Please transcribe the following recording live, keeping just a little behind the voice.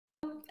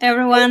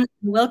everyone.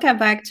 Welcome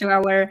back to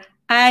our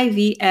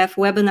IVF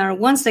webinar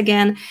once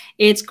again.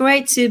 It's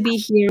great to be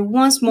here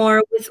once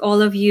more with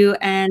all of you,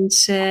 and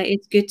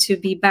it's good to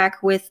be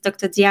back with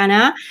Dr.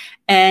 Diana,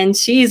 and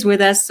she is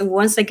with us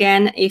once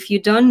again. If you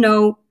don't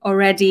know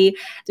already,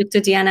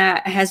 Dr.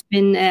 Diana has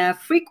been a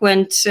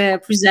frequent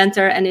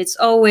presenter, and it's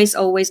always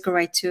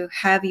great to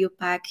have you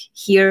back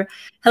here.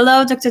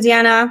 Hello, Dr.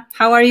 Diana.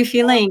 How are you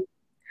feeling?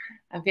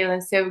 I'm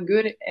feeling so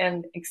good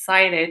and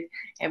excited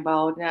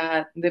about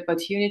the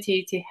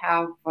opportunity to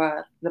have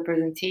the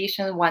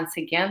presentation once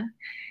again.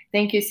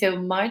 Thank you so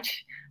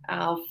much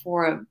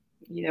for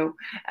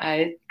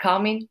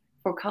coming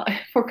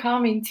for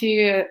coming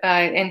to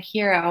and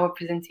hear our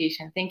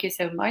presentation. Thank you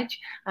so much.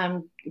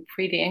 I'm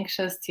pretty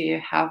anxious to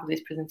have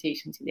this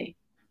presentation today.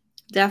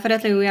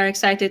 Definitely, we are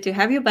excited to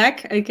have you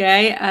back.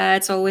 Okay,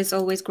 it's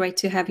always great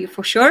to have you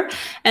for sure.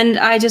 And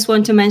I just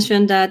want to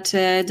mention that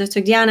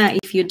Dr. Diana,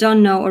 if you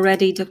don't know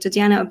already, Dr.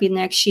 Diana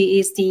Obidniak, she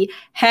is the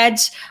head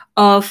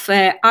of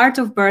Art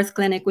of Birth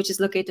Clinic, which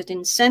is located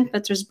in St.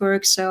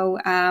 Petersburg. So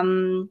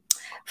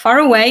far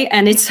away,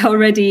 and it's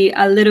already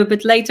a little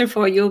bit later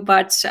for you.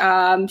 But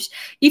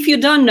if you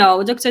don't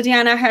know, Dr.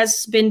 Diana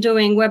has been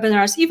doing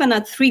webinars even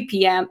at 3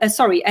 p.m.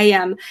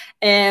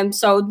 a.m.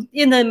 So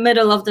in the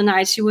middle of the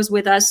night, she was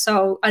with us.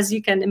 So as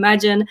you can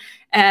imagine,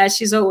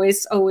 she's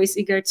always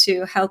eager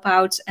to help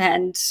out,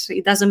 and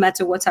it doesn't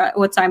matter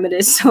what time it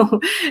is. So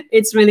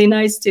it's really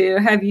nice to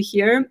have you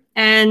here.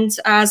 And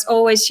as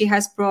always, she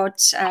has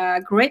brought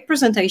a great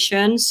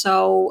presentation.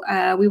 So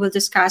we will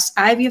discuss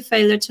IVF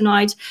failure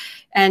tonight,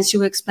 and she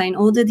will explain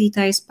all the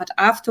details. But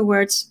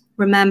afterwards,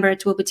 remember,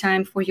 it will be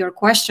time for your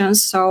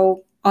questions.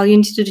 So all you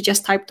need to do is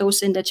just type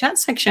those in the chat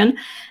section,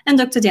 and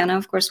Dr. Diana,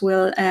 of course,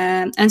 will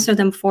answer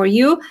them for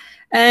you.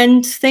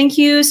 And thank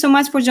you so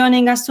much for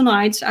joining us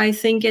tonight. I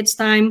think it's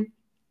time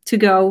to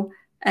go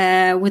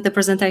with the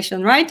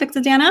presentation, right,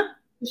 Dr. Diana?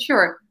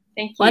 Sure.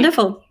 Thank you.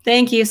 Wonderful.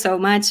 Thank you so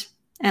much.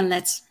 And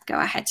let's go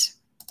ahead.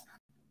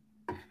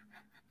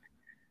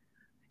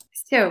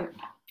 So,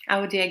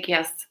 our dear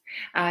guests,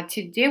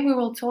 today we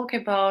will talk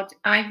about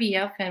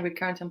IVF and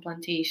recurrent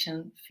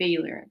implantation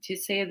failure. To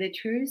say the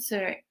truth,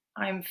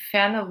 I'm a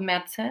fan of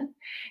medicine,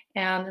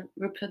 and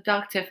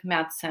reproductive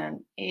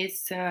medicine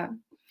is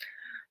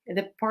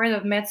the part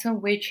of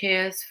medicine which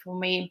is, for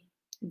me,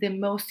 the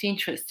most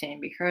interesting,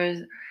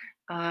 because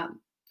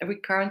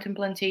recurrent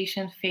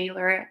implantation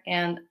failure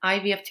and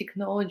IVF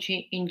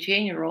technology in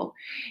general,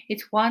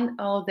 it's one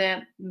of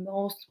the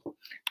most,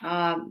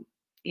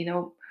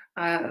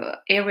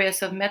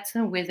 areas of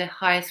medicine with the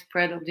highest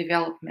spread of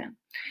development.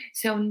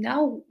 So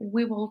now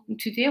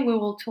today we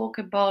will talk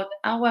about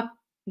our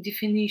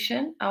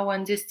definition, our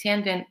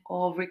understanding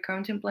of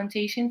recurrent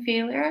implantation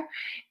failure,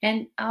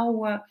 and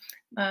our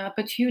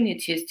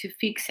opportunities to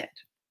fix it.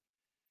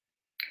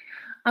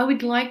 I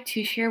would like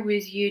to share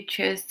with you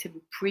just a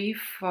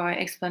brief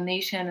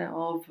explanation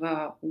of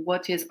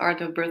what is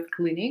Art of Birth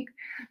Clinic,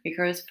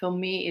 because for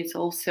me it's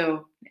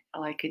also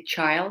like a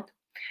child.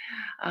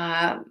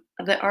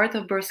 The Art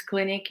of Birth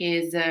Clinic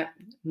is a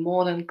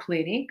modern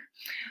clinic,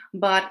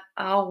 but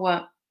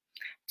our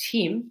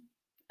team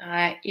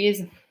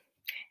is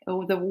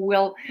the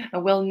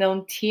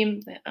well-known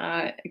team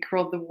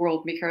across the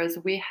world, because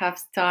we have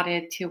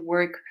started to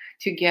work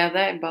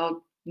together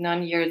about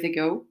 9 years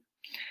ago.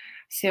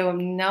 So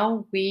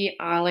now we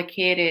are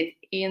located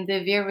in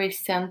the very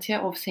center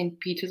of St.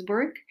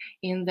 Petersburg,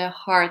 in the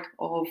heart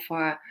of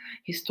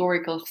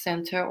historical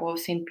center of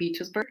St.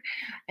 Petersburg.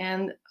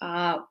 And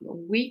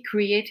we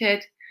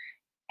created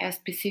a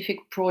specific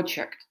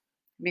project,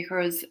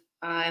 because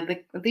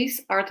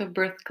this Art of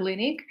Birth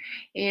Clinic,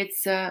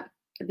 it's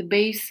the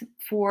base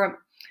for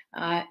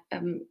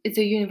it's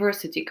a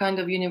university, kind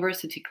of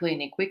university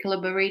clinic. We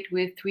collaborate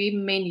with 3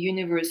 main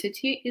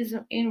universities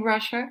in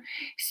Russia.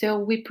 So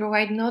we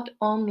provide not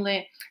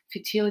only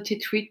fertility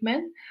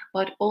treatment,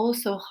 but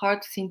also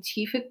hard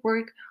scientific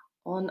work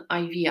on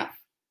IVF.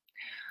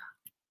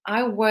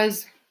 I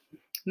was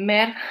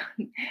mad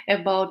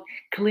about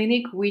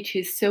clinic which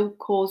is so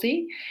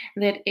cozy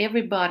that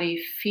everybody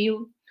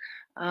feel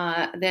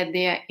that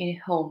they are in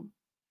home.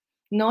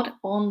 Not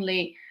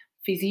only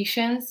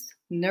physicians,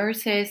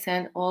 nurses,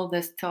 and all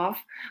the staff,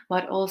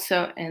 but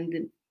also and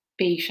the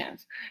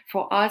patients.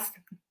 For us,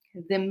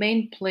 the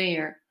main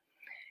player,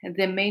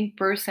 the main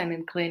person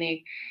in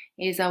clinic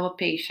is our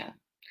patient.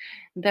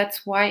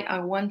 That's why I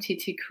wanted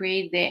to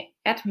create the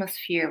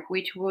atmosphere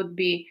which would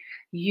be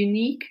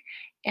unique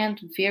and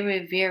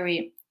very,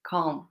 very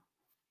calm.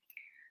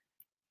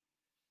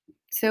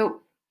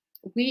 So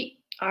we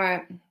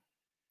are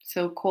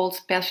so-called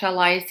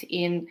specialized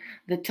in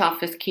the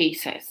toughest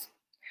cases.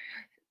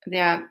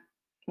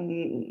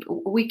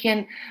 We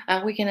can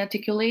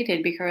articulate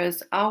it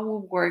because our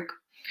work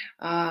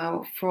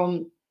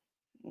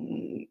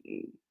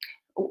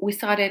we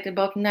started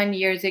about 9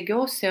 years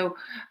ago. So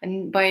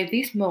by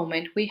this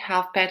moment, we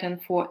have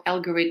patent for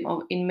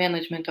algorithm in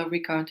management of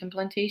recurrent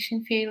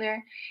implantation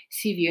failure,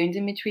 severe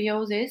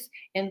endometriosis,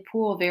 and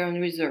poor ovarian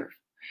reserve.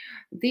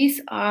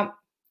 These are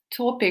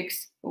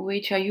topics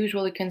which are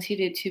usually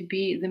considered to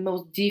be the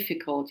most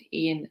difficult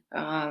in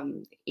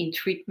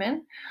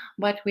treatment,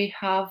 but we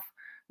have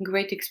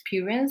great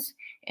experience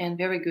and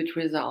very good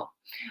result.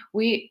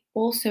 We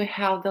also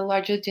have the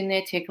largest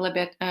genetic lab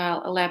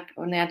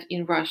net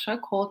in Russia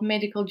called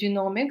Medical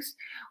Genomics.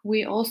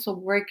 We also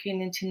work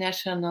in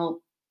international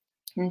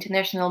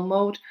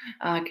mode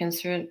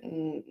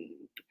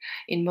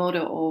in mode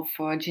of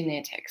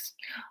genetics.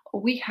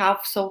 We have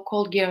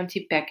so-called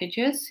guarantee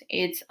packages.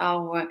 It's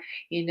our,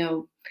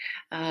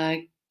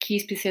 key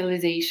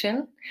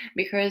specialization,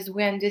 because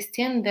we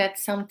understand that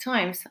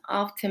sometimes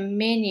after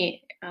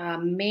many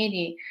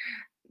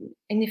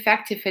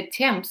ineffective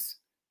attempts,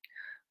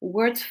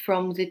 words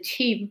from the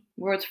team,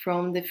 words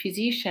from the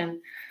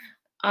physician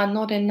are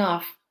not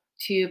enough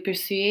to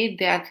persuade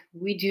that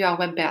we do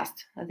our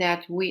best,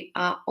 that we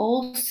are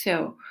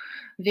also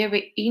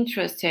very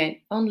interested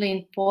only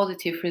in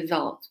positive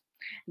results.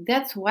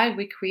 That's why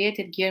we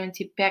created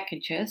guarantee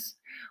packages,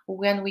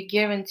 when we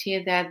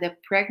guarantee that the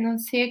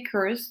pregnancy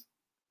occurs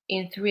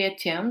in 3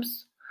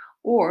 attempts,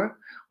 or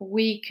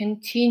we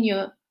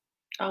continue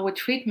our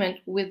treatment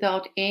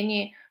without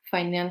any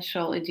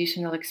financial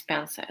additional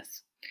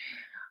expenses.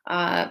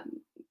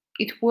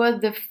 It was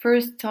the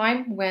first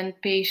time when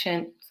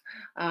patients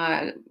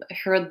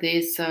heard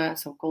these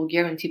so-called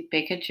guarantee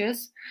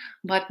packages,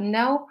 but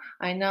now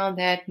I know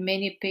that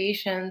many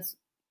patients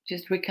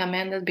just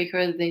recommend it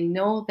because they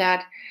know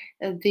that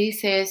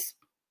this is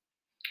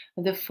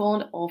the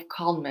font of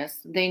calmness.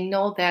 They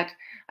know that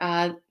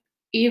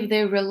if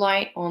they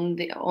rely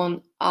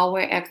on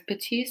our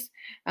expertise,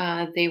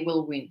 they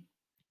will win.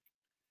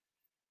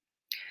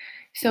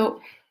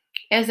 So,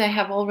 as I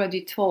have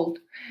already told,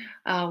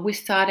 we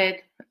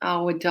started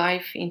our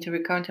dive into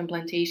recurrent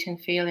implantation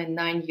failure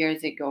 9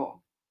 years ago.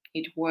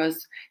 It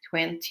was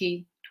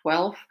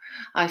 2012.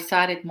 I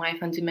started my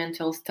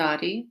fundamental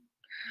study.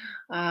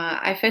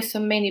 I faced so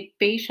many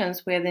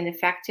patients with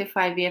ineffective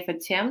IVF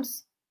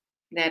attempts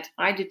that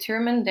I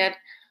determined that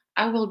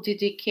I will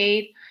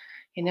dedicate,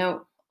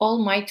 all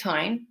my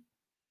time,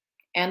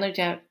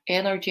 energy,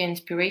 and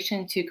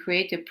inspiration to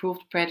create a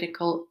proved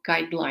practical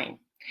guideline.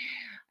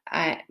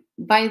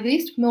 By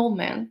this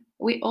moment,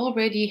 we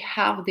already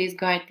have these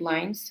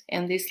guidelines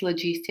and these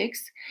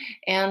logistics,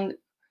 and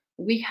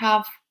we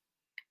have,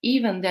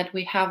 even that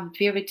we have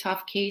very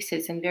tough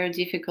cases and very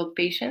difficult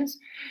patients,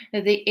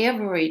 the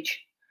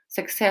average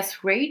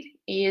success rate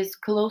is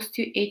close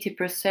to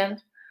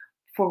 80%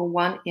 for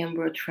one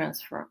embryo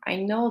transfer. I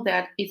know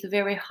that it's a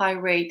very high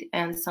rate,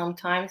 and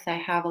sometimes I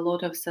have a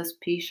lot of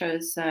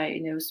suspicious,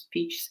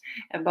 speeches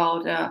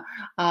about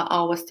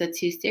our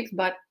statistics,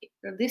 but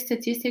this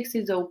statistics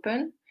is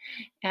open,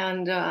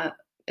 and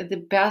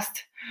the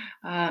best,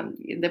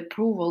 the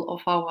approval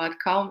of our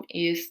outcome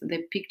is the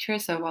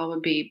pictures of our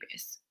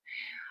babies.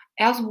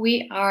 As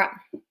we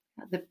are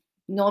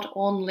not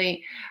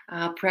only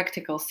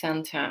practical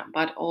center,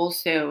 but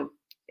also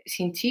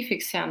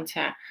scientific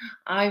center,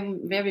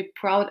 I'm very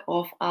proud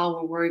of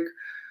our work,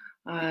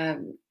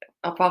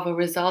 of our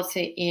results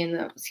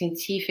in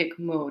scientific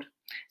mode.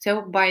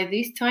 So by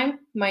this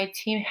time, my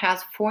team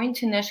has 4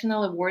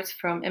 international awards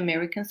from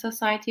American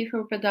Society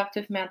for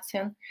Reproductive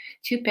Medicine,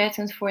 2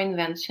 patents for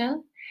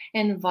invention,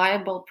 and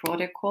viable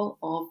protocol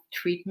of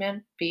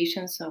treatment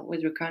patients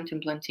with recurrent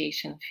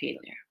implantation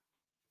failure.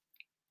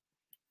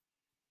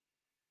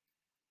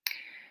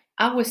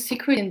 Our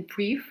secret in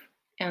brief,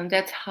 and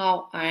that's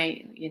how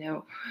I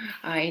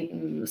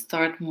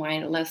start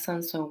my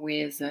lessons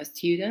with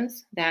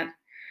students, that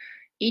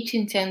each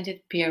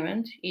intended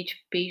parent,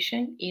 each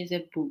patient is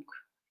a book,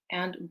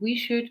 and we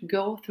should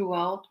go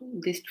throughout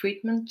this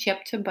treatment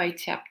chapter by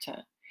chapter.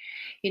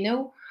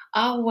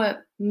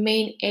 Our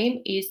main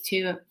aim is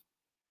to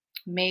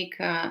make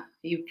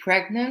you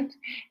pregnant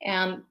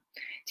and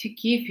to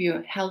give you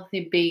a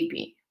healthy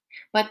baby.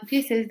 But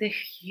this is the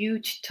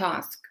huge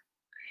task.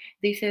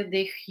 This is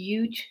the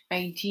huge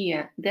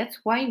idea. That's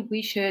why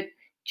we should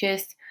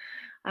just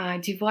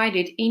divide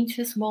it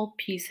into small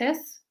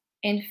pieces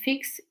and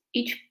fix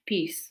each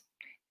piece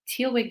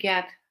till we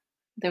get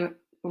the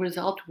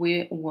result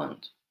we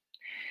want.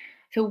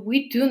 So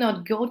we do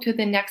not go to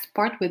the next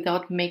part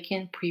without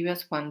making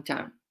previous one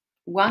done.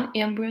 1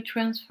 embryo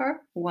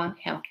transfer, 1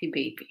 healthy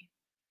baby.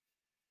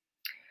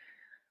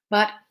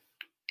 But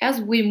as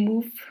we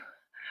move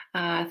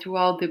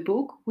throughout the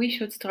book, we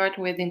should start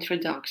with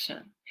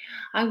introduction.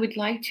 I would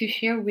like to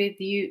share with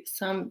you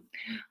some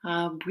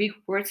brief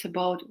words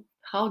about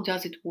how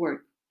does it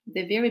work.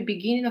 The very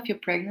beginning of your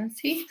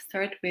pregnancy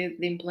starts with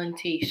the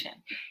implantation.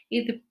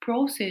 It's the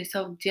process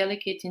of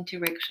delicate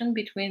interaction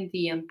between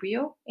the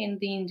embryo and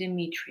the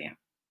endometrium.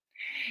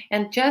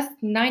 And just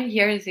 9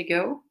 years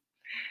ago,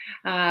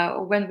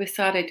 when we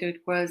started,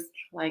 it was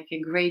like a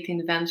great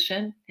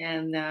invention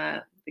and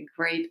a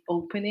great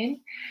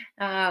opening.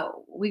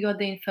 We got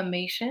the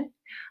information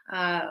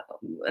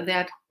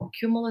that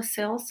cumulus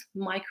cells,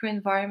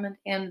 microenvironment,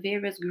 and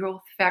various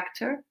growth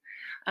factors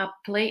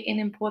play an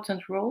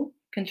important role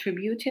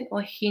contributing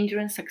or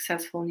hindering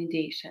successful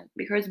nidation.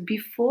 Because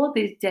before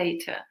this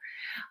data,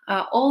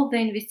 all the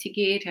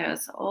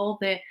investigators, all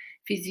the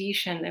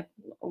physicians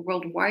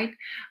worldwide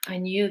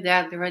knew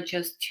that there are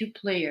just two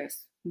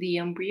players, the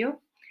embryo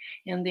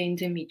and the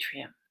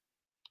endometrium.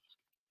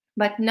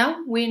 But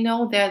now we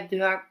know that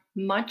there are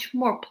much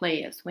more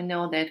players. We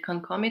know that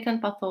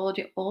concomitant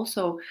pathology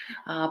also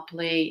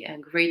play a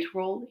great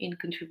role in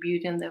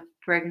contributing the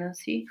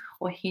pregnancy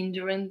or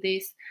hindering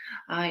this,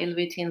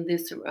 elevating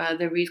this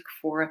the risk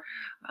for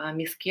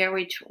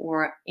miscarriage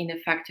or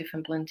ineffective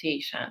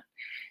implantation.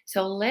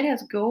 So let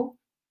us go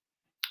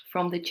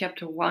from the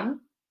chapter 1,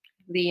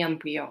 the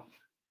embryo.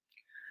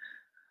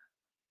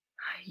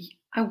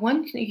 I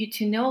want you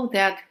to know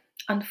that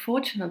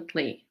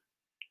unfortunately,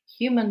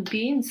 human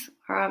beings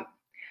are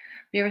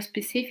very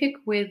specific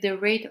with the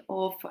rate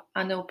of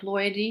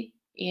aneuploidy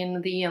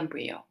in the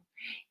embryo.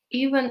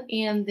 Even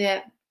in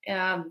the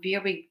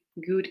very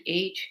good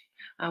age,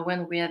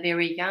 when we are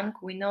very young,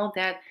 we know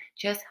that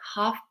just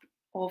half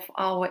of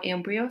our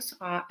embryos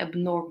are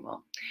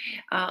abnormal.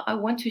 I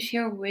want to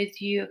share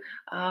with you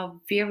a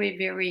very,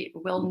 very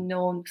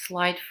well-known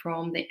slide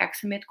from the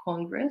Eximate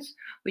Congress,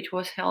 which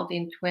was held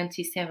in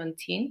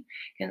 2017,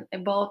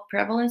 about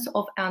prevalence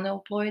of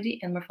aneuploidy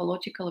and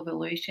morphological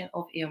evaluation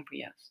of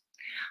embryos.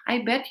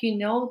 I bet you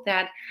know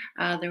that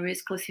there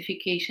is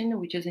classification,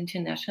 which is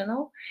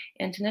international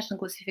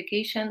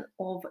classification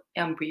of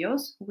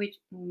embryos, which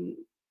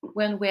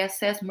when we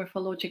assess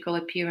morphological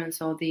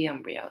appearance of the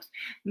embryos.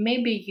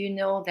 Maybe you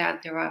know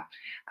that there are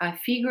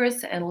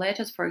figures and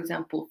letters, for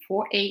example,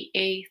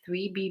 4AA,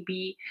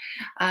 3BB.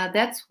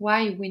 That's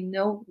why we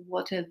know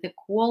what is the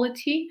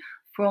quality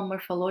from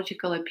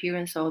morphological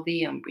appearance of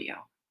the embryo.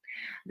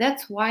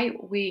 That's why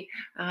we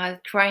are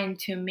trying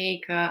to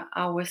make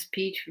our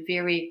speech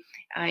very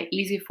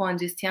easy for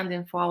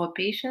understanding for our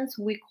patients.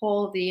 We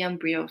call the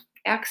embryos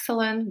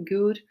excellent,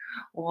 good,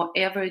 or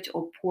average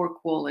or poor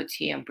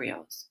quality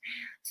embryos.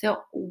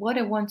 So what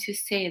I want to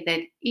say that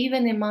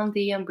even among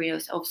the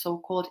embryos of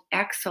so-called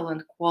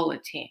excellent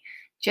quality,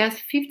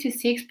 just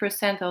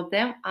 56% of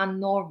them are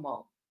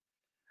normal.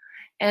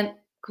 And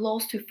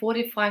close to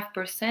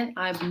 45%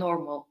 are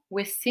abnormal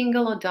with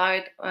single or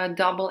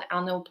double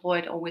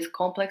aneuploid or with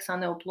complex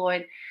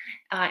aneuploid.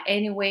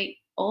 Anyway,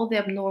 all the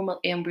abnormal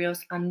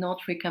embryos are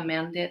not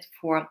recommended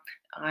for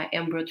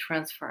embryo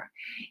transfer.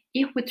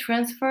 If we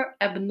transfer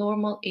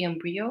abnormal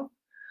embryo,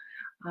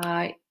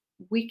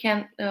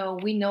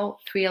 we know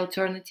three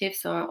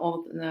alternatives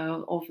of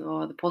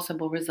the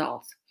possible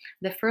results.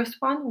 The first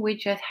one, we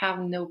just have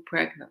no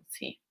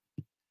pregnancy.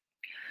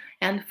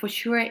 And for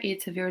sure,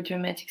 it's a very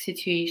dramatic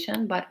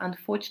situation, but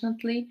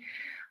unfortunately,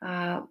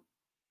 the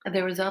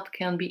result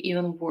can be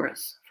even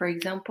worse. For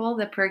example,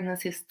 the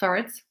pregnancy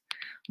starts,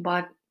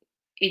 but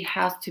it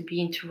has to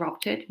be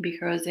interrupted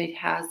because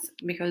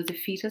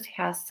the fetus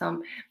has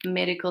some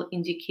medical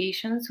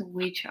indications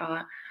which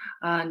are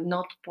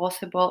not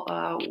possible,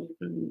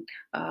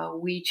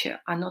 which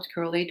are not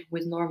correlated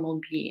with normal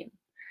being.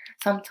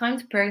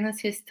 Sometimes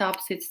pregnancy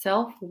stops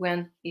itself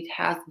when it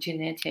has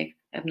genetic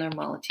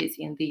abnormalities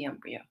in the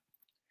embryo.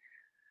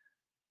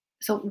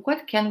 So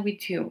what can we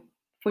do?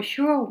 For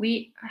sure,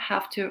 we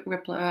have to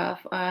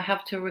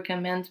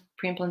recommend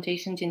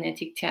pre-implantation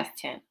genetic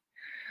testing.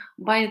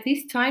 By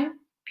this time,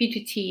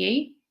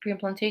 PGTA,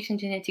 pre-implantation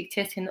genetic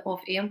testing of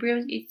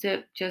embryos, it's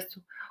just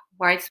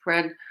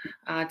widespread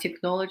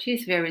technology.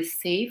 It's very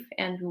safe,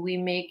 and we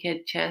make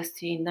it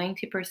just in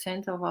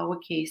 90% of our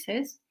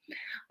cases.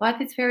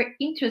 But it's very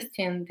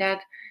interesting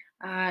that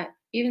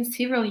even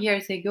several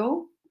years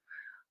ago,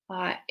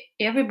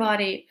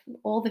 everybody,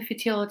 all the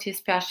fertility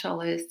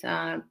specialists,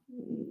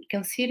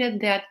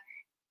 considered that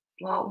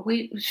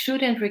we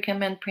shouldn't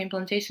recommend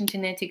pre-implantation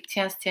genetic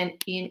testing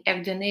in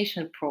egg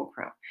donation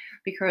program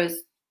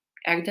because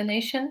egg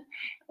donation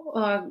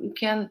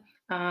can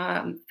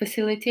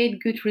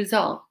facilitate good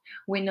results.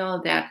 We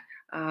know that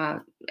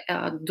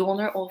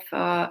donor of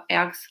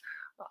eggs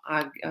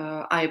are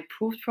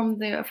approved from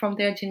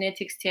their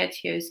genetic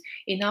status.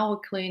 In our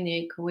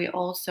clinic, we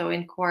also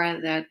inquire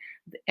that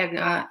the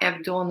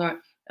egg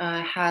donor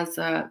has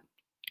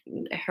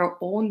her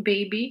own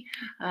baby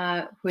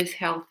who is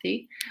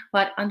healthy,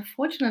 but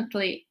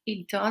unfortunately,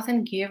 it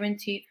doesn't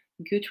guarantee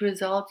good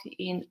results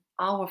in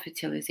our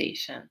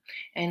fertilization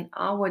and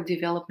our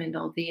development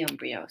of the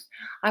embryos.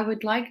 I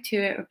would like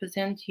to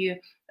present you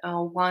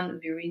one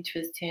very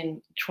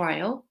interesting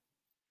trial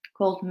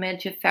called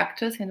Major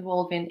Factors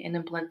Involving an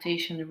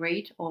Implantation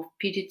Rate of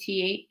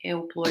PGTA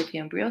euploid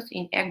embryos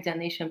in Egg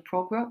Donation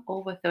Program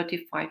over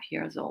 35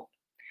 years old.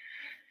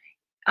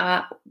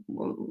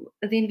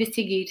 The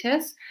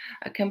investigators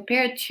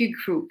compared two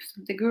groups.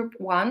 The group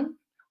 1,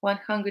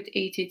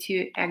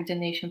 182 egg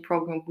donation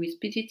program with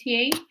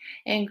PGTA,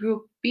 and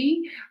group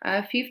B,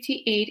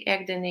 58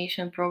 egg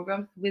donation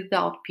program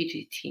without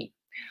PGT.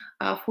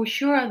 For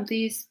sure,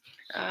 these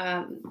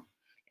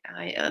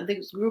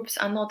these groups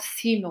are not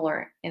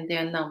similar in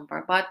their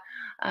number, but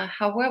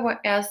however,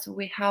 as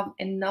we have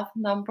enough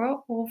number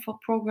of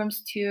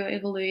programs to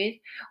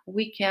evaluate,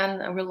 we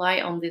can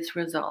rely on this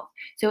result.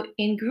 So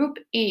in group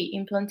A,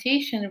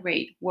 implantation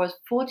rate was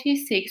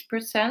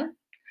 46%.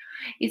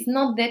 It's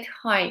not that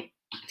high,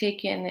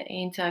 taking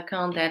into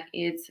account that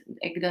it's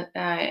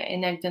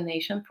an egg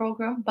donation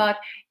program, but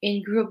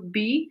in group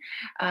B,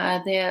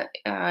 the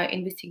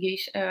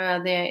investigators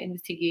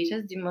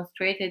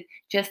demonstrated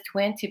just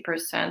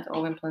 20%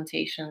 of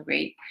implantation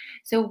rate.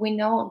 So we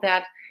know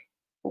that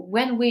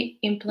when we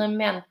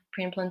implement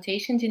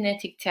pre-implantation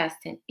genetic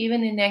testing,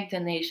 even in egg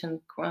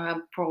donation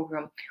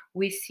program,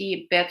 we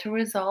see better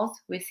results.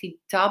 We see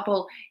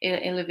double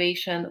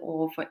elevation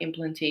of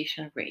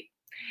implantation rate.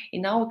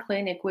 In our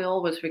clinic, we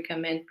always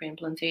recommend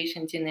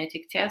pre-implantation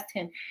genetic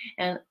testing,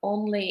 and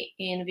only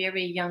in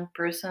very young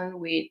person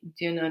we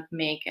do not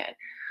make it.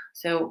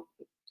 So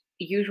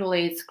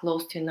usually it's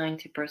close to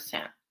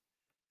 90%.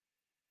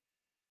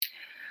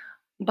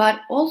 But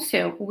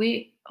also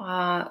we're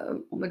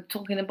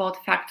talking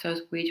about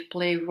factors which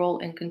play a role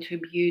and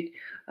contribute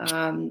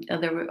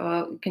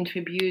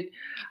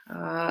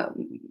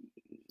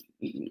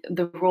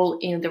the role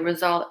in the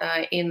result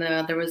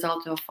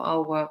of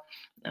our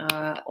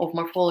of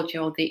morphology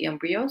of the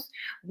embryos.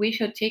 We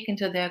should take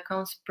into the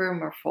account sperm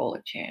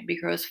morphology,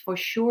 because for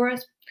sure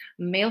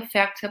male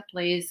factor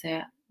plays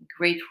a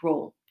great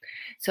role.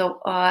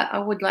 So I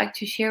would like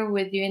to share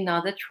with you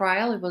another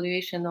trial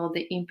evaluation of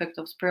the impact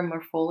of sperm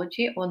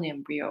morphology on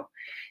embryo.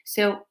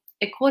 So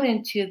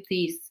according to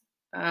this,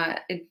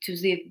 to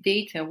the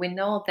data, we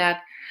know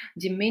that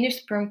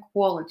diminished sperm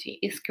quality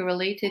is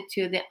correlated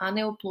to the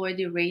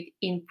aneuploidy rate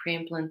in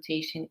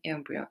pre-implantation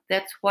embryo.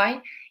 That's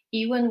why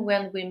even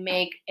when we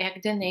make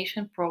egg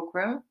donation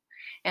program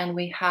and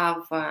we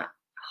have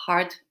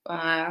hard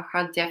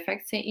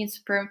defects in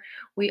sperm,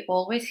 we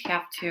always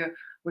have to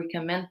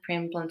recommend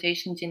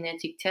pre-implantation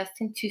genetic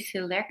testing to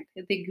select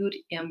the good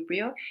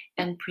embryo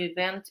and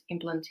prevent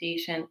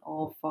implantation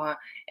of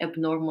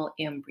abnormal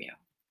embryo.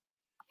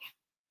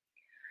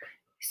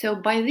 So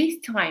by this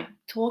time,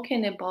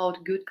 talking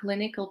about good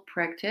clinical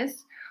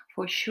practice,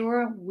 for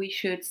sure we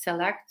should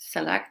select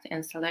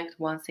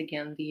once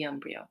again the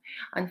embryo.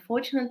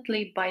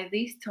 Unfortunately, by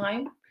this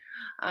time,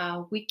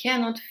 we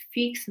cannot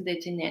fix the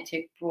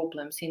genetic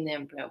problems in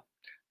embryo.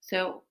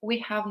 So we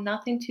have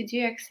nothing to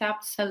do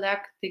except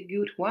select the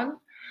good one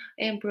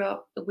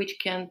embryo, which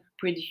can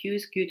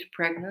produce good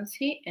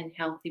pregnancy and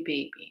healthy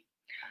baby.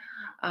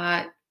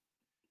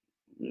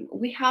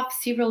 We have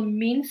several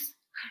means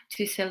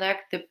to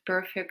select the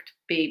perfect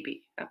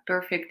baby, a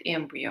perfect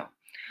embryo.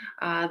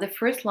 The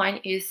first line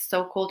is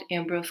so-called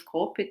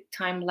embryoscope,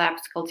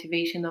 time-lapse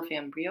cultivation of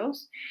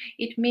embryos.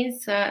 It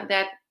means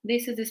that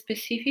this is a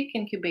specific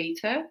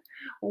incubator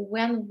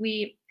when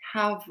we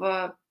have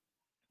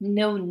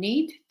no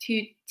need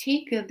to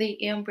take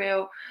the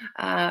embryo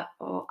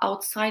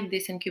outside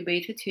this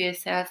incubator to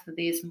assess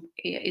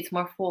its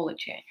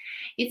morphology.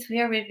 It's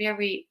very,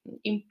 very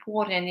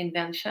important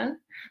invention,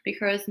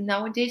 because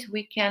nowadays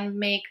we can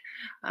make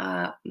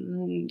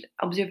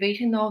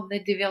observation of the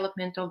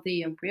development of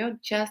the embryo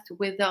just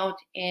without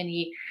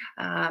any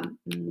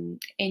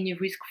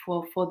risk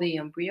for the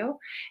embryo,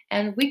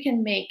 and we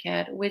can make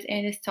it with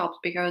any stops,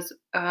 because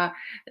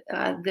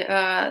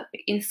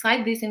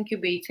inside this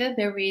incubator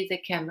there is a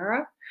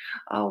camera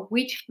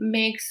which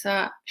makes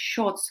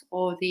shots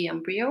of the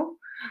embryo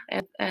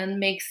and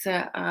makes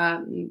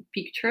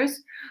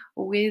pictures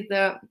with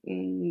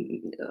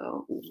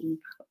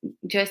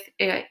just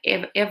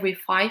every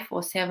 5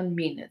 or 7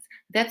 minutes.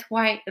 That's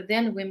why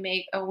then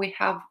we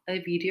have a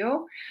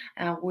video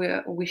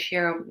where we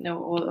share with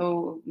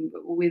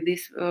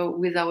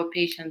our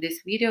patient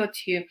this video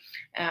to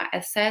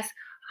assess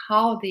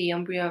how the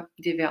embryo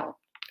developed.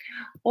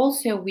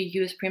 Also, we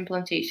use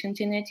pre-implantation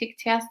genetic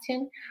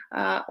testing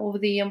of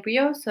the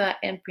embryos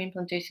and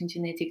pre-implantation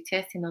genetic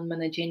testing on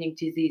monogenic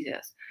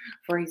diseases.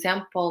 For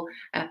example,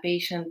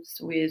 patients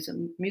with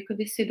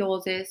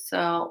mucoviscidosis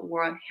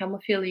or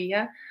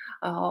hemophilia,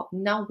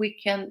 now we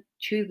can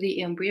choose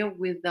the embryo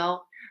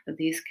without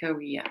this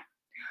carrier.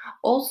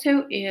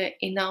 Also,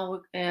 in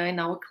our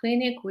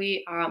clinic,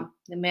 we are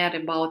mad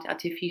about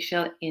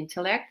artificial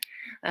intellect.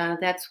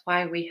 That's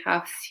why we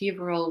have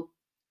several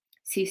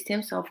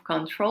systems of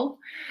control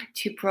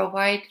to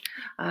provide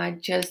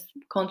just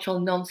control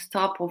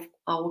non-stop of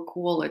our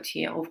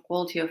quality of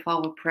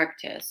our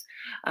practice.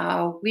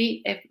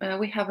 We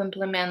have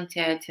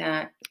implemented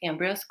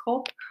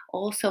embryoscope,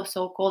 also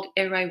so-called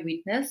array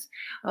witness.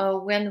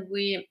 When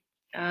we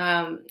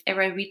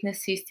array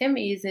witness system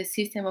is a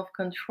system of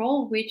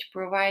control which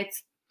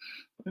provides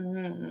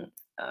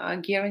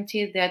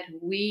guarantee that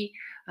we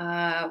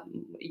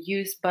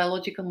use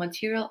biological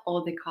material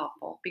or the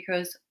couple,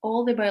 because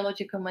all the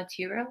biological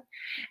material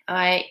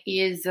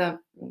is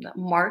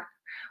marked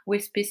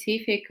with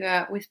specific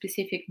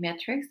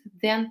metrics.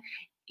 Then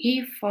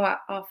if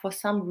for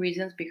some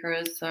reasons,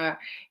 because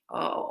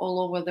all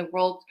over the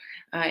world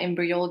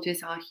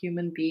embryologists are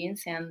human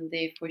beings and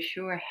they for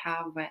sure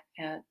have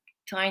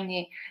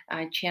tiny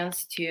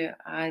chance to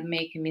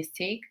make a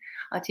mistake,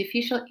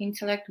 artificial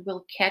intellect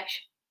will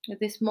catch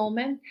this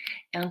moment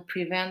and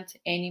prevent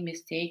any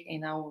mistake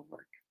in our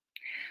work.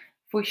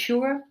 For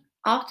sure,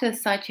 after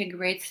such a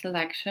great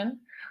selection,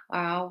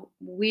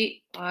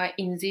 we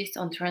insist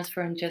on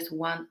transferring just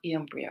one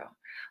embryo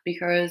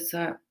because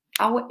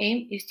our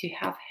aim is to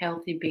have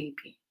healthy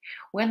baby.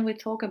 When we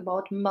talk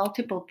about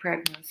multiple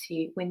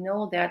pregnancy, we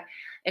know that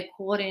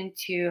according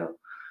to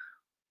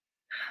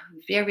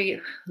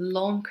very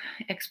long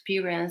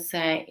experience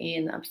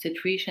in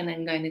obstetrician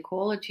and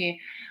gynecology,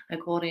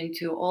 according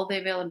to all the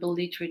available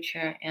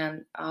literature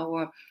and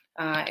our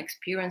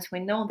experience, we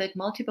know that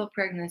multiple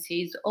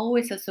pregnancy is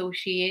always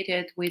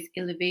associated with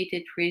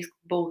elevated risk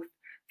both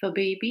for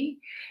baby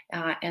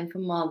and for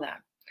mother.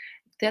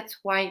 That's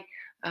why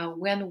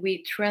when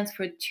we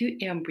transfer two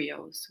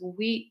embryos,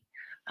 we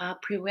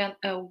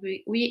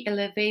we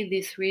elevate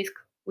this risk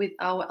with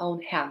our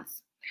own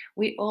hands.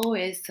 We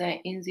always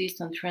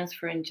insist on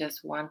transferring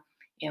just one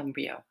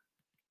embryo.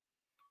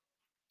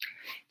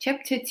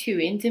 Chapter 2,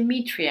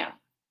 Endometrium.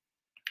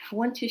 I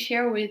want to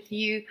share with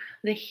you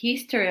the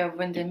history of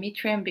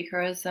endometrium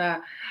because,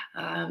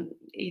 10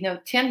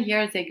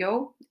 years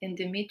ago,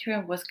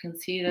 endometrium was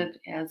considered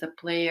as a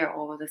player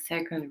of the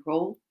second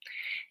role.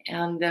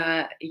 And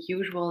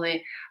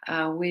usually,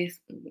 with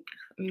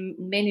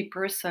many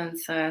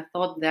persons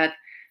thought that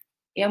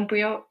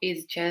embryo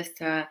is just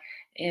the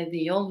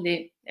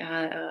only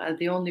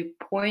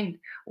point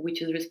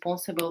which is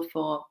responsible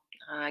for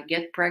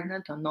get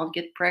pregnant or not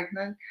get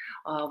pregnant,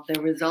 the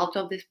result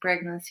of this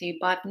pregnancy.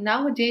 But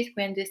nowadays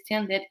we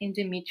understand that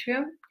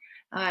endometrium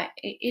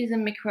is a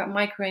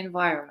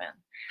microenvironment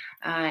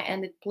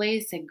and it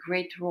plays a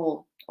great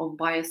role of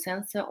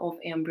biosensor of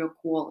embryo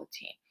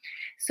quality.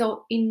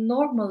 So in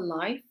normal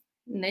life,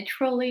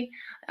 naturally,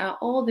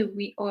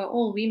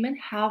 all women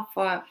have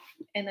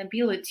an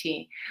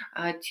ability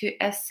to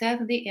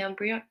assess the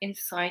embryo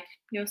inside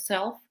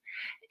yourself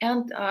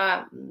and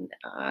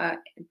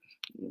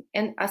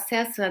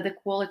assess the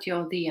quality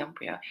of the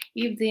embryo.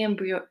 If the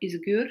embryo is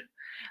good,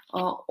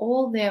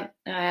 all the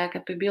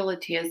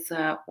capabilities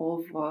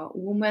of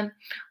women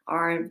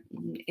are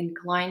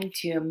inclined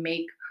to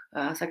make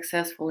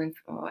successful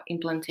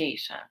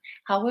implantation.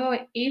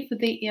 However, if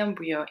the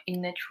embryo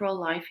in natural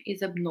life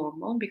is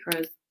abnormal,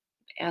 because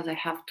as I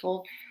have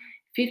told,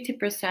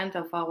 50%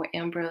 of our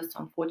embryos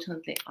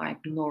unfortunately are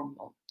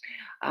abnormal.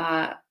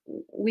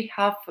 We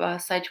have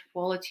such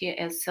quality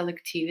as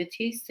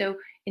selectivity, so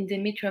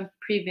endometrium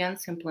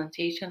prevents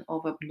implantation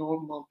of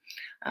abnormal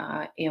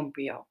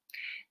embryo.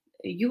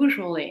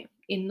 Usually,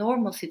 in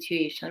normal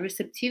situation,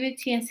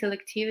 receptivity and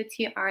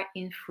selectivity are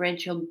in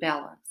fragile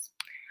balance.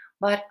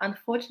 But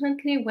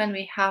unfortunately, when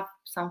we have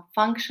some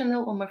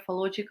functional or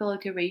morphological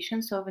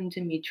alterations of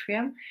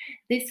endometrium,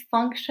 this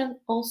function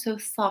also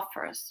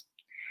suffers.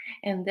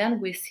 And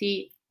then we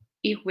see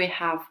if we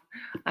have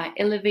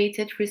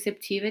elevated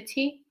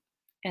receptivity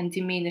and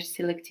diminished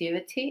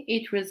selectivity,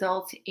 it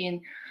results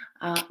in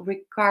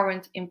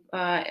recurrent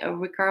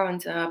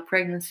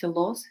pregnancy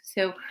loss.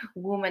 So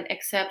woman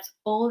accepts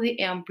all the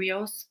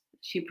embryos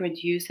she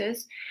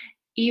produces,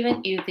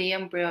 even if the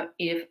embryo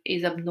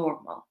is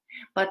abnormal.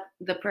 But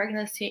the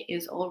pregnancy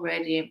is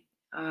already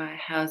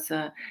has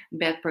a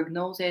bad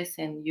prognosis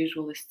and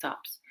usually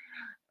stops.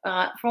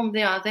 From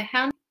the other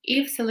hand,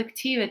 if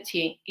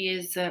selectivity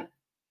is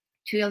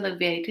too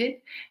elevated,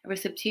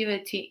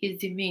 receptivity is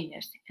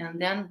diminished, and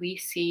then we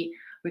see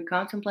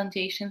recurrent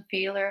implantation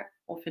failure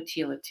or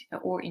fertility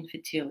or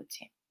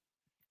infertility.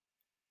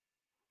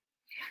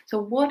 So,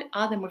 what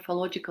are the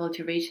morphological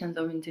alterations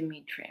of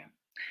endometrium?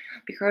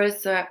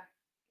 Because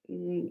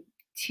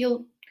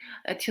till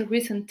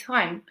recent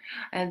time,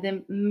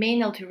 the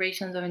main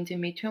alterations of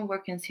endometrium were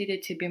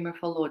considered to be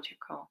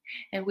morphological,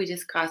 and we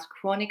discussed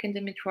chronic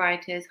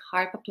endometritis,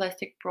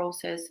 hyperplastic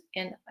process,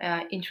 and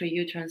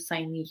intrauterine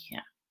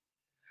synecia.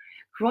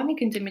 Chronic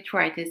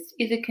endometritis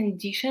is a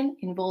condition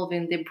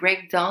involving the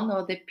breakdown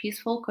or the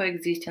peaceful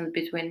coexistence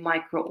between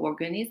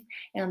microorganisms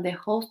and the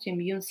host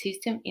immune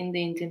system in the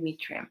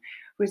endometrium,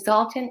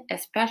 resulting in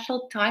a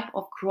special type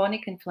of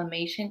chronic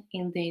inflammation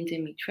in the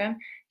endometrium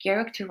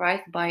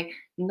characterized by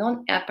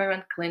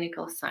non-apparent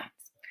clinical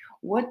signs.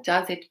 What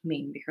does it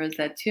mean? Because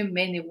there are too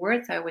many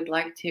words I would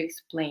like to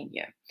explain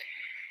you.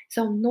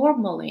 So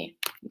normally,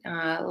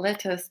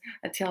 let us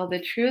tell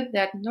the truth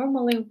that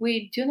normally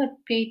we do not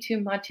pay too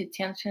much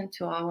attention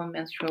to our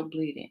menstrual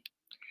bleeding,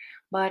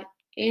 but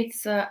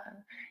it's the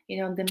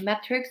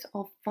metrics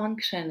of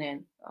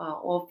functioning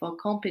of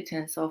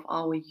competence of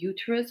our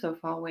uterus, of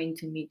our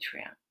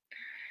endometrium.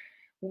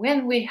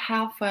 When we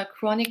have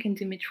chronic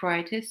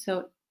endometritis,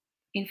 so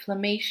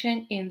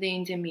inflammation in the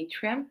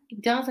endometrium,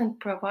 it doesn't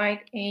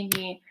provide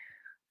any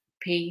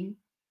pain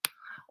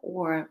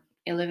or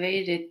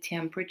elevated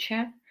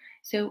temperature.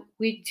 So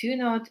we do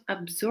not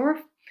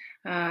observe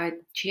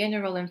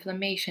general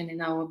inflammation in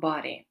our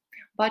body,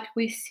 but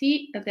we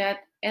see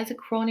that as a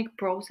chronic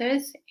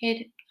process,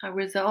 it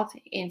results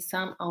in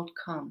some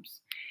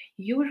outcomes.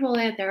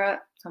 Usually there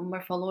are some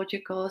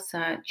morphological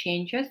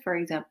changes, for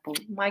example,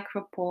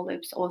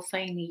 micropolyps or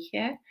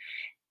synetia,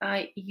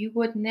 you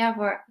would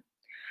never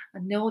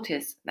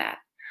notice that.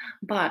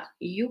 But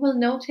you will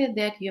notice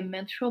that your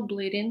menstrual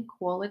bleeding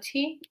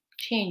quality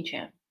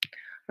changing.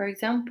 For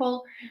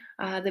example,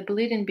 the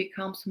bleeding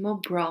becomes more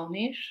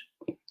brownish.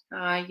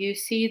 You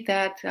see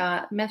that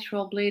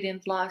menstrual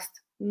bleeding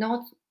lasts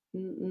not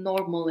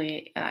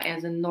normally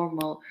as a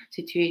normal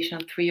situation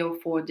 3 or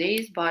 4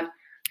 days, but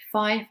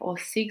 5 or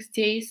 6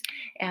 days,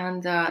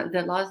 and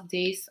the last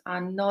days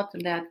are not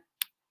that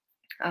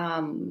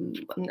um,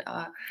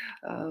 uh,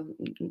 uh,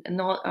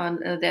 not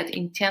that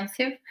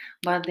intensive,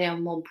 but they are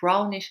more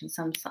brownish and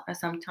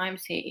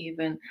sometimes they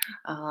even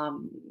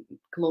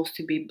close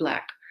to be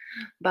black.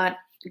 But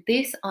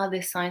these are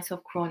the signs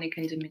of chronic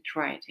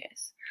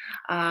endometritis.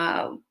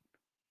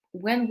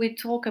 When we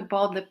talk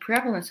about the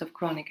prevalence of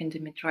chronic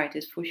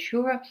endometritis, for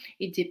sure,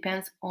 it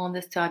depends on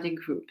the study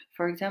group.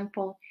 For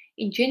example,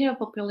 in general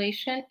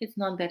population, it's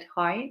not that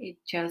high.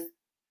 It's just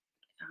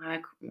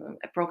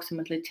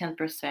approximately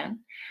 10%.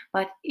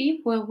 But if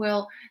we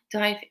will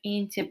dive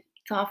into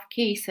tough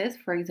cases,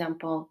 for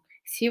example,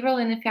 several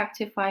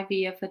ineffective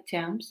IVF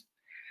attempts,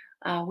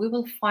 we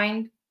will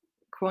find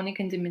chronic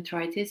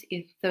endometritis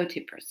is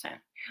 30%.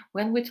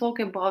 When we talk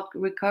about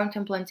recurrent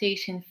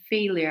implantation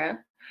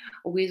failure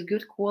with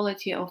good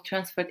quality of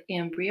transferred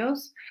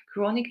embryos,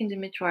 chronic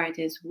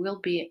endometritis will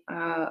be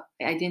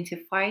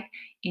identified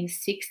in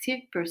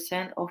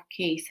 60% of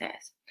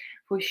cases.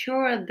 For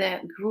sure, the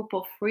group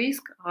of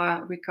risk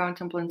are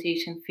recurrent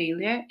implantation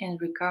failure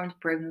and recurrent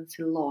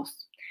pregnancy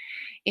loss.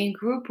 In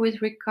group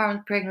with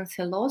recurrent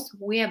pregnancy loss,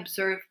 we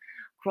observe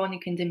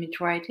chronic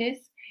endometritis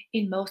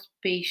in most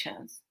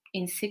patients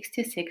in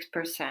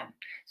 66%.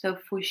 So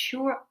for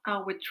sure,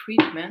 our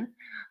treatment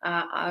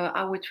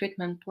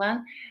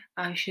plan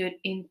should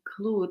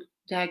include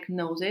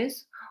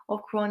diagnosis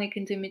of chronic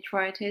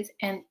endometritis,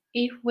 and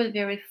if we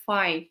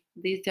verify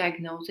this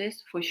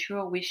diagnosis, for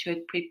sure we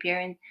should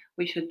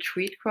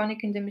treat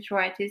chronic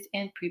endometritis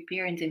and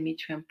prepare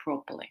endometrium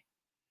properly.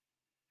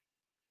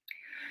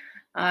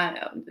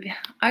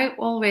 I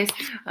always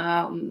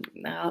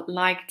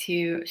like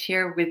to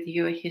share with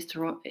you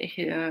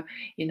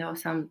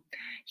some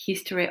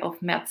history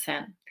of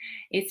medicine.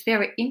 It's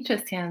very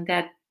interesting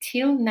that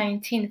till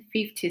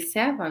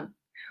 1957,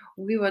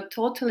 we were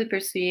totally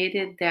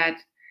persuaded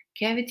that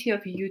cavity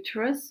of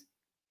uterus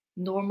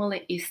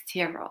normally is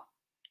sterile.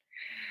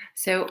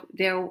 So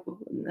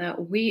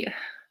we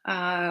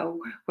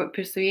were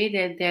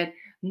persuaded that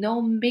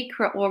no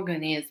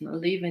microorganism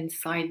live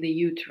inside the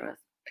uterus.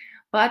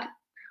 But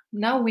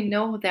now we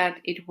know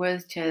that it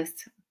was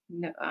just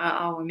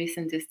our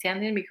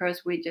misunderstanding,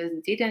 because we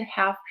just didn't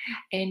have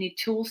any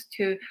tools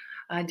to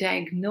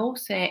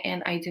diagnose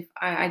and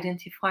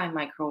identify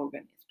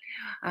microorganisms.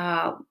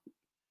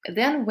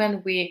 Then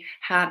when we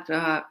had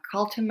a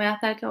culture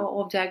method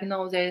of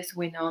diagnosis,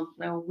 we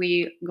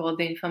got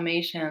the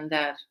information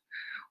that,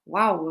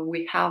 wow,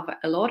 we have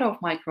a lot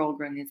of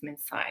microorganisms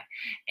inside.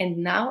 And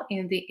now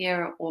in the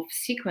era of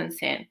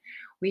sequencing,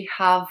 we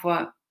have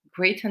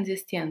great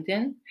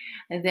understanding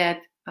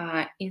that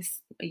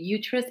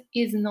uterus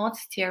is not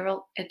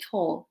sterile at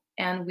all.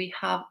 And we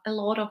have a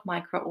lot of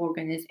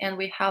microorganisms, and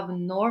we have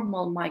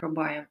normal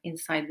microbiome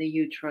inside the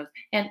uterus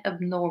and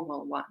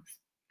abnormal ones.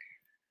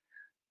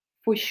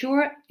 For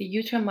sure, the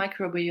uterine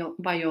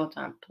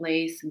microbiota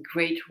plays a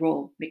great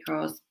role,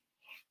 because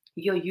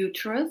your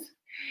uterus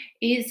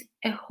is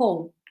a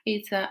home.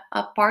 It's an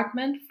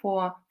apartment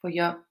for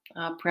your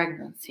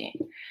pregnancy.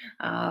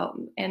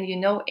 And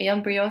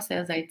embryos,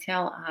 as I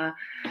tell,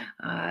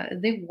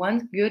 they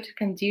want good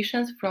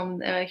conditions from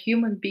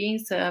human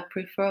beings,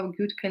 prefer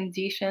good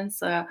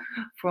conditions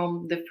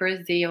from the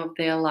first day of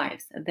their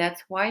lives.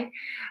 That's why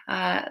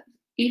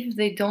if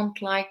they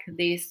don't like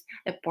this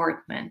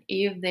apartment,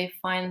 if they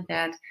find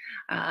that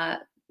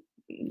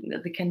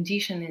the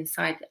condition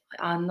inside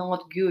are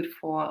not good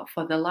for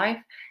the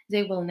life,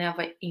 they will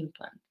never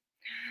implant.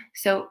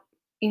 So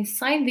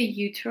inside the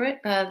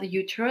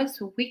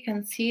uterus,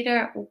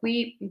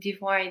 we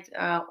divide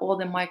all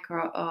the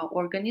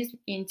microorganisms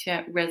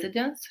into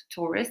residents,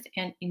 tourists,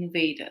 and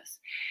invaders.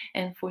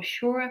 And for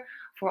sure,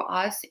 for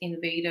us,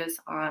 invaders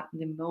are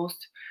the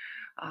most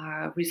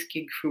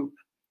risky group.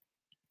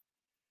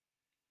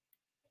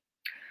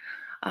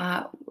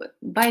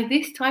 By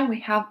this time, we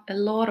have a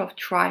lot of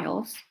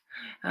trials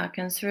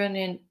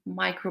concerning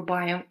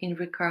microbiome in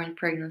recurrent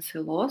pregnancy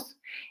loss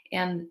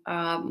and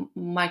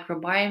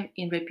microbiome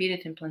in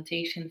repeated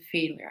implantation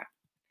failure.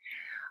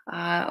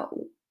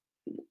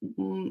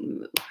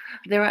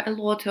 There are a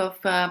lot of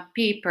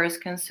papers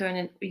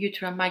concerning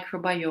uterine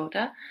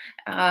microbiota.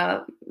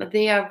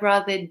 They are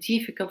rather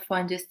difficult for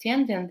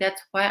understanding.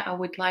 That's why I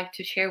would like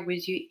to share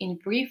with you in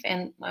brief,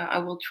 and I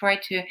will try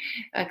to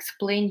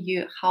explain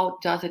you how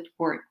does it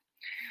work.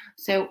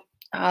 So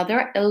there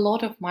are a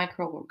lot of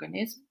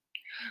microorganisms,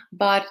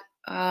 but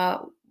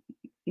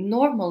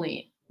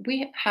normally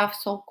we have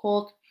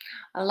so-called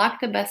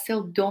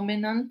lactobacillus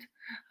dominant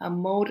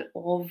mode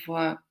of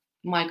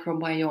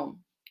microbiome.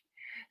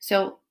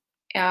 So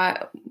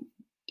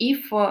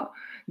if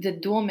the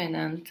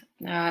dominant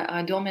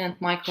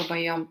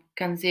microbiome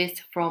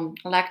consists from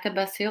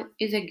lactobacillus,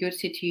 is a good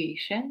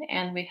situation,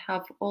 and we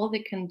have all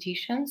the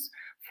conditions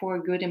for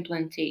good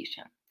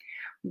implantation.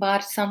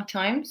 But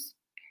sometimes,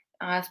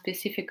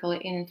 specifically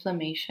in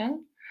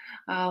inflammation,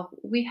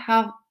 we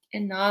have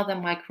another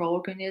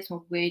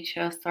microorganism which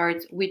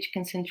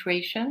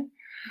concentration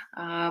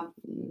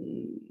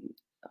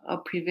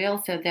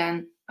prevails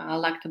than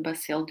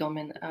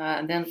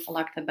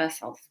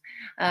lactobacillus.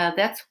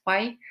 That's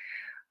why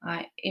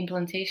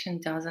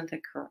implantation doesn't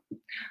occur.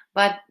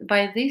 But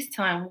by this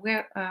time,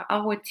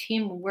 our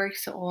team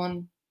works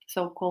on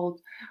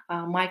so-called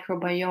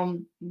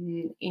microbiome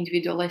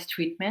individualized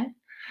treatment,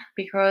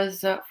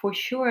 because for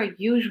sure,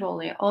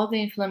 usually all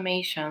the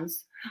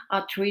inflammations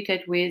are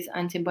treated with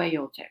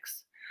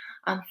antibiotics.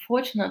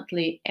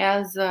 Unfortunately,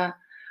 as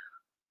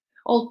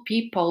all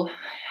people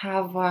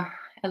have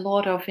a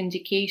lot of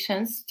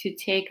indications to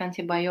take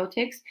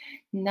antibiotics,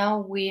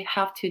 now we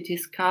have to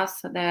discuss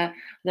the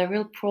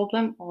real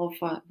problem of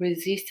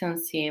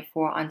resistance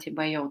for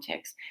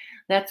antibiotics.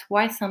 That's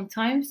why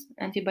sometimes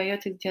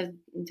antibiotics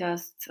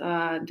just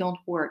don't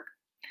work.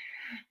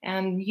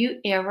 And new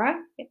era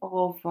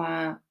of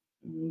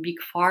big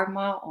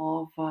pharma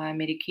of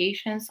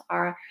medications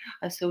are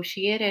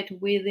associated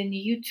with a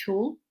new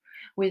tool,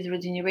 with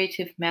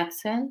regenerative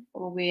medicine,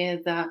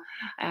 with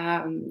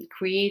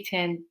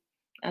creating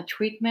a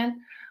treatment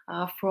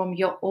from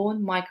your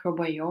own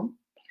microbiome.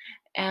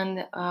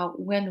 And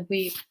when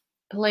we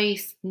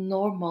place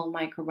normal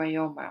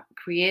microbiome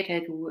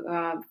created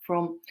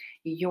from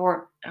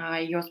your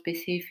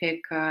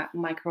specific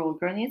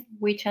microorganisms,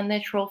 which are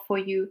natural for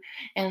you,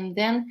 and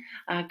then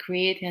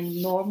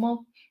creating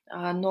normal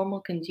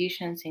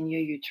conditions in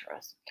your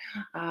uterus.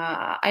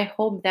 I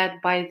hope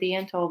that by the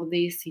end of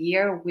this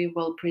year we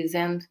will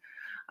present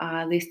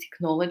this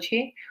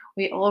technology.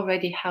 We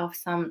already have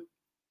some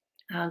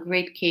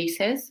great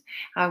cases.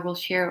 I will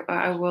share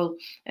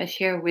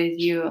with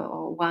you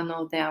one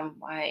of them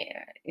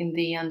in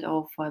the end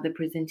of the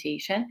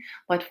presentation.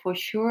 But for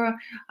sure,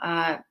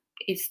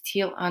 it's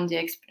still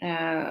under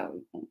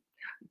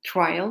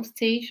trial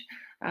stage.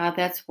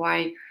 That's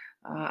why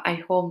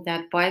I hope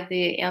that by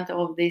the end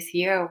of this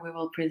year we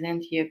will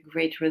present you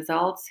great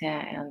results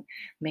and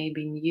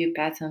maybe new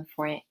pattern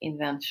for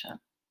invention.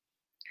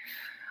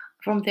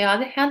 From the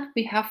other hand,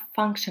 we have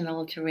functional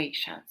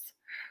alterations,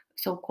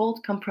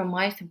 so-called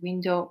compromised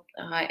window,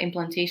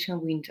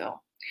 implantation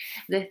window.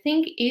 The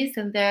thing is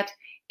that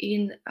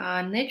in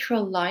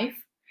natural life,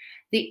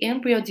 the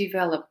embryo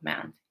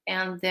development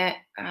and the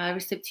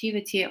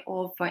receptivity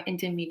of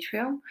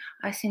endometrium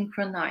are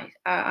synchronized.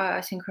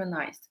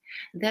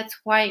 That's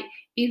why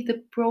if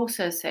the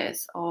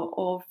processes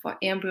of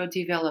embryo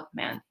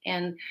development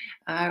and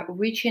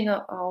reaching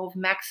of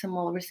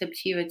maximal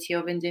receptivity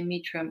of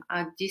endometrium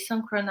are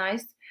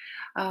desynchronized,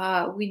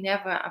 we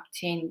never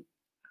obtain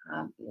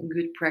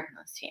good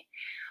pregnancy.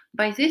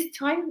 By this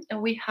time,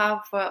 we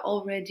have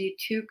already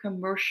two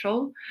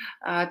commercial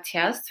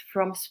tests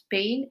from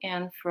Spain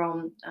and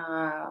from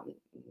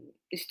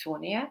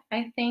Estonia,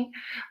 I think,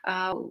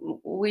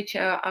 which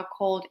are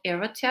called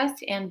ERA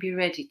test and Be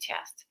Ready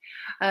test.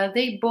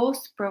 They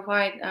both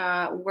provide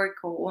work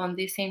on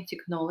the same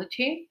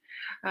technology.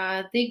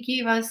 They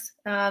give us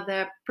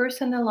the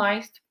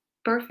personalized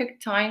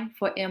perfect time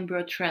for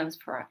embryo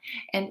transfer,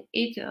 and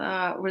it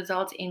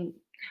results in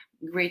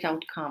great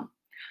outcome.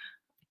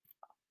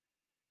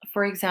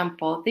 For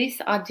example,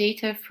 these are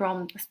data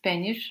from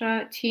Spanish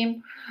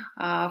team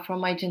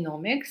from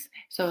iGenomics.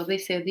 So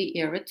this is the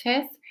ERA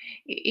test.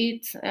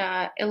 It's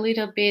a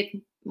little bit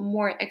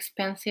more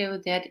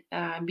expensive than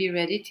Be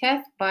Ready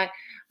test, but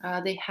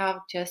they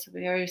have just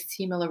very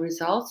similar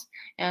results,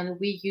 and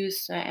we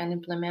use and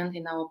implement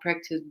in our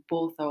practice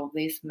both of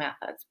these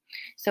methods.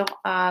 So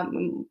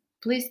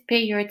please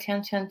pay your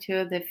attention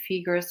to the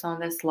figures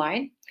on the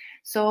slide.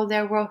 So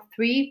there were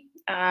three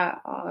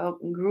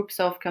groups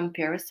of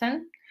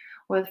comparison,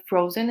 with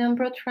frozen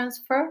embryo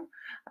transfer,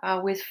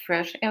 with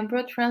fresh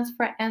embryo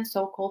transfer, and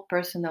so-called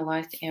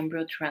personalized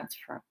embryo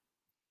transfer.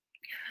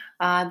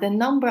 The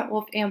number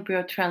of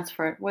embryo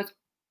transfer was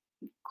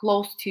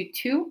close to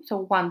 2,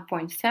 so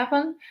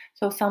 1.7.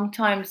 So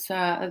sometimes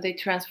they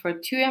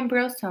transferred 2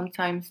 embryos,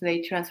 sometimes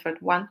they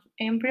transferred 1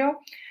 embryo,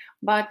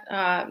 but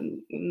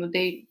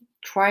they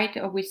tried,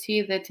 we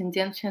see the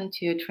tendency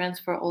to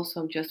transfer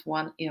also just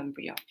 1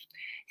 embryo.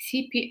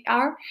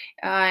 CPR,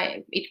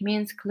 it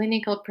means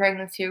clinical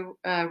pregnancy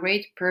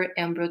rate per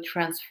embryo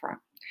transfer.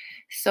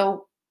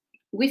 So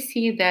we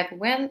see that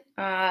when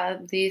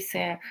this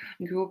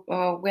group,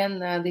 when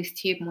this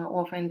team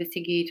of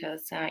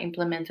investigators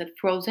implemented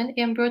frozen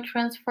embryo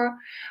transfer,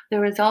 the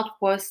result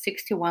was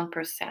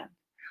 61%.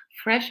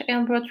 Fresh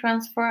embryo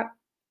transfer,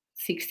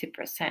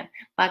 60%.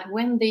 But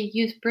when they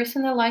use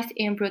personalized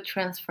embryo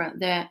transfer,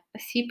 the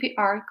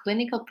CPR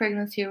clinical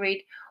pregnancy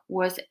rate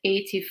was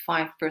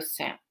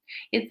 85%.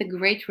 It's a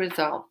great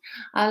result.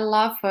 I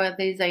love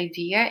this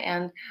idea,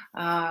 and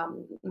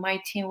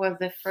my team was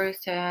the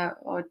first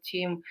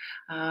team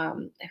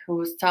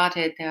who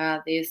started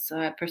this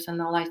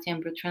personalized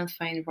embryo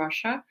transfer in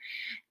Russia,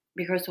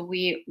 because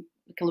we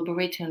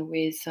collaborating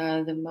with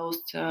the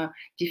most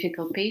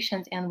difficult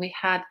patients, and we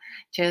had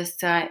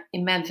just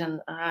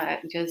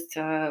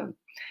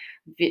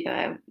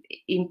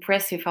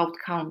impressive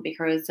outcome,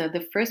 because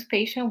the first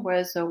patient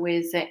was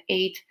with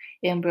 8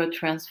 embryo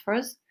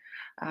transfers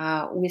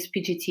with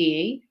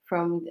PGTA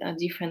from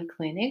different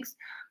clinics,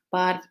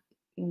 but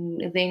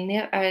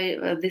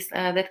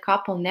that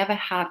couple never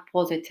had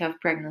positive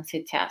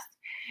pregnancy test.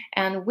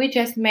 And we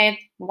just made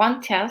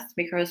one test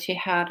because she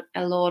had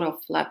a lot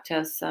of lab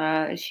tests.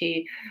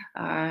 She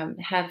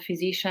had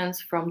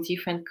physicians from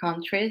different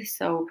countries,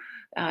 so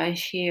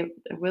she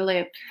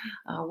really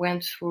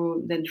went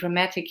through the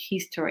dramatic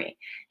history.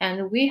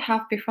 And we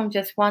have performed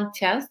just one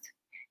test,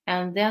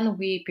 and then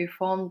we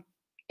performed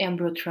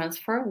embryo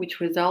transfer, which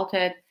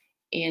resulted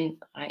in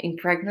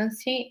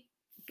pregnancy.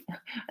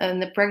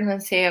 And the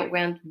pregnancy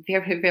went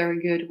very,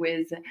 very good,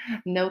 with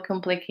no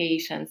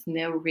complications,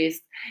 no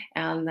risk,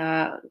 and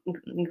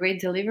great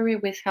delivery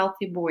with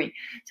healthy boy.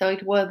 So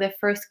it was the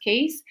first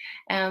case,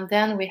 and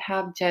then we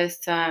have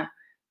just 10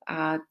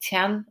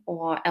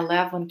 or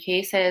 11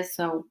 cases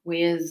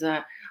with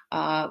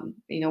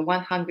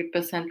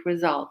 100%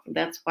 result.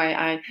 That's why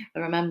I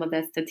remember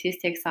the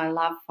statistics. I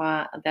love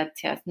that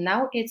test.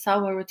 Now it's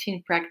our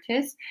routine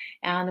practice,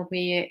 and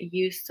we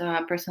use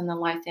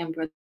personalized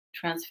embryo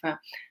transfer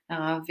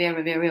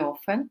very, very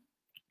often.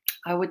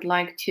 I would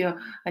like to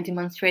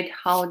demonstrate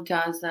how it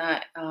does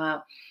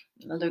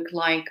look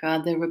like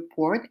the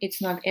report.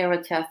 It's not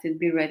error test, it's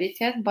be ready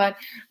test, but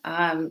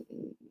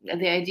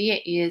the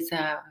idea is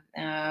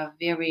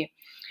very,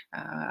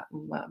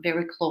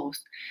 very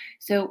close.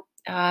 So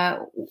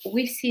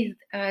we see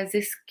the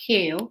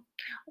scale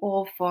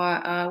of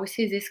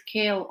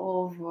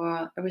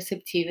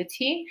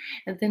receptivity.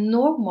 The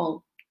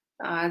normal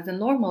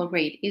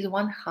rate is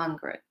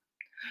 100.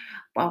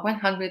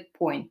 100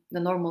 point, the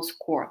normal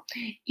score.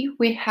 If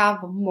we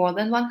have more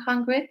than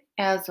 100,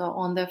 as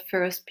on the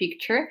first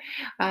picture,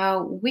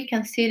 we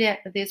consider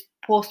this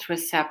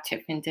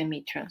post-receptive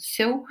endometrium.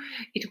 So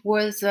it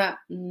was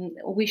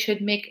we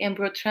should make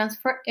embryo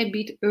transfer a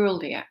bit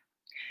earlier.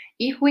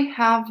 If we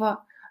have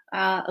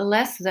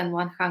less than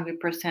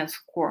 100%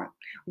 score,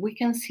 we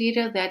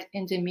consider that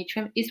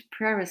endometrium is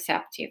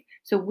pre-receptive.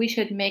 So we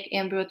should make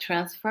embryo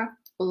transfer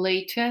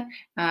later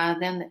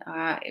than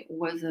it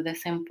was the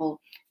sample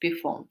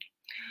performed.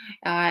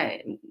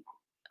 I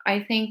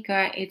think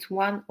it's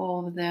one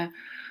of the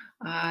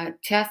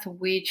tests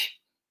which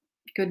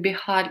could be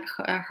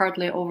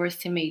hardly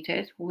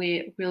overestimated.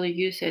 We really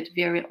use it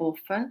very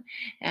often,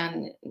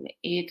 and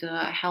it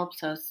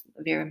helps us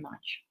very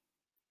much.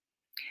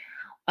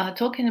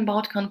 Talking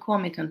about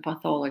concomitant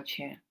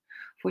pathology,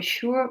 for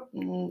sure,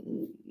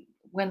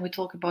 when we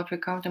talk about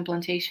recurrent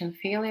implantation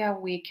failure,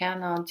 we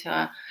cannot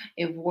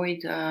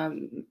avoid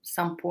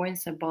some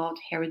points about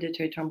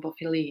hereditary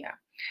thrombophilia,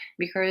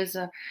 because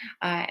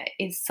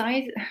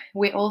inside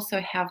we also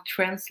have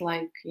trends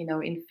like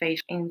in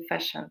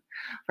fashion.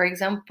 For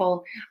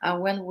example,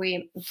 when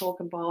we talk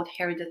about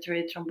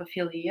hereditary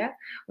thrombophilia,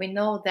 we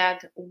know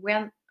that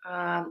when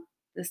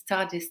the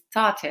study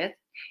started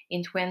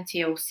in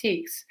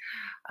 2006,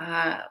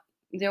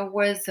 there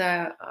was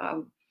a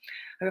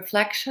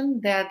reflection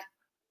that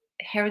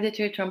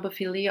hereditary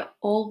thrombophilia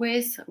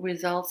always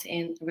results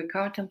in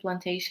recurrent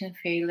implantation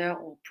failure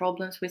or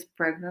problems with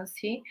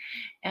pregnancy,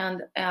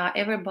 and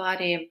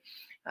everybody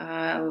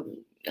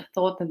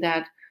thought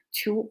that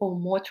 2 or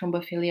more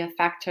thrombophilia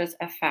factors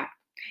affect.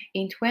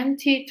 In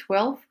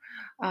 2012,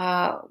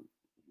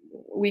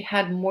 we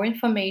had more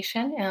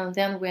information, and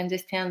then we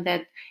understand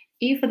that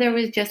if there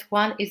is just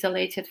one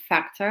isolated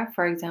factor,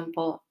 for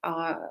example,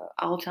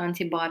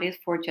 autoantibodies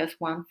for just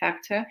one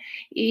factor,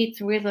 it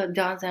really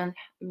doesn't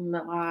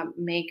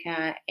make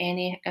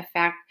any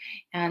effect,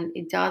 and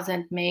it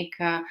doesn't make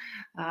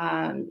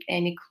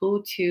any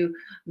clue to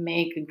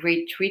make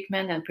great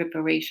treatment and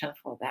preparation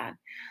for that.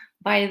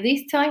 By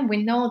this time,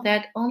 we know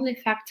that only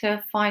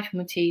factor 5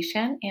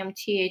 mutation,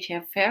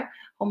 MTHFR,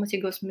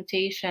 homozygous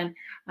mutation,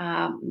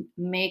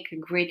 make a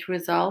great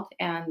result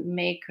and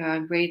make a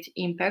great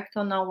impact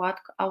on our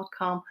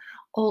outcome.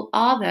 All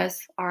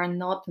others are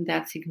not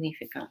that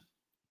significant.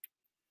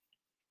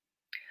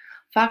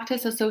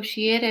 Factors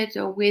associated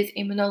with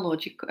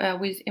immunology,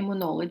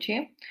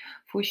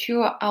 for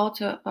sure,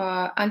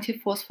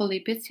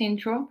 antiphospholipid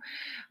syndrome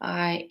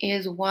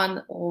is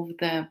one of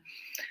the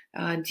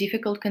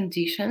difficult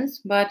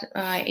conditions, but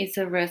it's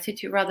a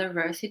rather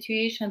rare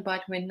situation.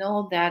 But we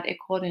know that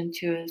according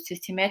to a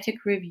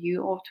systematic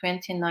review of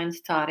 29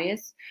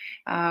 studies,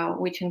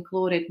 which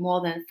included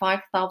more than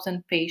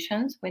 5,000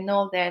 patients, we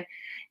know that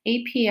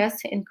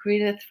APS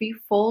increased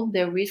threefold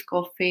the risk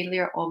of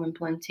failure of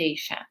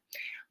implantation.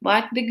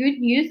 But the good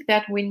news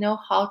that we know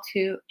how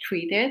to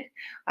treat it,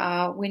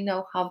 we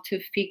know how to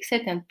fix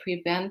it and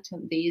prevent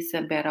these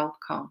bad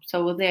outcomes.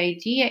 So the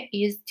idea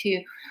is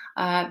to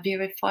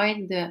verify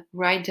the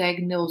right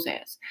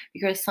diagnosis,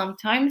 because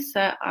sometimes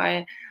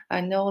I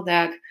know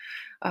that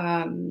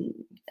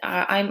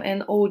I'm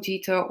an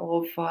auditor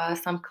of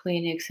some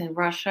clinics in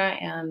Russia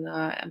and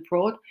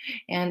abroad,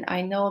 and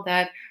I know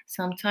that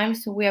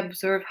sometimes we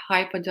observe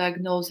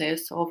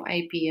hyperdiagnosis of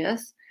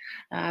IPS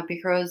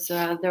because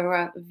there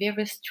are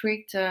very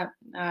strict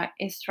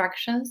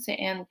instructions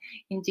and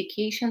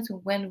indications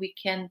when we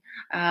can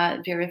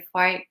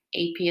verify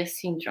APS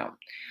syndrome.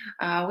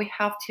 We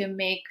have to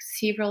make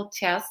several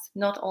tests,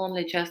 not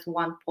only just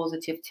one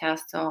positive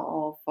test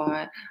of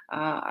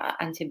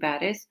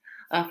antibodies.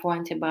 For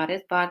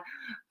antibodies, but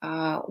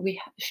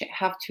we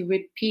have to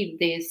repeat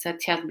this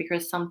test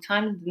because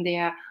sometimes they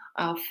are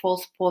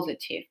false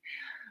positive.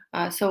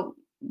 So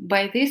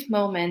by this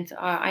moment,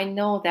 I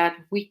know that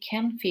we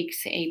can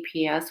fix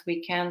APS,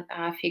 we can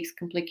fix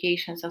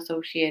complications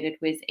associated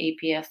with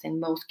APS in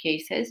most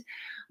cases,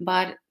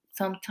 but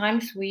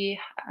sometimes we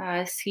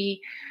see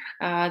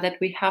that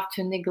we have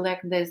to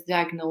neglect this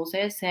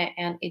diagnosis,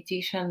 and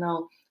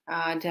additional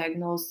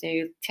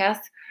diagnostic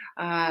test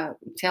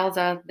tells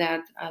us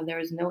that there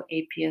is no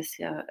APS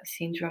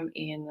syndrome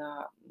in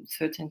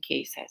certain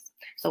cases.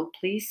 So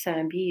please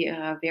be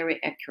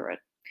very accurate.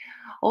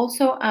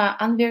 Also,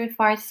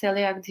 unverified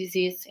celiac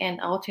disease and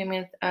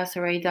autoimmune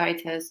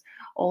thyroiditis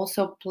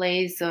also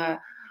plays a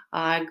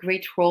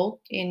great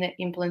role in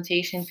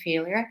implantation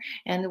failure,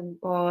 and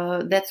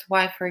that's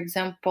why, for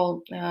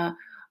example,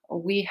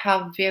 we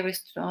have very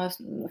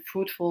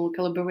fruitful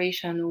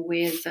collaboration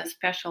with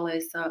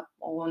specialists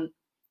on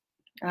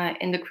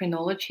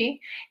endocrinology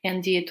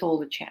and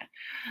dietology.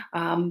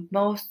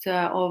 Most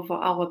of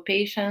our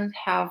patients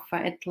have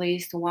at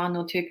least one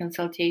or two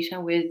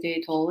consultations with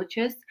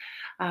dietologists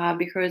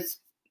because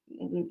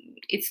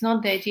it's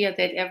not the idea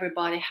that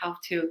everybody have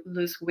to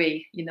lose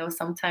weight. You know,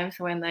 sometimes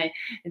when I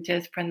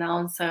just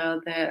pronounce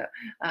the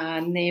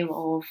name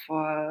of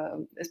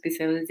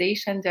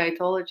specialization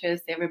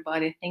dietologist,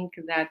 everybody think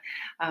that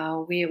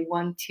we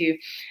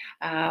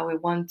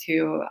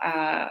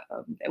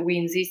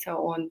insist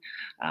on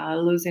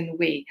losing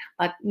weight.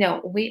 But no,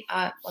 we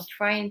are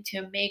trying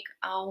to make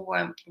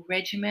our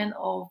regimen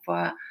of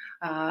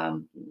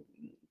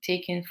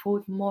taking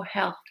food more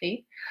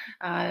healthy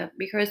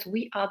because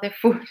we are the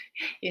food.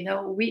 You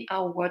know, we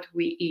are what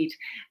we eat.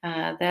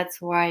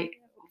 That's why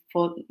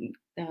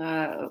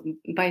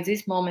by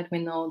this moment we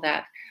know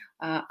that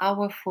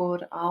our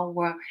food,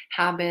 our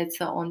habits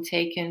on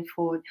taking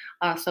food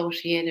are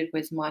associated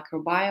with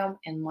microbiome,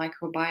 and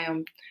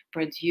microbiome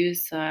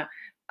produce the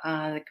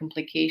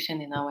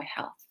complication in our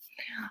health.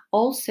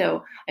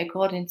 Also,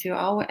 according to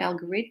our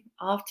algorithm,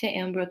 after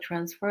embryo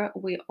transfer,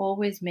 we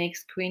always make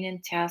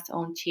screening tests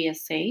on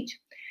TSH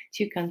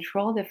to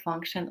control the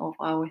function of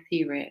our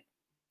thyroid,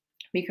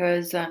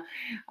 because there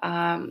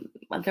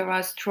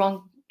are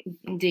strong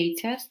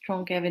data,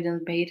 strong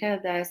evidence data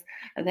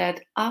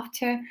that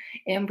after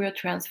embryo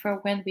transfer,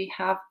 when we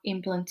have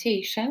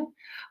implantation,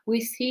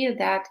 we see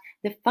that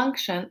the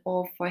function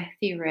of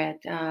thyroid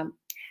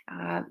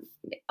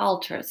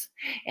alters,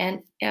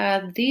 and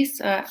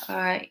this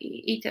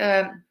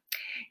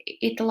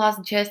it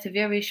lasts just a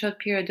very short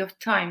period of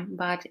time,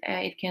 but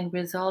it can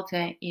result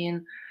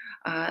in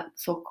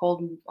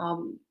so-called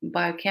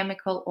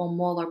biochemical or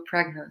molar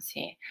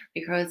pregnancy,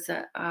 because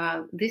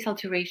this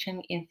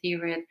alteration in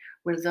thyroid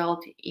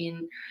result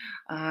in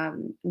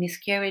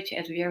miscarriage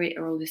at very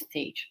early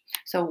stage.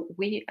 So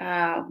we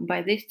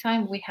by this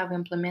time we have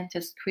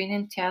implemented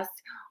screening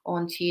tests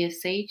on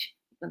TSH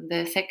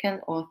the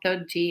second or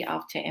third day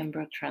after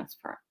embryo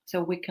transfer.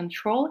 So we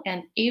control,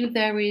 and if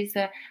there is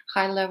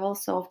high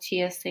levels of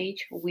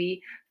TSH,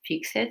 we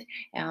fix it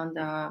and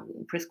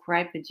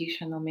prescribe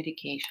additional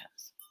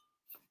medications.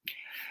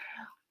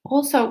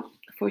 Also,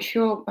 for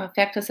sure,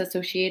 factors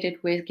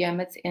associated with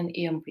gametes and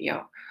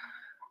embryo.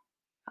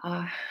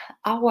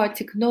 Our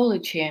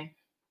technology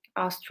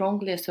are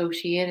strongly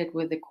associated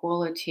with the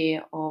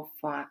quality of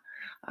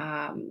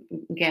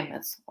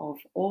gametes, of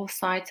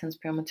oocytes and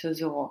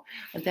spermatozoa.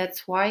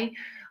 That's why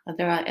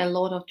there are a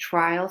lot of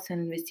trials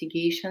and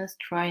investigations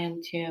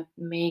trying to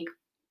make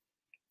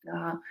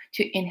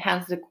to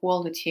enhance the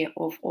quality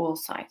of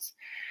oocytes.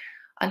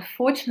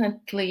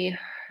 Unfortunately,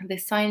 the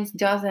science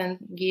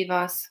doesn't give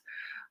us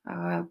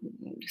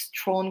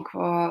strong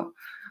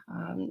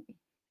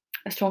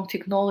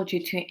technology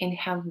to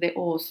enhance the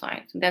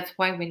oocytes. That's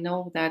why we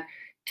know that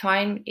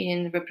time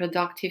in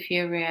reproductive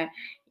area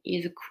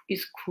is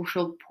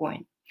crucial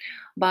point.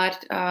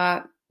 But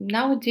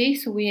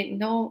nowadays we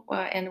know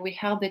and we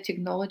have the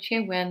technology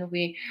when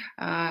we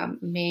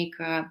make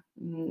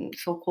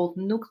so-called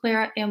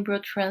nuclear embryo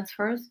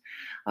transfers,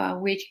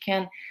 which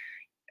can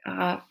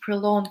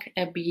prolong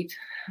a bit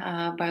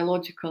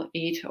biological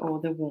age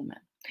of the woman.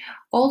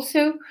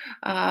 Also,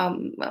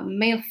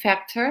 male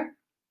factor,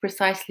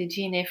 precisely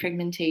DNA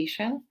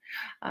fragmentation,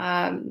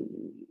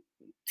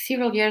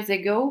 several years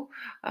ago,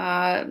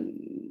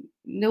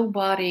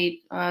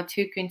 nobody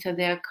took into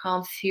the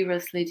account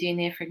seriously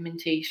DNA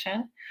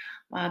fragmentation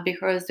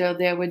because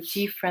there were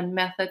different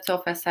methods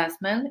of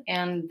assessment,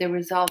 and the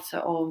results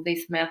of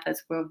these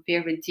methods were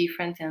very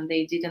different, and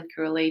they didn't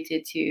correlate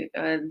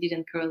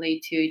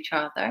to each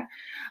other.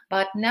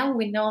 But now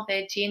we know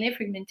that DNA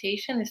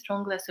fragmentation is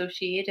strongly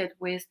associated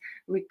with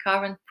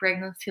recurrent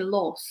pregnancy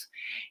loss,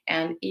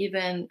 and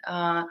even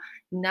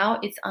now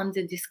it's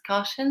under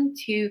discussion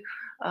to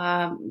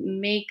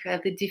make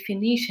the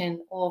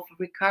definition of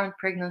recurrent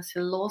pregnancy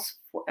loss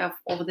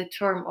of the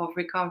term of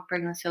recurrent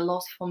pregnancy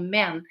loss for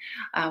men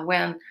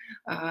when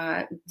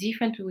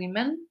different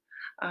women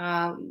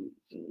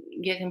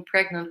getting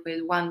pregnant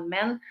with one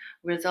man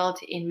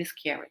result in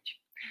miscarriage.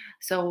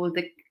 So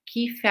the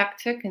key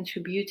factor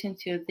contributing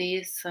to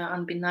this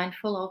unbenign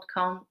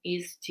outcome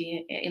is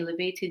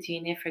elevated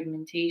DNA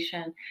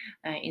fragmentation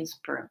in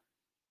sperm.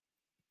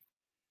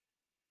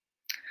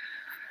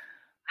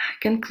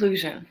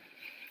 Conclusion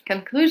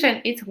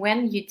is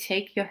when you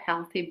take your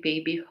healthy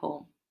baby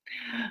home.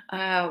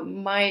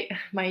 My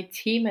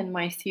team and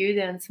my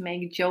students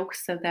make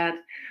jokes so that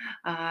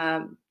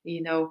I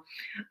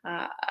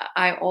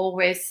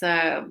always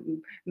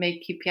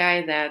make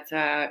KPI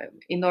that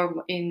in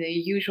the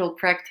usual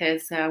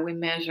practice we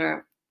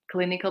measure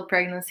clinical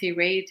pregnancy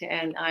rate,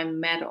 and I'm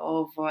met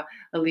of a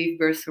live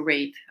birth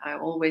rate. I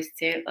always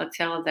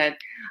tell that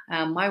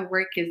my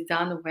work is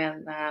done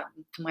when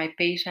my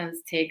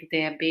patients take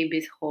their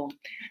babies home.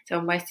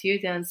 So my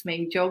students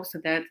make jokes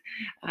that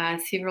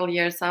several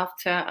years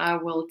after, I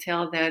will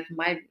tell that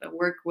my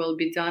work will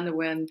be done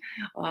when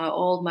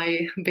all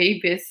my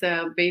babies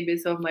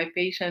of my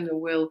patient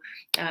will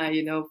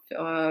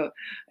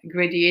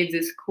graduate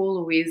the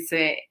school with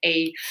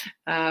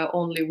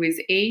only with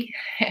A,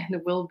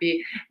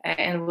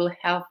 and will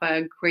have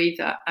a great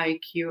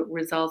IQ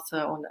results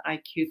on the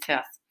IQ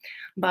test.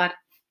 But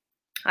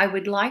I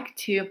would like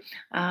to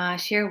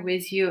share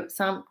with you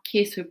some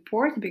case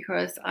report,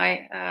 because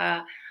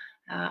I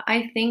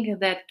think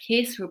that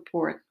case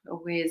report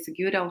with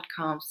good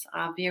outcomes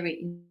are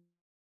very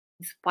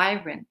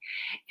inspiring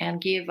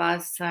and give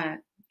us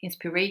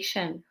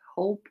inspiration,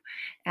 hope,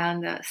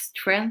 and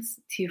strength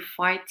to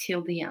fight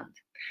till the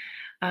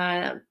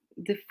end.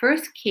 The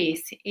first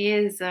case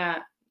is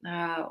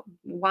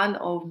one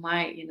of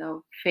my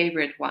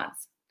favorite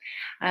ones.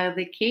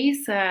 The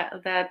case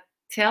that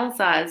tells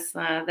us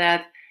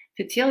that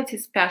fertility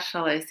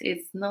specialist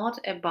is not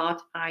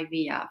about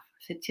IVF.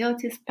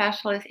 Fertility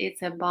specialist,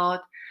 it's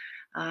about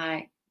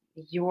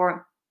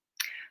your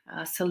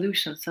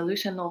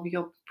solution of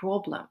your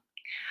problem.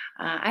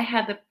 I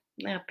had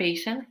a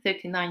patient,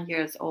 39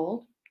 years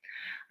old.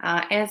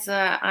 As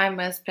I'm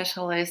a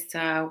specialist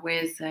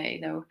with,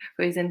 who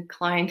is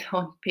inclined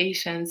on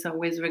patients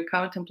with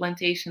recurrent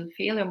implantation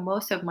failure,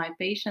 most of my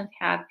patients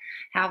have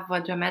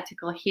a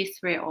dramatical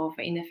history of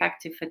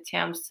ineffective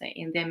attempts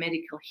in their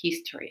medical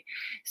history.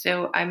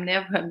 So I'm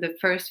never the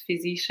first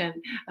physician.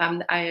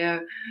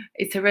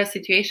 It's a rare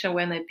situation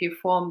when I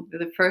perform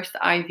the first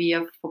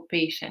IVF for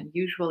patient.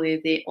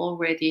 Usually they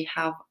already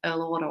have a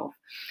lot of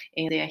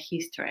in their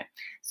history.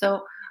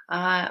 So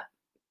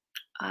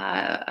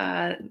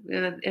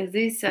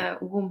this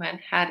woman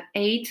had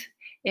 8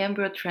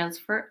 embryo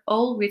transfer,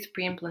 all with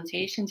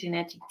pre-implantation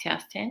genetic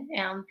testing,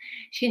 and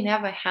she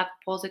never had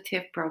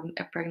positive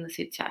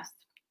pregnancy test.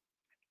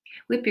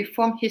 We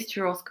performed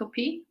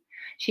hysteroscopy.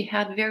 She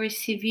had very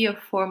severe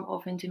form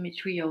of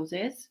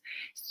endometriosis,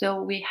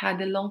 so we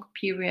had a long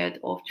period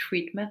of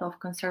treatment, of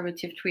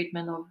conservative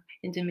treatment of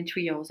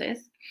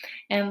endometriosis,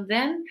 and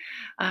then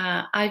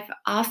I've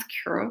asked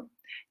her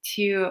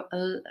to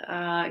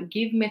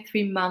give me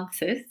 3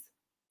 months,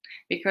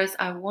 because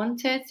I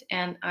wanted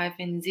and I've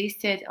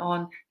insisted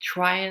on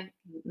trying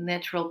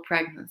natural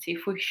pregnancy.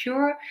 For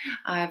sure,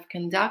 I've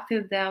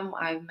conducted them.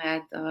 I've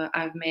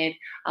made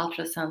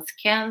ultrasound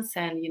scans,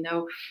 and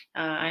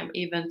I'm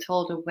even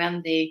told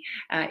when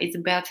it's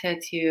better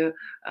to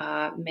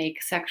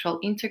make sexual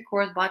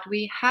intercourse. But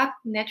we had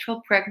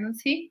natural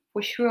pregnancy.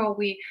 For sure,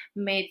 we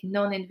made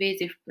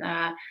non-invasive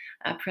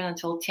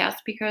prenatal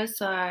tests,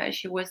 because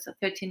she was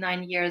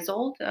 39 years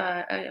old.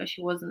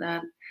 She was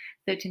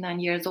 39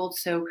 years old,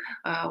 so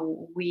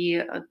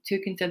we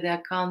took into the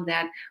account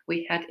that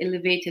we had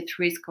elevated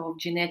risk of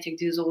genetic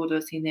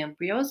disorders in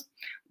embryos,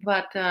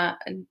 but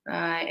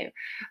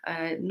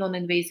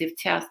non-invasive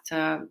tests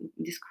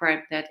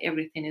described that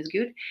everything is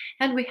good,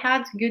 and we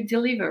had good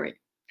delivery.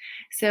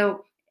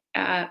 So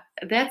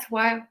that's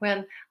why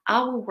when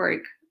our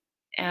work,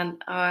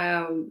 and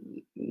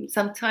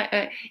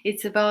sometimes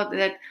it's about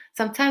that,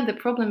 sometimes the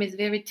problem is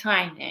very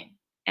tiny,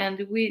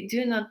 and we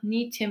do not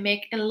need to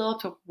make a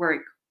lot of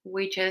work.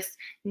 We just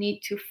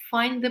need to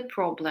find the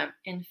problem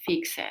and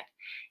fix it.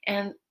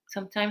 And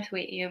sometimes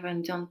we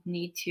even don't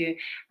need to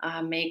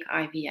make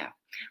IVF.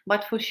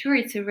 But for sure,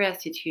 it's a rare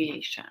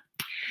situation.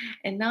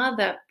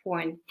 Another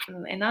point,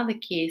 another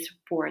case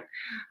report,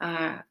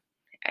 I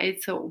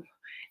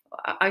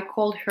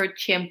called her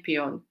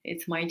champion.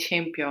 It's my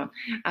champion.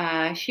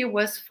 She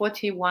was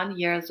 41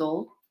 years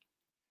old.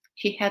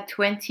 She had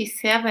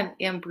 27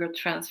 embryo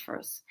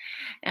transfers,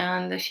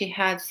 and she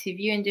had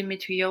severe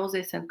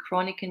endometriosis and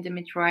chronic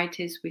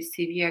endometritis with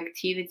severe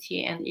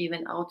activity and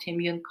even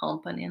autoimmune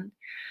component.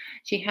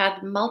 She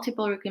had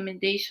multiple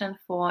recommendations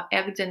for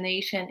egg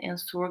donation and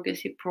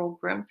surrogacy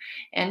program,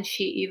 and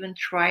she even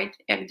tried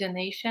egg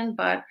donation,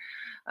 but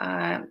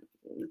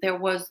there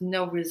was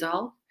no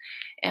result.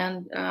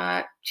 And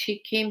she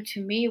came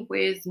to me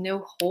with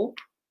no hope.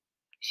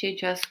 She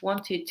just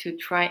wanted to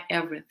try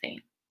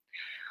everything.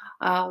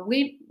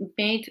 We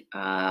made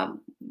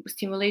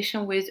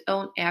stimulation with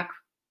own egg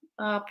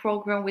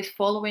program with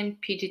following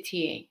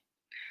PGTA.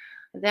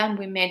 Then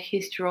we made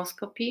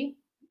hysteroscopy.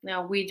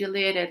 Now we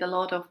deleted a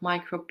lot of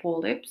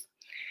micropolyps.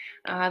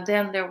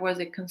 Then there was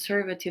a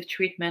conservative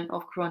treatment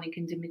of chronic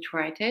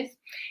endometritis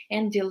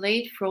and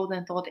delayed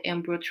frozen thought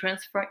embryo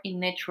transfer in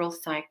natural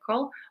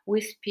cycle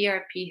with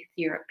PRP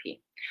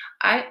therapy.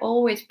 I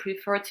always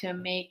prefer to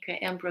make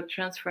embryo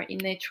transfer in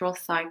natural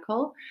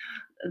cycle,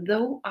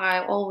 though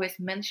I always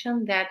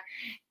mention that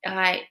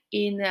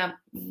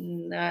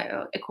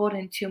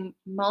according to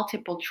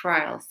multiple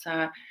trials,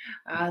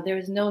 there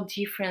is no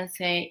difference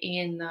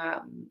in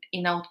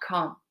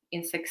outcome,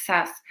 in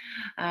success.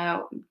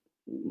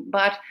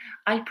 But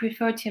I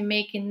prefer to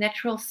make a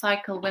natural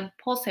cycle when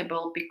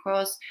possible,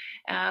 because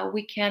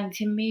we can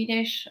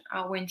diminish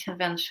our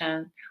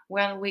intervention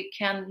when we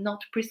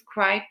cannot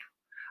prescribe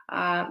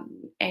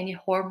any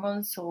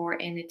hormones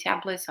or any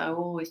tablets. I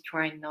always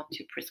try not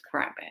to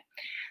prescribe it.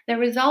 The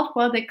result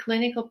was a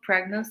clinical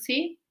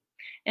pregnancy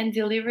and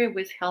delivery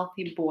with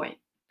healthy boy.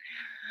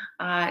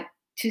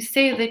 To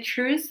say the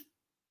truth,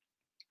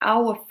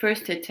 our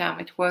first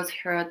attempt, it was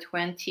her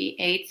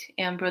 28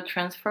 embryo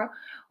transfer,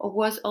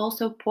 was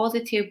also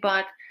positive,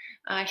 but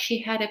she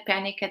had a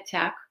panic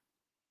attack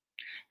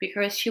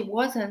because she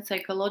wasn't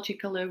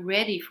psychologically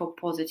ready for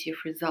positive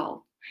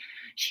result.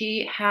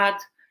 She had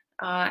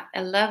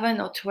 11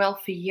 or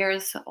 12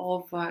 years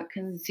of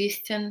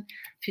consistent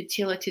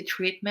fertility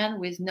treatment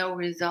with no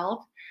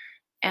result.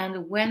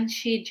 And when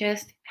she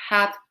just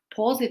had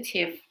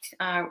positive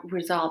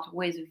result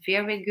with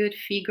very good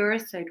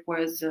figures, it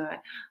was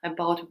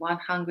about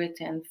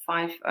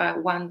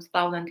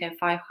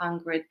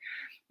 1,500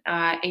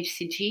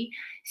 HCG.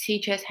 She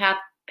just had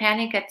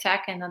panic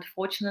attack, and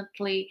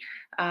unfortunately,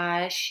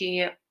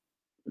 she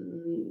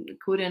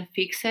couldn't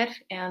fix it,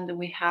 and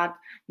we had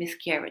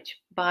miscarriage.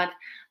 But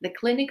the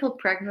clinical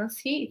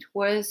pregnancy, it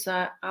was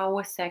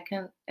our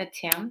second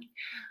attempt.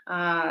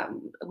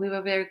 We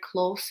were very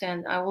close,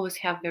 and I always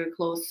have very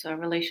close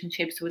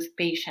relationships with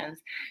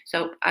patients.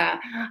 So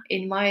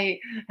in my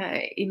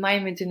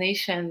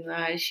imagination,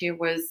 she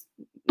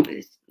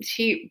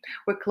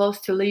were close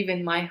to live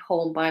in my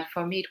home, but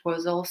for me it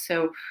was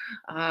also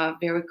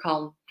very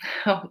calm,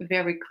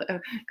 very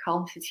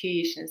calm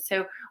situation.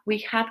 So we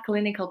had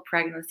clinical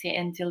pregnancy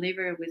and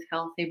delivery with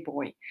healthy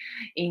boy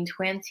in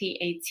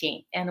 2018.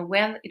 And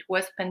when it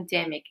was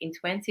pandemic in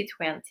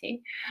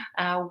 2020,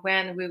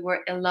 when we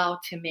were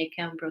allowed to make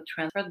embryo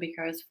transfer,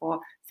 because for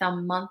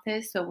some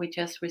months, so we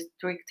just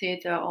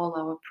restricted all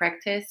our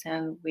practice,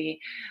 and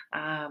we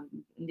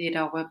did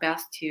our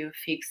best to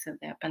fix the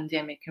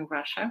pandemic in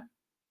Russia.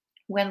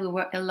 When we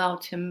were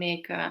allowed to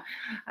make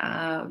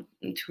to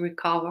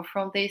recover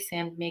from this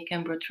and make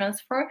embryo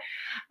transfer,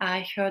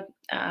 I heard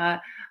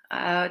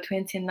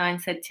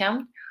 29th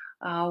attempt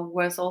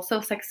was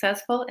also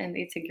successful, and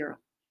it's a girl.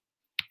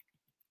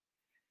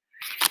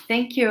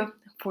 Thank you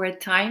for your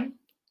time.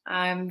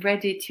 I'm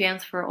ready to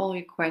answer all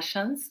your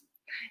questions.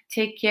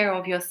 Take care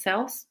of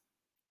yourselves.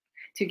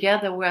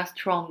 Together we are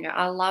stronger.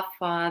 I love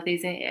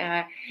this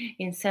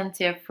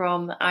incentive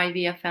from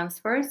IVF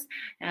Answers,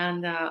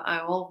 and I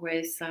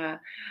always,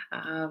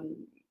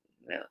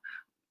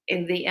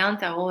 in the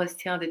end, I always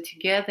tell that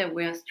together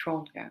we are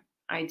stronger.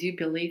 I do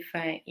believe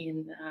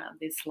in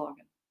this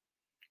slogan.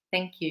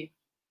 Thank you.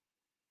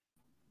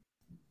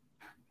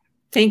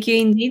 Thank you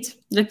indeed,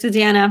 Dr.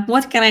 Diana.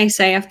 What can I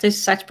say after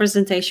such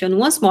presentation?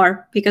 Once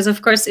more, because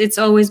of course it's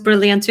always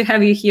brilliant to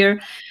have you here,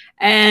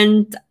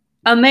 and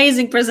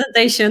amazing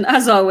presentation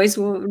as always.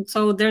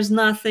 So there's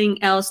nothing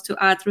else to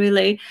add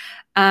really.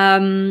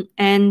 And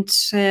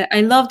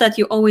I love that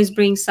you always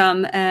bring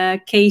some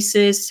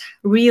cases,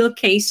 real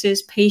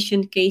cases,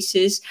 patient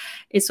cases.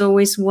 It's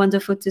always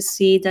wonderful to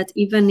see that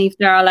even if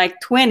there are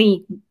like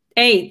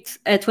 28,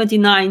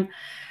 29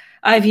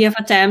 IVF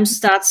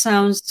attempts, that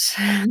sounds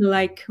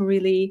like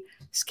really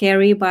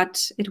scary,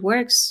 but it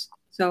works.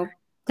 So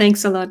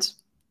thanks a lot.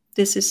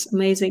 This is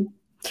amazing.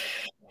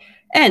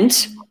 And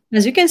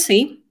as you can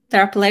see,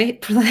 there are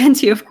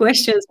plenty of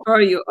questions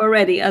for you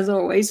already, as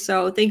always.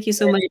 So thank you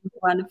so much,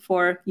 everyone,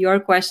 for your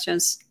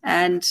questions.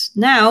 And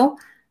now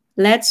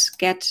let's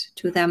get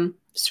to them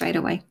straight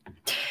away.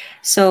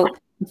 So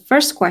the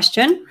first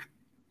question: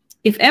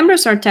 if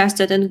embryos are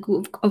tested and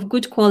of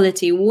good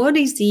quality, what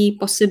is the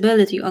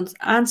possibility of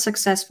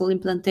unsuccessful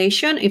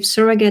implantation if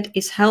surrogate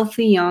is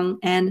healthy, young,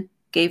 and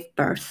gave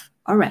birth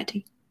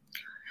already?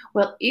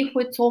 Well, if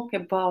we talk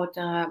about,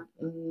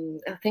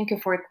 thank you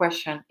for a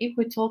question. If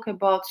we talk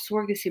about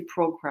surrogacy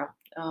program,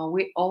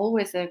 we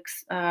always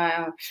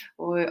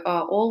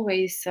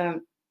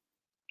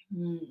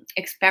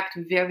expect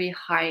very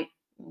high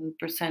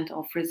percent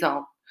of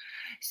result.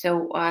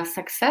 So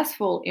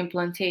successful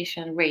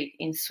implantation rate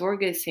in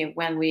surrogacy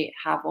when we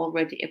have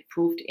already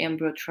approved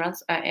embryo,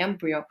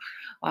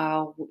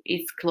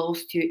 it's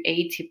close to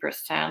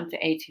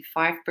 80%,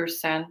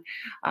 85%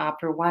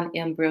 per one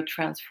embryo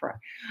transfer.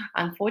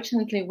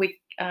 Unfortunately, we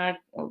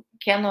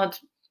cannot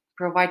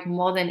provide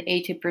more than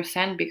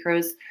 80%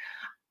 because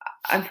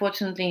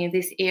unfortunately in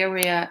this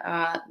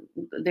area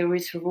there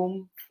is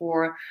room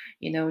for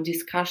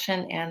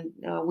discussion, and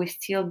we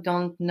still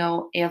don't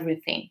know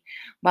everything,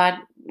 but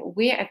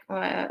we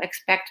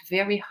expect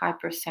very high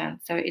percent.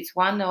 So it's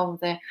one of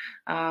the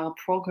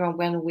program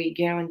when we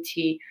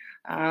guarantee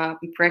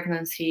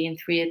pregnancy in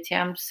 3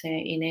 attempts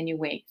in any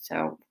way.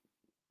 So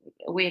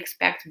we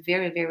expect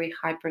very, very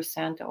high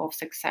percent of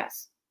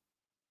success.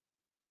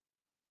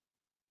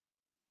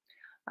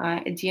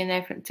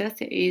 DNA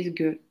test is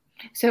good.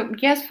 So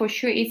yes, for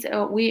sure, it's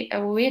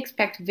we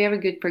expect very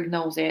good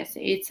prognosis.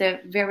 It's a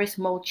very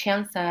small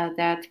chance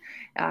that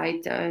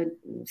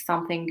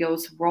something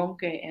goes wrong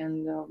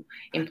and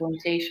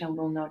implantation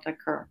will not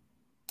occur.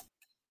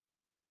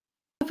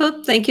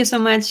 Thank you so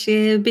much,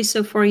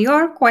 Biso, for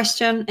your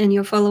question and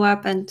your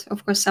follow-up, and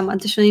of course some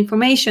additional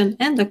information,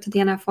 and Dr.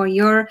 Diana for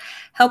your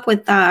help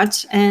with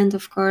that. And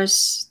of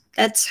course,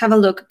 let's have a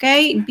look.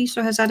 Okay,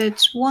 Biso has added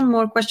one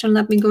more question.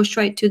 Let me go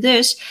straight to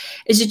this.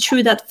 Is it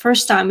true that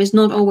first time is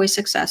not always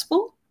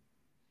successful?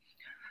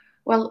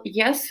 Well,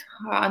 yes,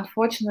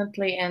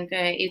 unfortunately, and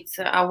it's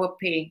our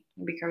pay,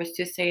 because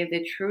to say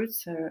the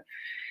truth,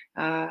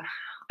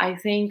 I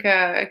think,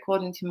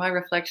 according to my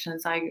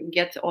reflections, I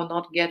get or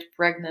not get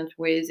pregnant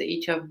with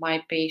each of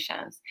my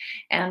patients.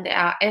 And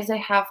as I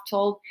have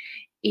told,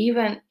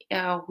 even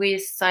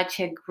with such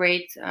a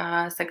great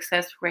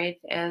success rate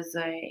as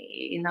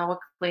in our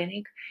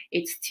clinic,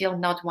 it's still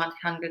not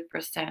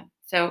 100%.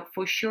 So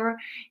for sure,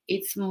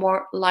 it's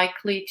more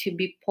likely to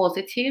be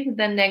positive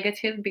than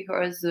negative,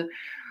 because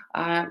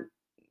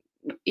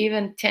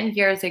even 10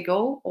 years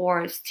ago,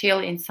 or still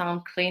in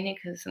some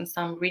clinics in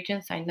some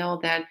regions, I know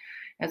that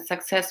a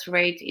success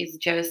rate is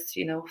just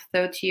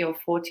 30 or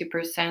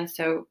 40%.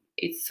 So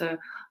it's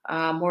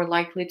more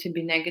likely to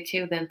be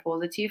negative than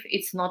positive.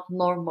 It's not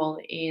normal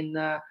in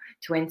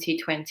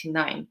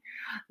 2029.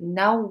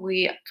 Now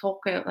we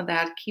talk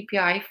that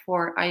KPI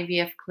for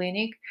IVF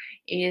clinic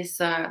is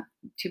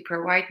to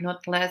provide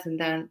not less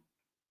than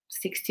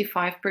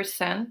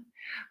 65%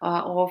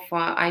 of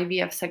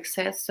IVF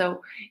success.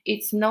 So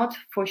it's not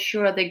for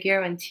sure the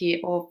guarantee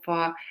of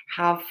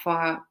have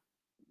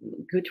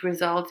good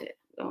result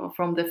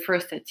from the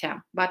first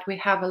attempt, but we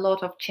have a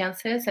lot of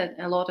chances and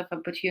a lot of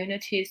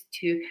opportunities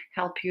to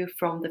help you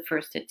from the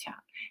first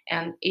attempt.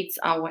 And it's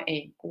our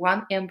aim: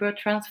 one embryo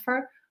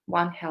transfer,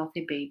 one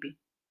healthy baby.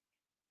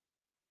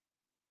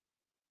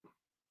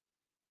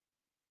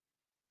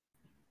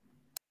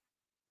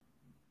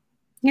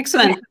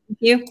 Excellent. Thank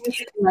you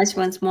so much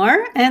once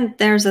more. And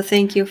there's a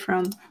thank you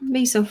from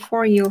Biso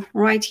for you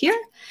right here.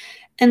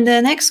 And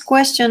the next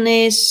question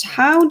is,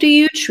 how do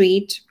you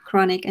treat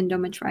chronic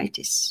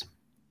endometritis?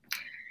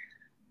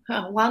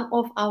 One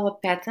of our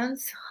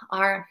patents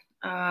are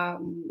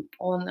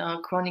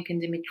on chronic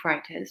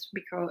endometritis,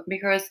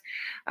 because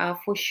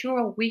for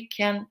sure we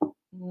can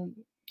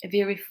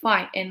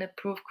verify and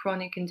approve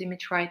chronic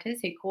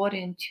endometritis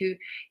according to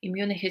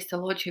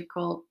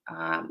immunohistological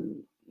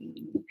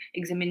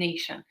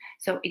examination.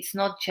 So it's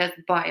not just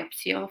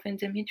biopsy of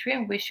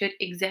endometrium, we should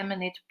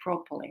examine it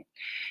properly.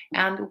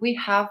 And we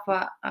have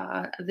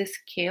the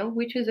scale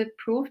which is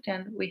approved,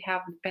 and we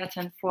have the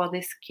patent for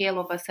the scale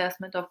of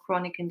assessment of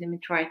chronic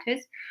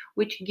endometritis,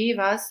 which give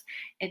us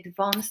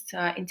advanced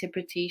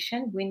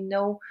interpretation. We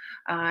know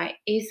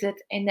is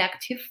it an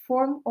active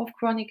form of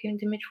chronic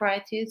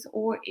endometritis,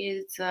 or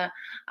is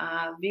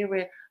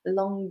very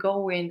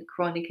long-going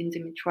chronic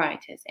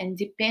endometritis. And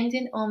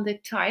depending on the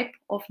type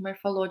of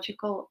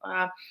morphological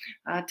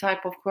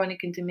type of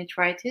chronic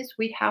endometritis,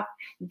 we have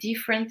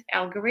different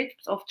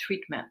algorithms of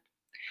treatment.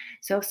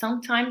 So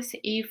sometimes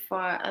if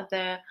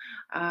the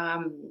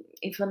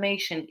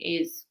inflammation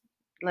is,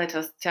 let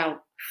us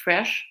tell,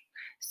 fresh,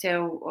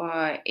 so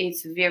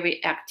it's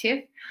very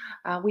active,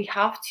 we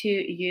have to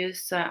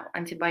use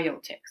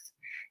antibiotics.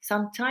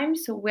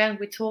 Sometimes when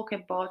we talk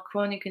about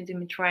chronic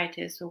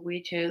endometritis,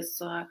 which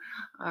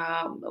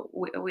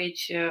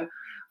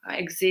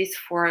exists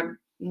for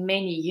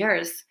many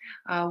years,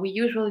 we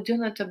usually do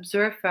not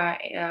observe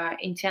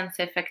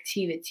intensive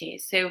activity.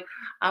 So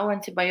our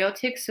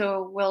antibiotics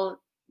will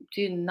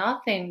do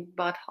nothing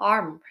but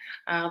harm.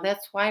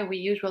 That's why we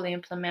usually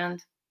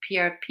implement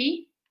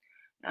PRP,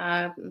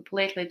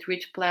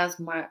 platelet-rich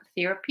plasma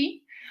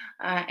therapy,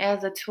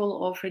 as a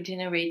tool of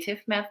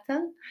regenerative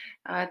medicine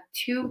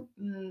to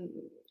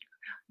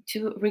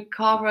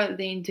recover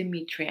the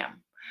endometrium.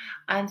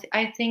 And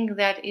I think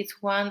that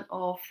it's one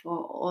of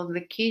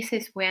the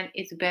cases when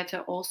it's better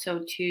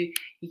also to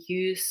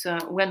use,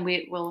 when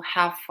we will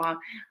have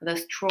the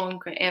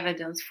strong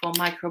evidence for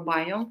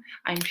microbiome,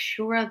 I'm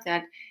sure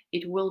that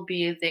it will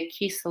be the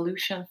key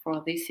solution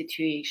for this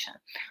situation.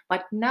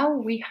 But now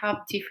we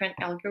have different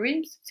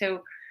algorithms.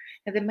 So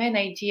the main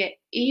idea,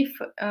 if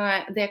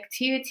the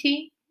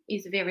activity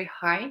is very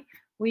high,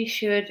 we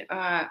should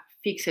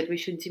fix it, we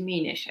should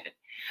diminish it.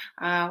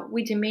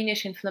 We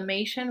diminish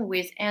inflammation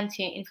with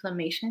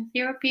anti-inflammation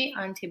therapy,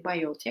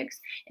 antibiotics,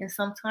 and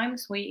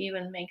sometimes we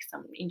even make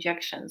some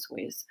injections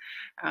with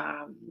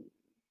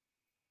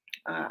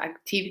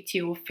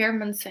activity of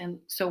ferments and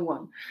so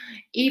on.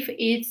 If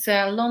it's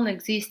a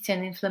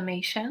long-existing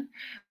inflammation,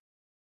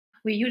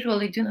 we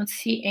usually do not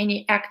see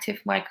any active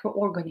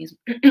microorganism.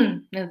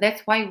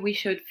 That's why we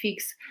should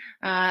fix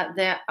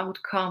the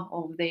outcome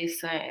of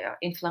this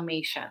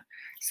inflammation,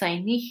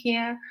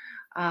 synechiae,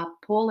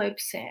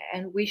 polyps,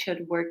 and we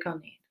should work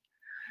on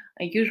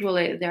it.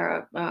 Usually,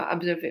 there are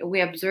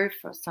we observe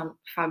some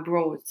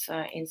fibroids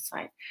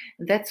inside.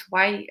 That's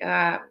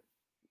why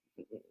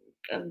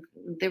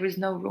there is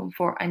no room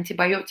for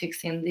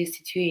antibiotics in this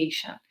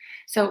situation.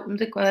 So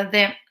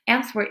the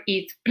answer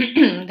is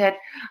that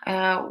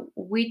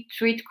we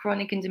treat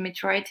chronic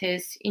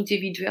endometritis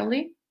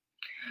individually,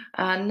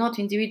 not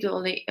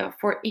individually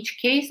for each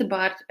case,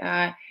 but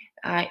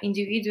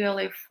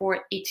individually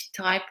for each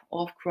type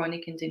of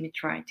chronic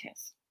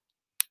endometritis.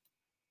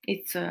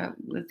 It's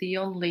the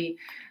only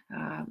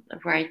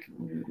right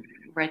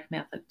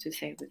method, to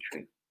say the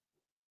truth.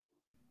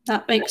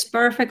 That makes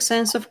perfect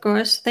sense, of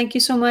course. Thank you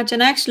so much.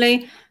 And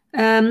actually,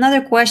 another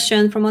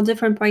question from a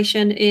different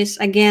patient is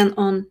again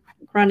on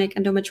chronic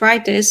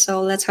endometritis.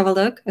 So let's have a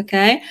look.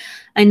 Okay.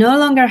 I no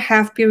longer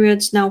have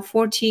periods now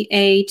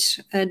 48,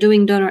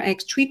 doing donor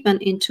egg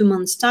treatment in 2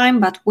 months' time.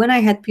 But when I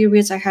had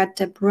periods, I had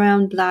the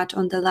brown blood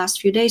on the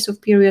last few days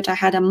of period. I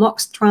had a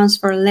MOX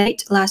transfer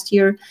late last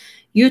year.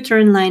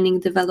 Uterine lining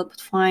developed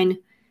fine.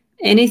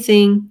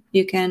 Anything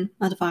you can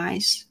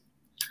advise?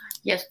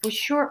 Yes, for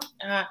sure.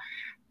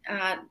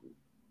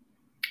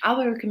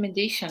 Our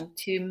recommendation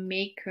to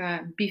make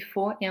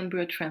before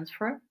embryo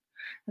transfer,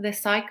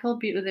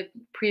 the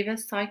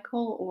previous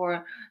cycle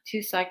or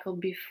 2 cycles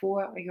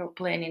before you're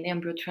planning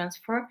embryo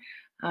transfer,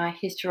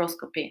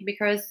 hysteroscopy,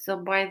 because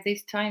by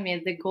this time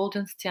it's the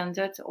golden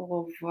standard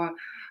of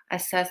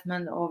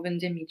assessment of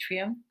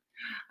endometrium.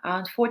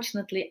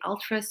 Unfortunately,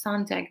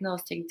 ultrasound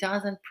diagnostic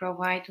doesn't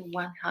provide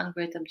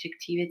 100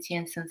 objectivity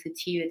and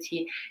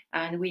sensitivity,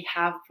 and we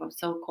have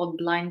so-called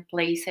blind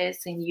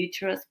places in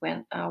uterus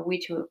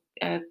which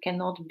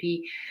cannot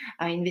be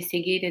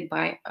investigated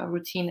by a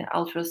routine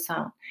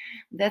ultrasound.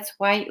 That's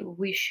why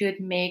we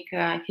should make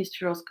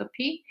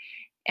hysteroscopy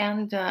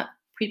and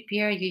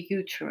prepare your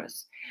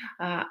uterus.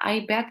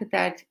 I bet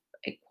that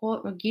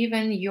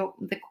given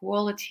the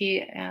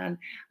quality and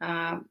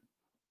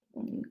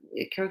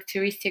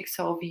characteristics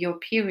of your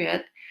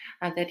period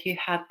that you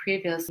had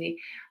previously,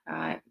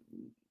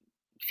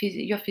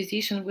 your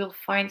physician will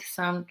find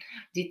some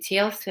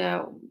details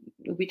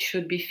which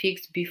should be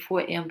fixed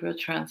before embryo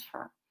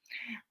transfer.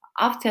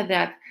 After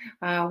that,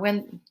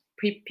 when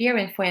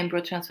preparing for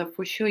embryo transfer,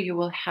 for sure you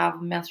will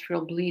have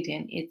menstrual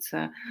bleeding. It's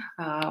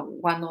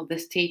one of the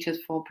stages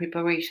for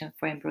preparation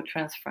for embryo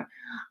transfer.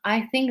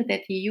 I think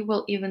that you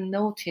will even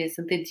notice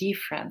the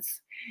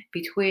difference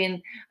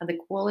between the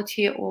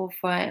quality of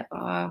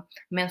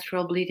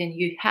menstrual bleeding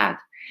you had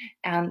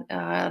and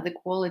the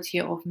quality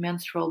of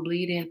menstrual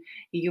bleeding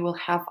you will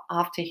have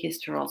after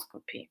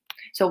hysteroscopy.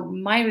 So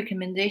my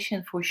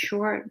recommendation for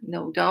sure,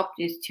 no doubt,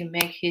 is to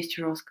make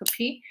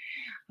hysteroscopy,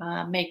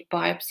 make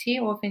biopsy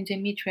of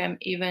endometrium.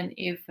 Even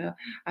if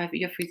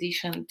your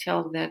physician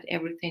tells that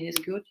everything is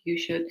good, you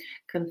should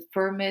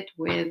confirm it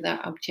with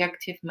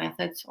objective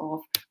methods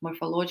of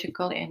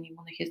morphological and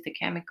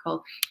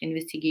immunohistochemical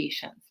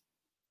investigations.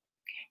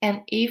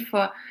 And if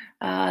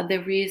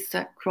there is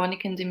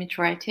chronic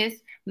endometritis,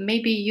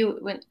 maybe you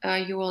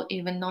will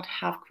even not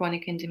have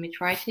chronic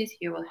endometritis.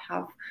 You will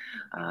have,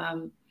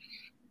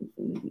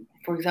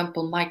 for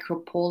example,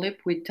 micropolyp,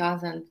 which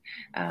doesn't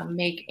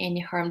make any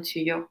harm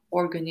to your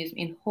organism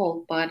in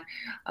whole, but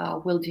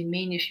will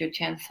diminish your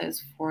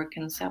chances for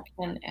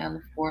conception and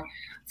for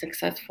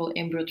successful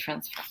embryo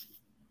transfer.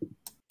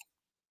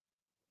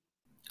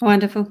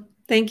 Wonderful.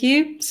 Thank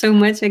you so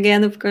much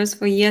again, of course,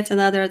 for yet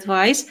another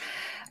advice.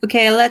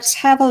 Okay, let's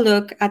have a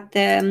look at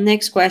the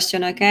next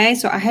question, okay?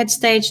 So I had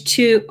stage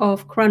 2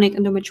 of chronic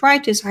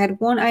endometritis. I had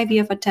 1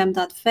 IVF attempt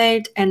that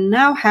failed and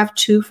now have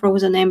 2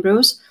 frozen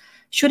embryos.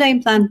 Should I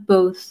implant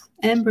both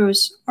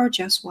embryos or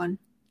just one?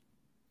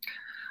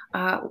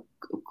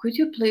 Could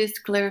you please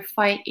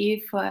clarify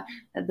if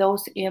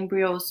those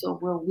embryos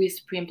were with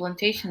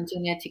pre-implantation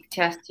genetic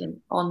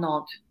testing or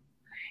not?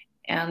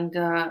 And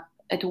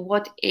at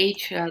what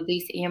age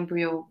these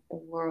embryos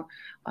were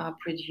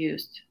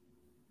produced?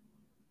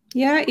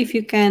 Yeah, if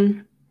you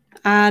can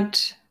add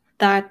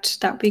that,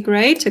 that'd be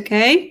great,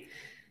 okay?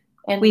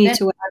 And we need then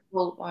to I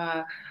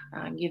will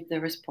give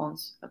the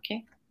response,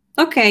 okay?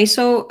 Okay,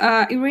 so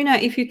Irina,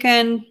 if you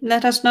can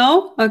let us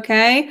know,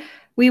 okay,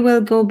 we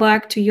will go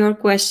back to your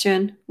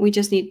question. We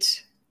just need.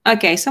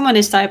 Okay, someone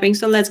is typing,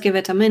 so let's give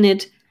it a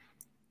minute.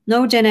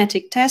 No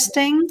genetic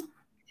testing.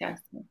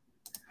 Testing.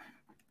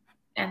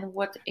 And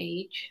what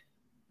age?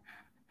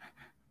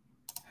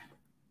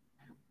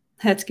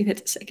 Let's give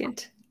it a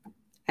second.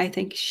 I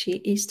think she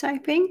is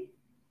typing.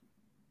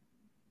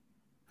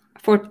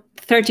 For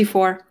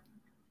 34.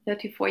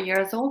 34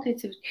 years old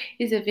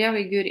is a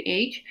very good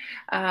age.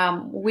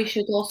 We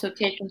should also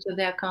take into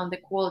the account the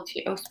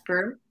quality of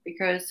sperm,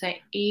 because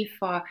if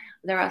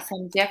there are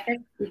some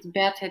defects, it's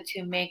better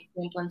to make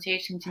the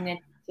implantation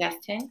genetic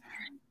testing.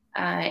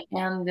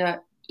 And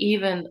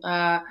even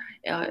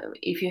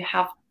if you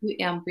have two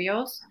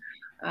embryos,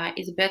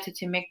 it's better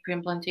to make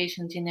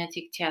pre-implantation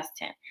genetic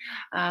testing.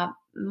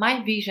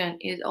 My vision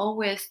is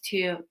always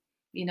to,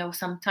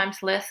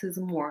 sometimes less is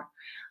more.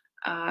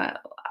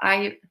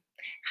 I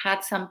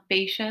had some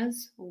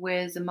patients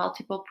with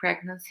multiple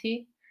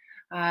pregnancy,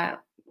 uh,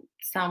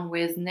 some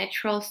with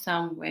natural,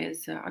 some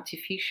with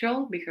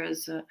artificial,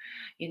 because,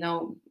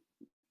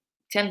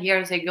 10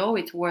 years ago,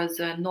 it was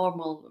a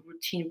normal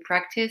routine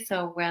practice.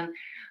 So when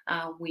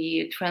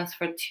we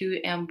transferred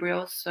two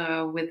embryos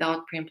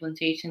without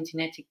pre-implantation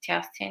genetic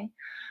testing,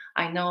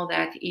 I know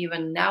that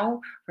even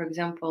now, for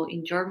example,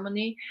 in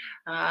Germany,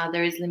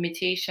 there is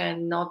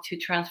limitation not to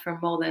transfer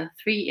more than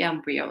 3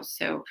 embryos.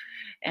 So,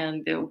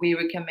 and we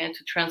recommend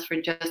to transfer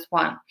just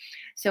one.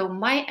 So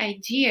my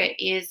idea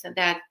is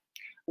that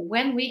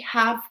when we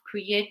have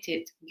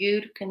created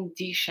good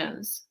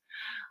conditions,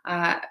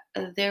 uh,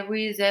 there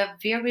is a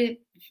very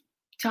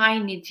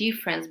tiny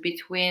difference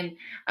between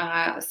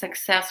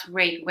success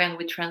rate when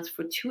we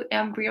transfer two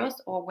embryos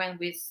or when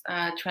we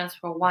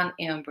transfer one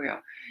embryo.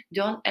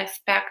 Don't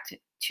expect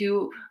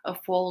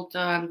two-fold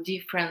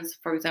difference.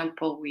 For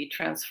example, we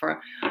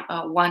transfer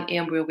one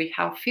embryo, we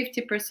have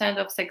 50%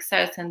 of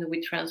success, and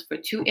we transfer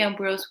two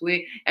embryos,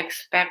 we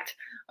expect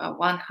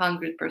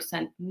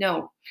 100%.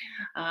 No,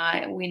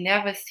 we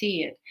never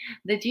see it.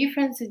 The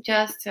difference is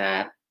just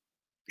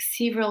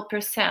several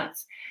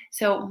percents.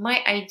 So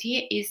my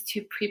idea is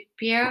to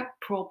prepare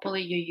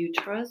properly your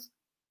uterus,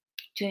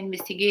 to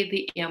investigate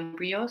the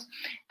embryos,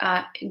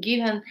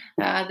 given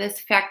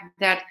this fact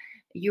that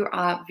you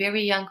are a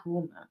very young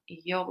woman.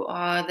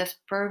 The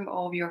sperm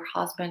of your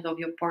husband, of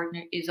your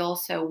partner, is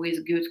also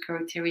with good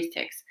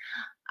characteristics.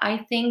 I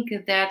think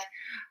that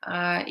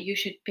you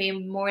should pay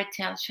more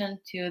attention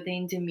to the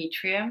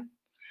endometrium,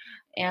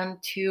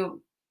 and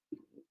to,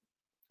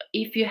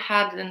 if you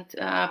hadn't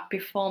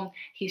performed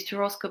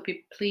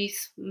hysteroscopy,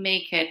 please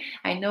make it.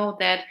 I know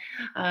that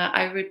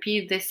I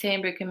repeat the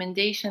same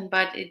recommendation,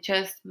 but it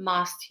just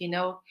must,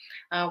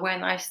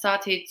 when I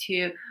started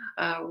to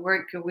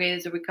work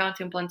with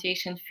recurrent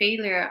implantation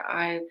failure,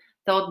 I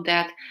thought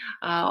that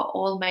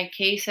all my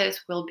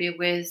cases will be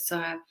with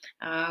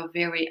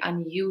very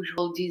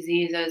unusual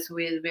diseases,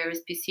 with very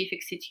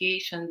specific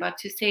situation. But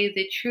to say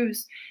the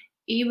truth,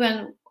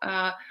 even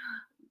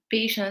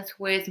patients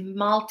with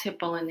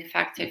multiple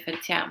ineffective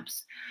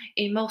attempts.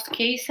 In most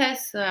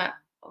cases,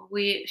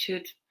 we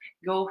should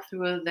go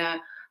through the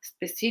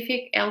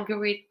specific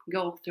algorithm,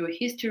 go through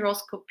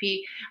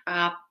hysteroscopy,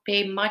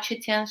 pay much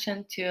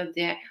attention to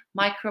the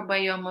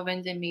microbiome of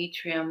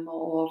endometrium,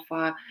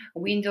 of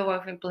window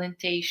of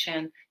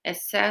implantation,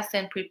 assess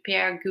and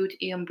prepare good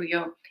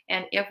embryo,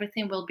 and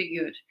everything will be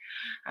good.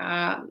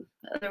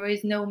 There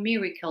is no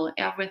miracle.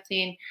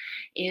 Everything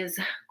is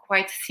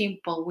quite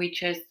simple. We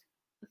just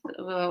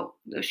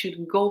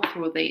should go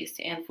through this,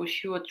 and for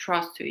sure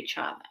trust to each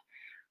other.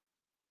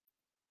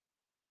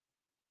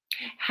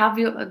 Have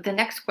you the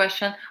next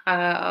question?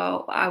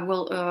 I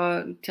will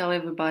tell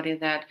everybody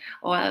that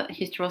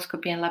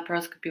hysteroscopy and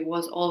laparoscopy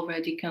was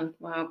already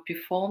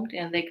performed,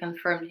 and they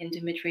confirmed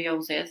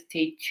endometriosis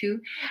stage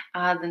 2.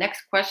 The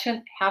next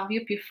question: have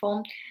you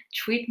performed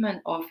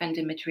treatment of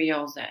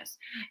endometriosis?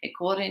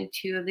 According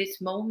to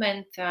this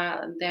moment,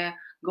 the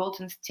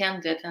golden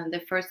standard and the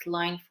first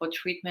line for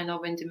treatment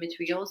of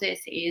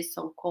endometriosis is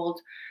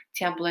so-called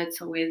tablets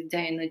with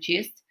Diana.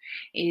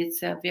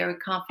 It's a very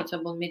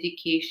comfortable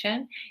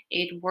medication.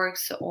 It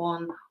works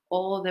on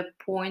all the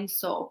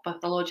points of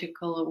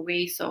pathological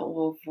ways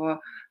of the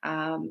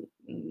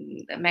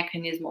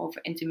mechanism of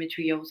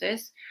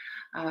endometriosis.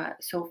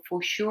 So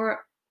for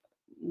sure,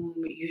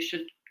 you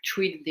should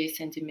treat this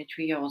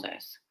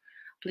endometriosis.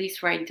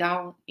 Please write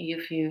down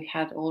if you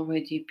had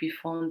already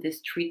performed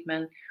this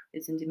treatment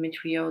with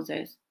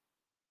endometriosis.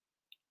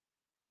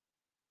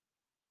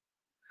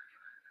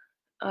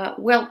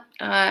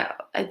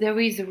 There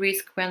is a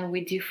risk when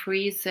we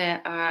defreeze,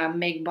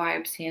 make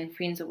biopsy, and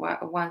freeze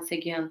once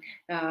again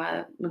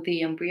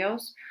the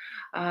embryos.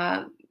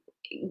 Uh,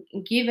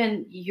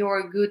 Given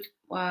your good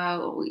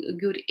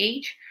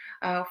age,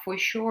 for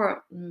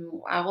sure,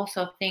 I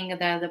also think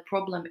that the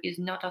problem is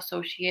not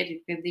associated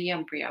with the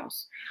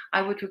embryos.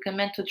 I would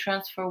recommend to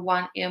transfer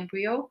one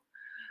embryo,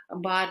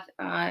 but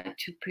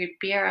to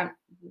prepare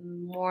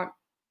more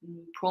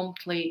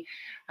promptly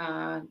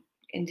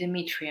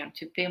endometrium,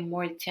 to pay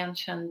more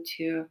attention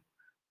to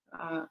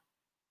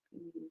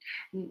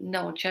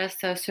no,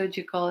 just a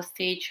surgical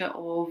stage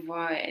of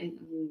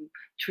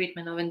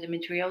treatment of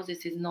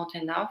endometriosis is not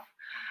enough.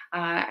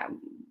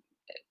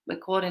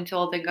 According to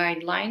all the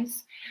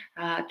guidelines,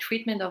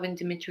 treatment of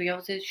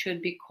endometriosis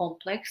should be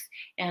complex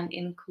and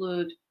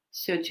include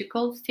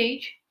surgical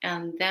stage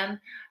and then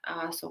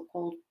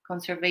so-called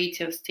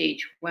conservative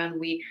stage, when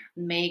we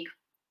make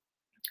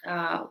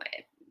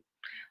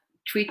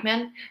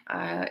treatment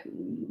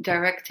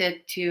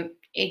directed to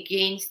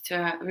against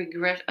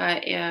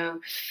recidivate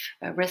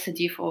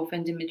of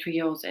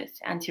endometriosis,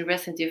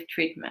 anti-recidivate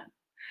treatment.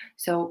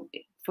 So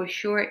for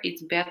sure,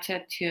 it's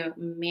better to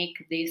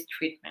make this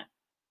treatment.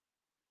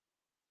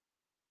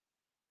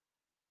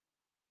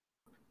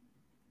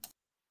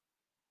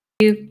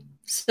 Thank you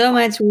so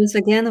much once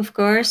again, of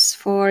course,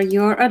 for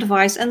your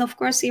advice, and of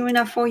course,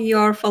 Irina, for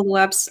your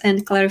follow-ups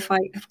and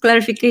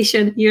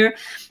clarification here.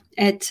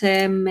 It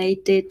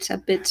made it a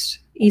bit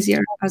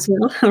easier as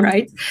well,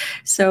 right?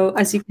 So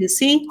as you can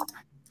see,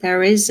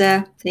 there is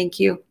a thank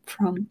you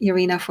from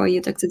Irina for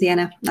you, Dr.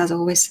 Diana, as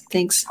always.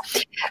 Thanks.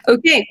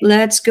 Okay,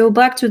 let's go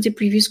back to the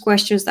previous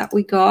questions that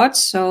we got.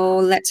 So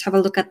let's have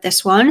a look at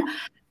this one.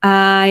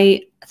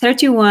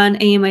 31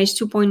 AMH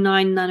 2.9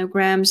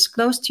 nanograms,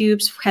 closed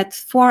tubes, had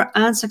 4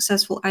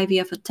 unsuccessful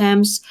IVF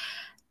attempts.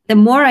 The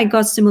more I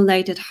got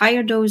stimulated,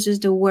 higher doses,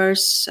 the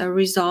worse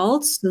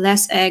results,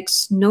 less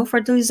eggs, no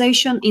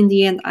fertilization. In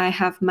the end, I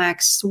have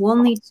maxed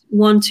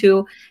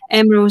 1-2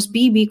 embryos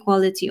BB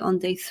quality on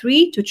day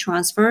 3 to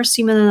transfer.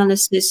 Semen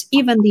analysis,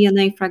 even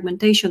DNA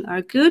fragmentation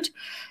are good.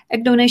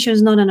 Egg donation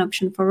is not an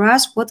option for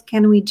us. What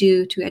can we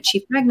do to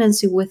achieve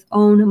pregnancy with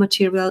own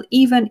material,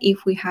 even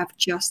if we have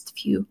just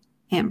few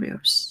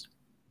embryos?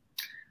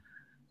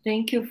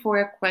 Thank you for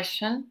your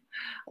question.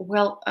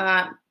 Well,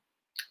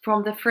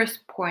 from the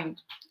first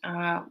point,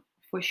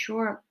 for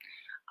sure,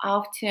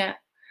 after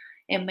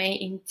a May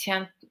in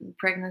 10th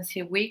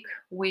pregnancy week,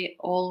 we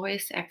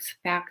always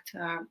expect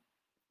a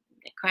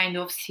kind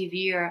of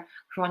severe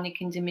chronic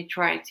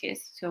endometritis.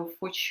 So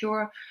for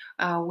sure,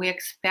 we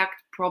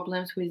expect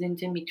problems with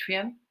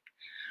endometrium.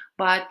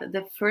 But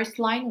the first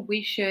line,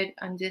 we should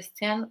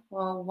understand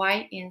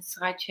why in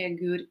such a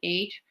good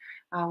age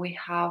we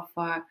have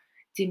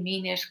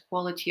diminished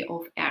quality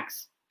of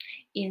eggs.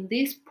 In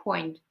this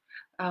point,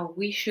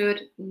 we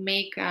should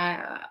make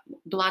a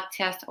blood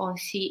test on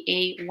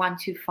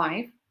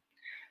CA125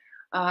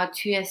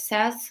 to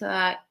assess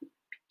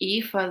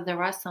if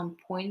there are some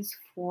points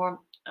for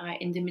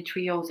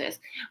endometriosis.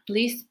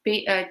 Please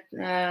pay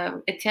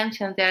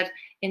attention that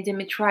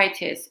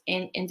endometritis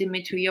and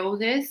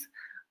endometriosis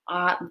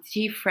are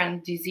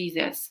different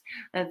diseases.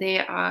 They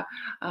are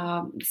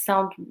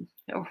sound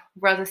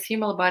rather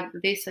similar, but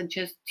these are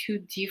just 2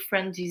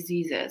 different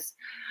diseases.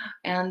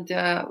 And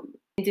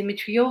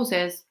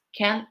endometriosis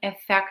can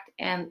affect,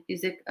 and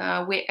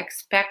we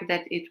expect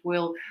that it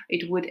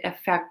would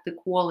affect the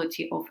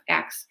quality of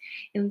eggs.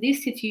 In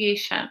this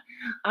situation,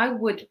 I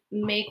would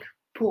make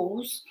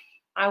pause,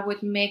 I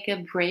would make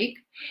a break,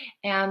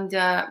 and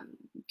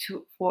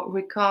for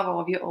recover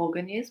of your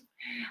organism,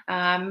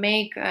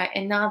 make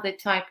another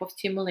type of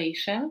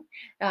stimulation.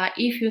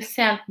 If you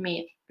send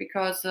me,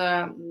 because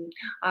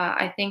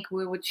I think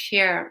we would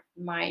share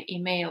my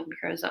email,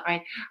 because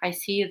I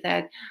see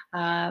that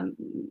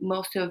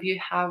most of you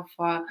have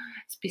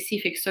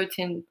specific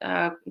certain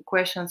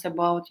questions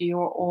about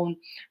your own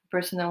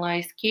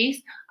personalized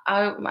case.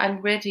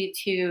 I'm ready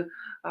to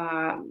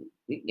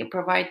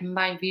provide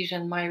my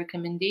vision, my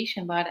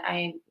recommendation, but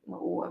I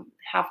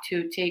have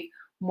to take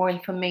more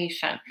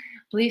information.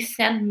 Please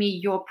send me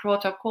your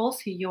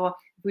protocols, your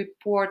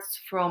reports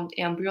from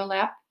embryo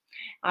lab.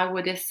 I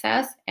would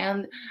assess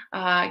and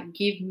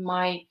give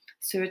my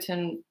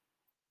certain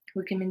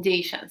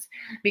recommendations,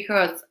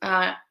 because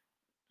by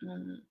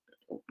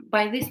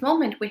this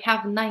moment we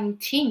have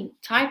 19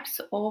 types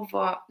of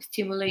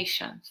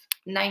stimulations,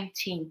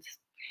 19.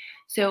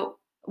 So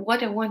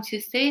what I want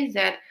to say is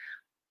that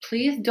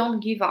please don't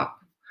give up.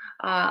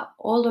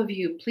 All of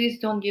you, please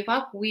don't give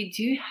up. We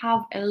do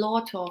have a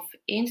lot of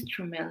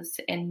instruments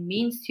and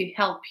means to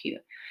help you.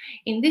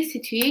 In this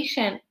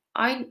situation,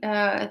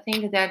 I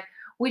think that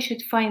we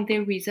should find the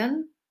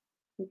reason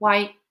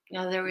why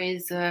there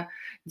is a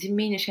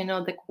diminishing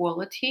of the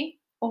quality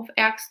of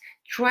eggs.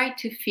 Try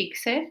to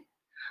fix it.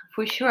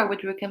 For sure, I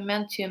would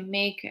recommend to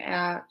make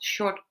a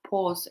short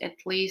pause, at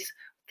least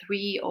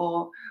 3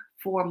 or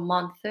 4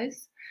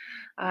 months.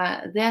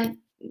 Then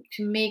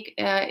to make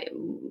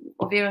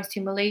ovarian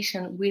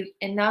stimulation with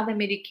another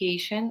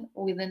medication,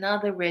 with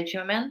another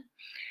regimen,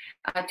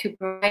 to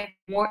provide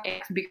more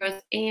eggs,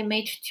 because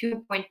AMH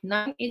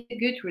 2.9 is a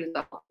good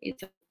result.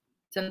 It's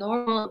a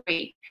normal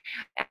rate,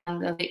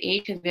 and the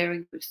age is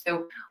very good.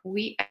 So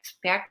we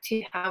expect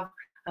to have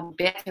a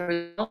better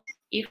result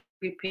if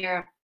we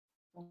prepare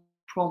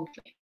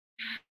promptly.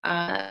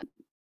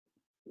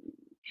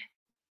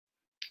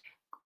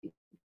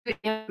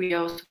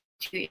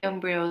 Two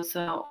embryos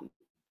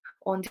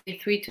on day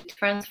 3 to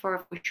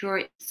transfer, for sure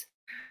it's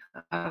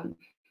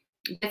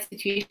that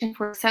situation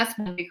for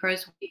assessment,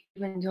 because we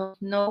even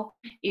don't know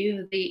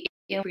if the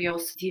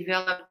embryos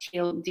develop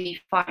till day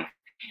 5.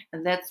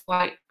 And that's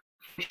why,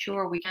 for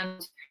sure, we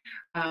can't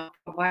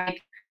provide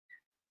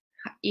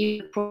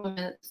if the problem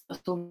is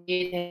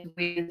associated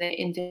with the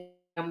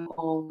endometrium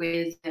or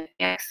with the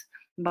eggs,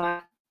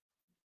 but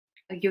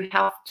you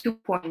have 2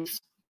 points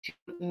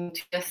to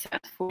assess.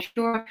 For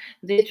sure,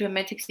 this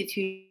dramatic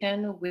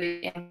situation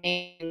with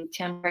MA in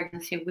 10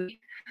 pregnancy week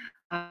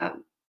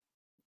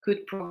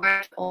could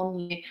provide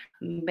only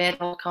bad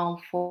outcome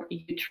for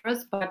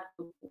uterus, but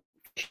for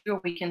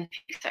sure we can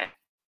fix it.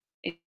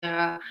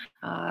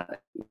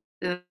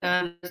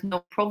 There's no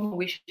problem.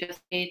 We should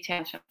just pay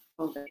attention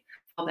for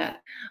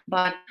that.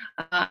 But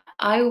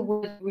I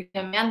would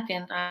recommend,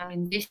 and I'm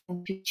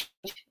insisting, to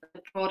change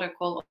the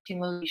protocol of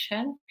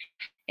stimulation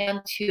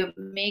and to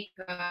make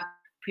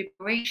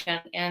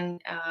preparation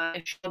and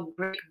a short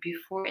break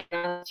before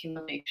another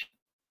stimulation.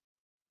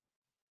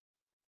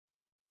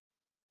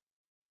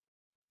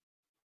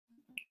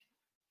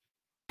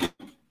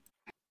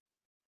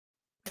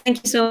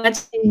 Thank you so much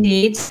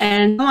indeed.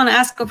 And I want to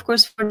ask, of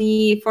course, for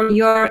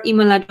your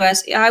email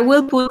address. I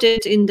will put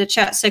it in the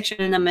chat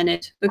section in a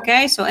minute.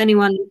 Okay, so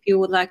anyone, if you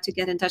would like to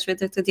get in touch with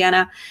Dr.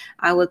 Diana,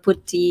 I will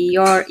put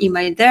your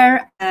email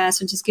there.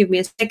 So just give me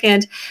a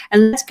second,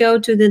 and let's go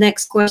to the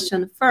next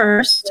question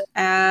first.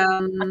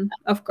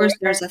 Of course,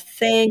 there's a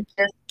thank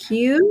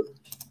you.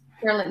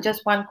 Carolyn,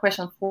 just one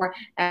question for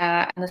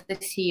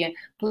Anastasia.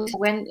 Please,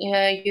 when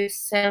you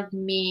send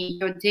me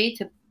your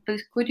data,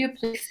 could you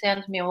please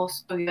send me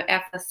also your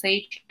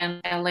FSH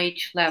and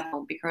LH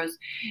level, because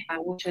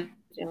we should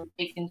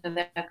take into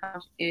that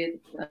account the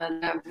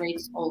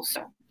rates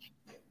also.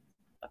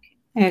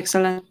 Okay.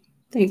 Excellent.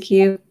 Thank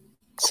you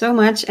so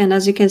much. And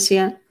as you can see,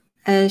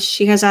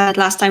 she has added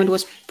last time it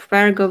was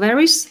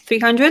Pergoveris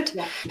 300.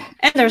 Yeah.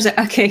 And there's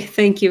okay,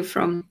 thank you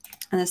from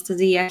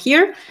Anastasia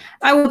here.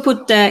 I will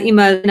put the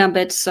email in a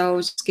bit, so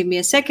just give me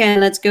a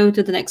second. Let's go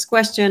to the next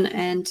question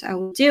and I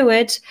will do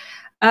it.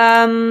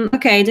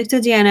 Okay, Dr.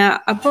 Diana,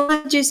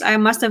 apologies, I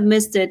must have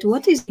missed it.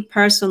 What is the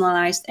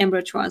personalized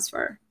embryo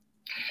transfer?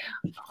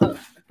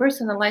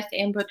 Personalized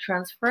embryo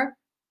transfer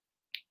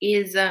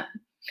is,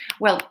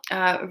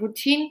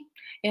 routine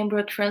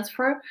embryo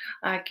transfer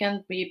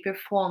can be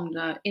performed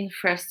in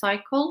first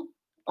cycle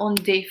on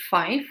day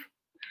 5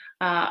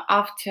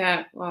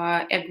 after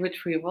egg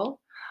retrieval,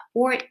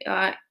 or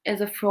as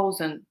a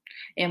frozen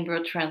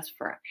embryo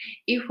transfer.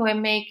 If we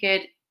make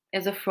it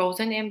as a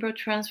frozen embryo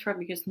transfer,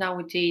 because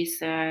nowadays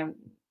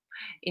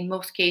in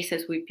most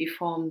cases we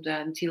performed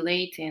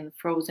delayed and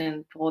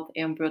frozen fourth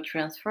embryo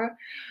transfer,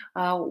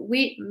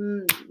 we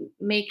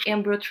make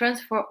embryo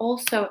transfer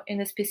also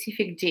in a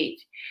specific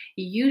date.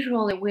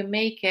 Usually we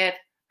make it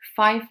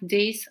 5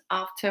 days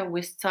after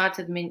we start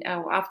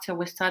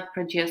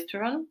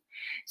progesterone.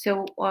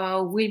 So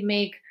we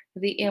make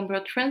the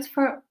embryo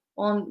transfer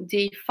on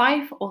day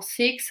 5 or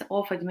 6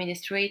 of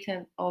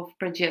administration of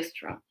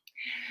progesterone.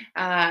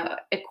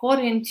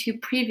 According to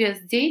previous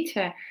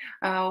data,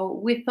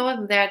 we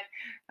thought that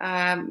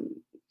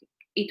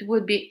it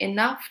would be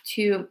enough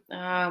to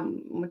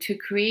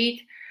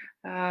create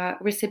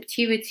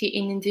receptivity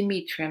in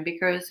endometrium,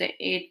 because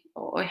it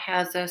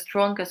has a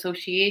strong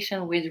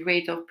association with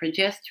rate of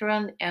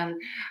progesterone and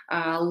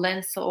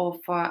length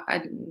of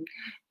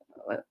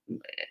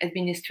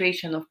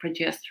administration of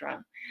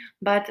progesterone.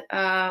 But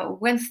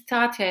when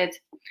started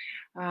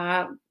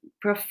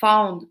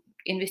profound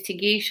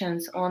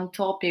investigations on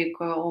topic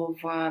of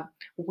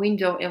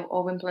window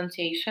of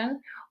implantation,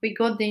 we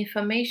got the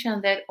information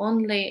that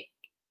only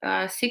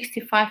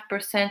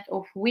 65%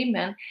 of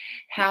women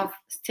have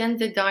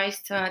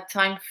standardized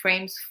time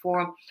frames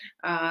for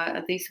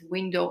this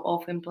window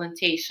of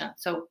implantation.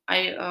 So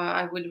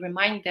I would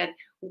remind that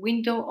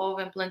window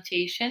of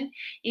implantation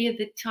is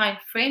the time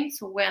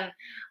frames when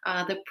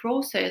the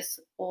process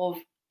of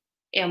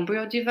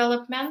embryo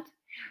development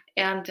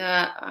and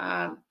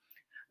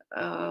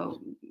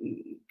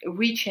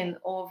reaching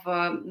of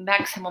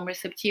maximum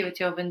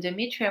receptivity of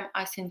endometrium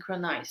are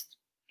synchronized.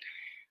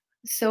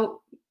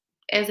 So,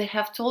 as I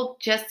have told,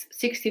 just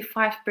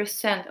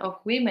 65% of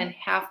women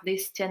have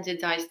these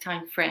standardized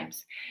time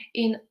frames.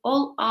 In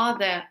all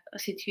other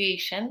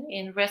situations,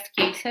 in rest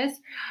cases,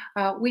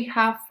 we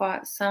have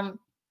some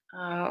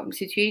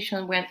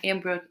situation when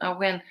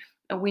when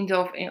a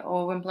window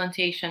of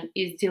implantation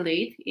is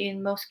delayed.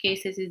 In most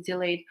cases, it's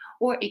delayed,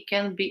 or it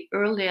can be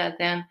earlier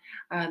than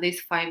these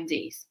 5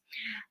 days.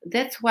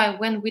 That's why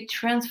when we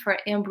transfer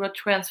when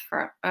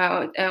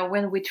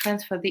we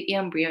transfer the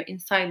embryo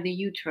inside the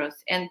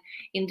uterus and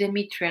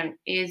endometrium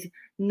is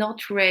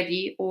not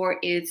ready or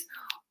is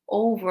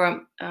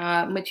over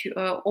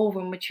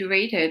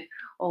maturated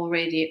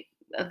already,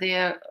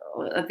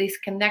 this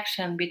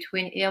connection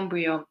between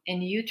embryo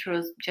and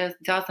uterus just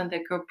doesn't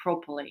occur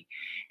properly,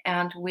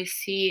 and we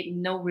see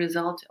no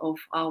result of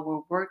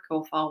our work,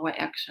 of our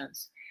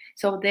actions.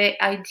 So the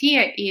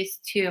idea is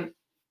to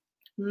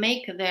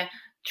make the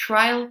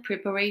trial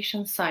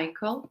preparation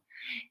cycle,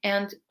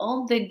 and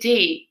on the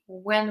day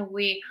when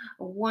we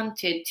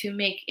wanted to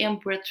make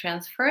embryo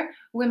transfer,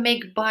 we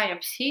make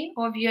biopsy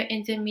of your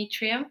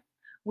endometrium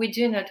we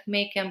do not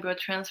make embryo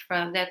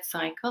transfer that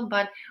cycle,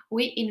 but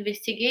we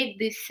investigate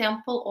this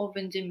sample of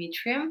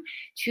endometrium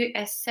to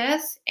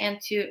assess and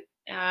to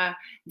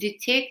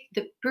detect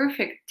the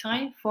perfect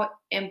time for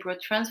embryo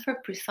transfer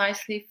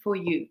precisely for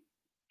you.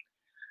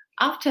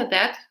 After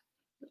that,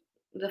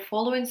 the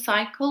following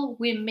cycle,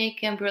 we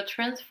make embryo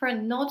transfer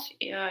not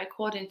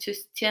according to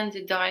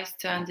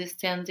standardized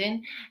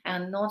understanding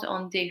and not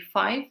on day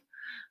 5,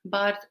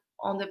 but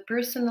on the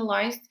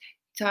personalized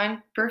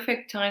time,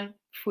 perfect time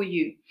for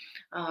you.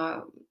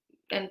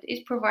 And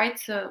it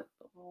provides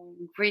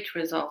great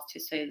results, to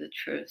say the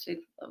truth.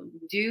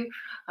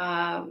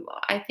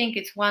 I think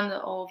it's one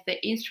of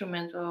the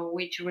instruments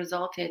which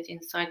resulted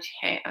in such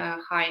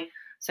high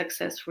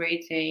success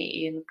rate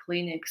in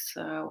clinics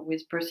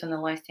with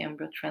personalized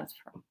embryo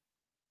transfer.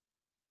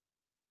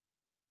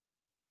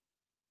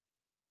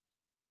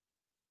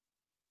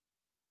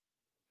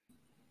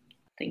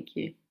 Thank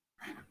you.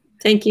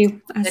 Thank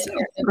you. Of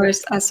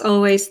course, as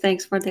always,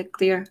 thanks for the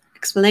clear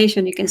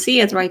explanation. You can see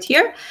it right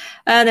here.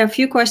 There are a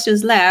few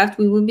questions left.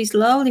 We will be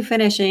slowly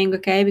finishing,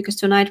 okay, because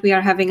tonight we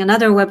are having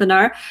another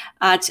webinar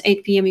at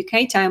 8 p.m.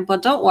 UK time,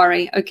 but don't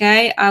worry,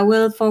 okay? I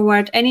will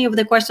forward any of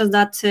the questions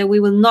that we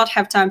will not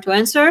have time to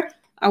answer.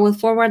 I will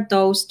forward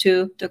those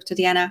to Dr.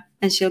 Diana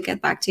and she'll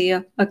get back to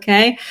you,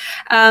 okay?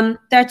 There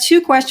are 2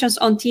 questions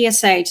on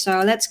TSH,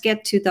 so let's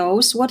get to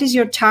those. What is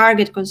your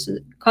target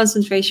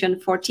concentration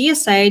for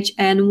TSH,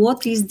 and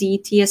what is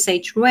the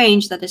TSH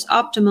range that is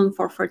optimum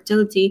for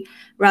fertility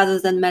rather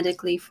than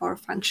medically for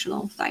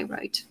functional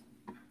thyroid?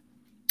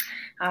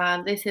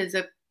 This is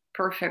a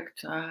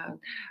perfect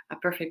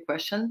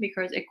question,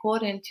 because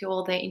according to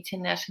all the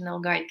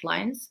international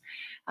guidelines,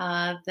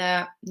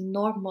 the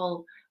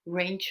normal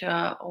range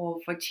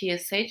of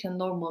TSH and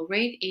normal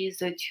rate is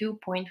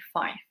 2.5.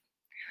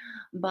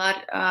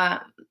 But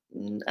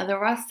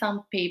there are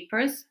some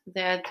papers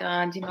that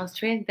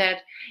demonstrate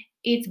that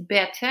it's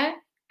better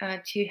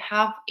to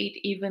have it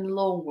even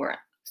lower.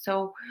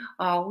 So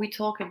we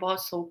talk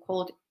about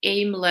so-called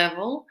aim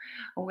level,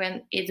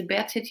 when it's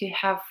better to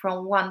have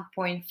from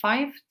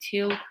 1.5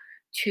 till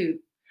 2.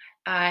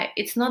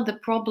 It's not the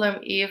problem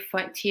if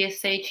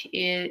TSH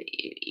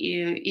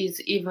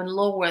is even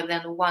lower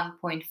than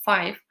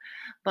 1.5,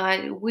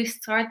 but we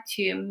start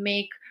to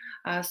make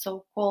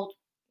so-called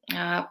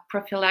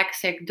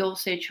prophylactic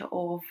dosage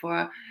of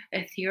a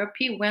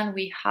therapy when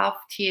we have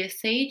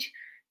TSH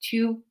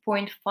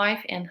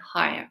 2.5 and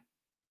higher.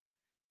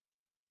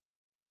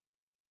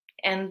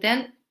 And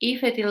then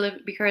if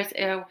it because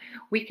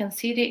we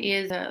consider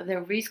is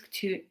the risk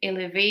to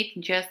elevate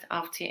just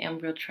after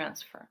embryo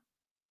transfer.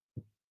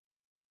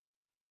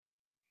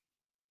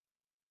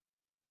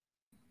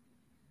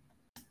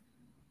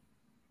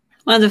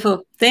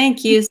 Wonderful.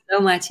 Thank you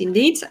so much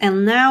indeed.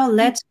 And now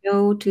let's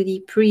go to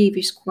the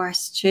previous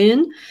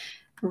question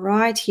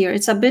right here.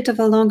 It's a bit of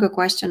a longer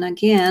question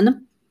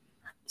again.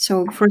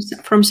 So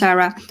from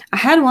Sarah, I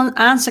had one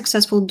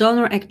unsuccessful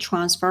donor egg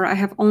transfer. I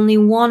have only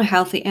one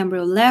healthy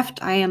embryo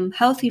left. I am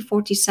healthy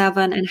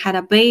 47 and had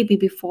a baby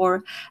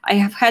before. I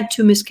have had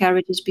 2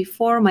 miscarriages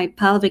before. My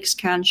pelvic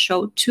scan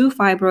showed 2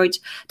 fibroids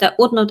that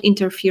would not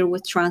interfere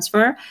with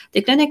transfer.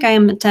 The clinic I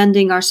am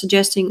attending are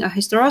suggesting a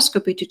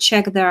hysteroscopy to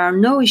check there are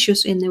no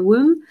issues in the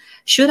womb.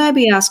 Should I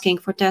be asking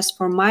for tests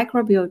for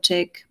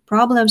microbiotic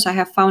problems? I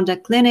have found a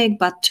clinic,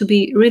 but to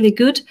be really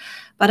good,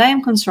 but I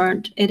am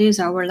concerned. It is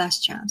our last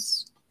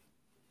chance.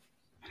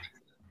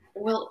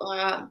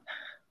 Well,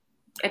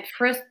 at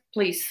first,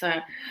 please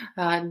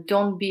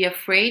don't be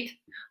afraid.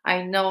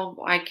 I know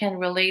I can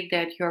relate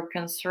that you're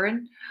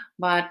concerned,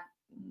 but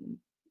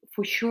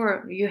for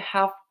sure you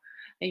have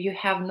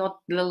not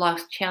the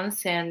last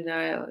chance, and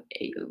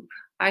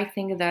I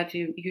think that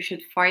you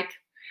should fight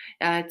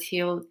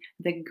till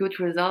the good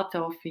result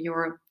of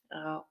your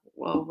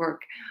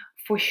work.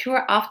 For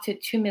sure, after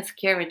 2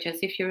 miscarriages,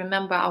 if you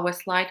remember our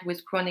slide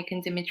with chronic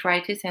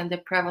endometritis and the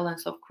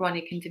prevalence of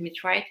chronic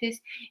endometritis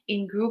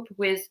in group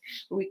with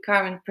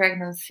recurrent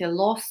pregnancy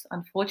loss,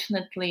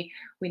 unfortunately,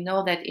 we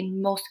know that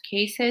in most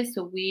cases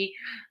we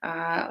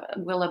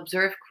will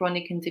observe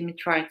chronic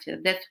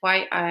endometritis. That's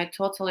why I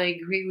totally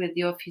agree with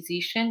your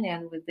physician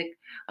and with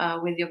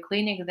your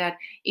clinic that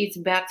it's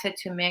better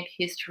to make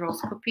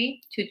hysteroscopy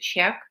to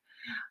check,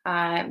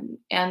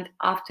 and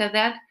after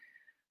that.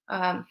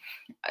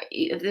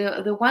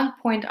 The one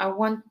point I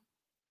want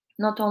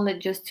not only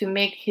just to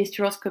make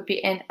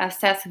hysteroscopy and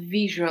assess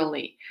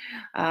visually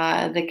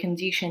the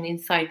condition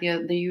inside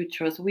the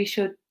uterus. We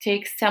should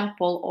take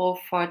sample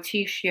of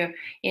tissue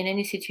in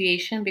any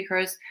situation,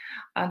 because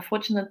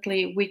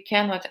unfortunately we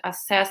cannot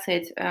assess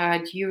it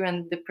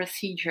during the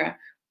procedure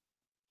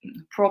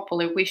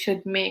properly. We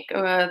should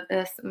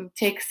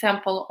take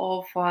sample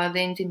of the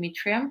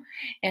endometrium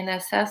and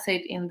assess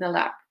it in the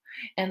lab.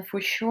 And for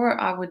sure,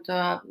 I would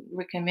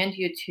recommend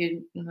you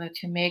to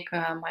make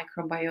a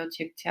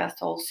microbiotic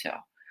test also,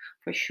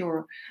 for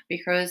sure,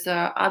 because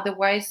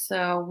otherwise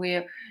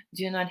we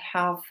do not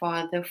have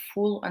the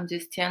full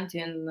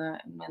understanding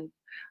and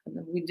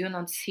we do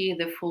not see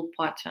the full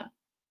pattern.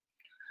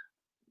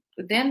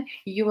 then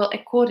you will,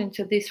 according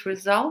to this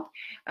result,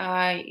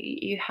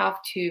 you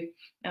have to,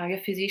 your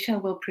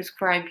physician will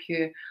prescribe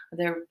you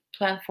the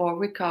plan for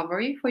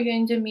recovery for your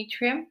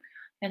endometrium,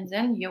 and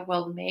then you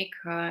will make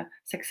a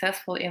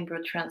successful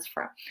embryo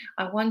transfer.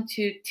 I want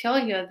to tell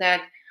you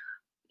that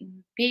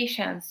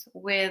patients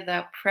with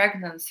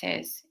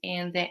pregnancies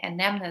in their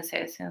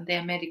anamnesis and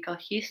their medical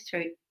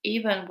history,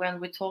 even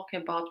when we talk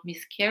about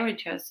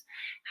miscarriages,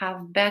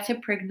 have better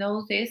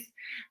prognosis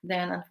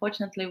than,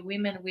 unfortunately,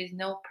 women with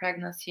no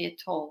pregnancy at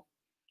all.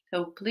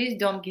 So please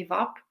don't give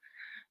up.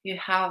 You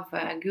have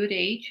a good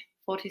age,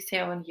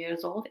 47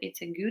 years old.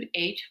 It's a good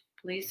age.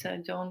 Please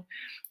don't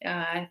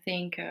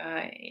think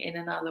in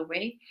another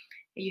way.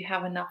 You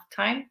have enough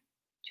time.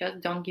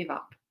 Just don't give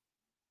up.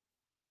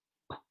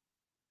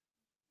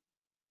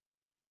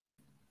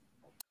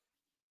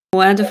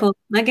 Wonderful.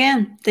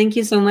 Again, thank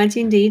you so much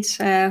indeed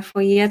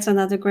for yet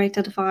another great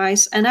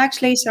advice. And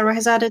actually, Sarah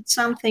has added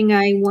something.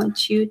 I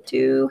want you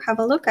to have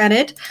a look at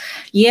it.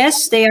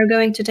 Yes, they are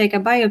going to take a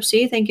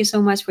biopsy. Thank you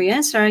so much for your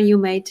answer. You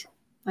made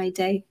my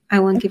day. I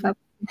won't give up.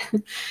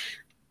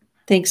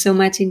 Thanks so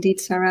much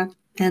indeed, Sarah.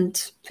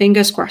 And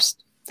fingers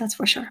crossed. That's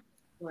for sure.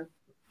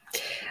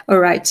 All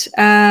right.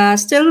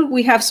 Still,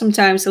 we have some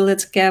time, so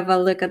let's have a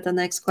look at the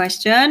next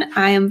question.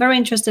 I am very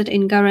interested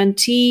in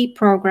guarantee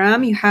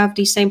program. You have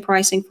the same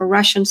pricing for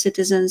Russian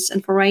citizens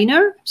and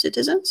foreigner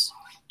citizens?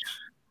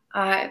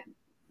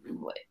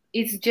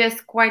 It's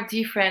just quite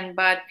different,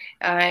 but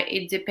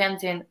it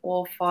depends on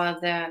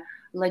the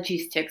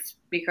logistics,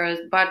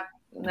 but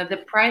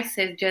the price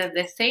is just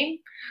the same.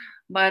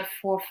 But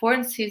for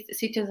foreign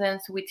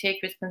citizens, we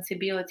take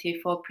responsibility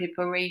for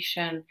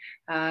preparation,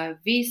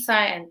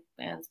 visa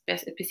and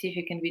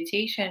specific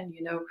invitation.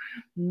 You know,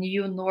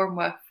 new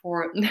norma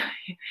for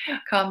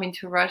coming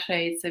to Russia,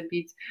 it's a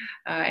bit,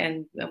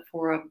 and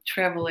for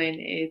traveling,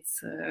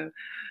 it's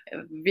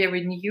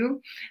very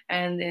new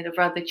and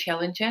rather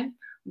challenging.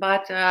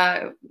 But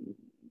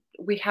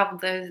we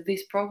have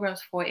these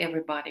programs for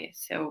everybody.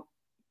 So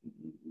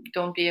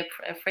don't be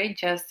afraid,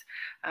 just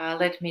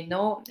let me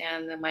know,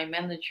 and my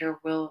manager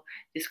will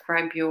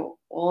describe you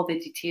all the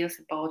details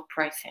about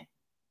pricing.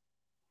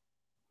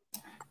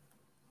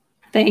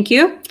 Thank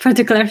you for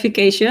the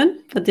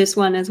clarification for this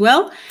one as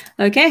well.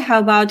 Okay, how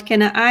about,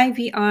 can an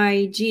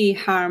IVIG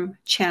harm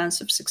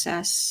chance of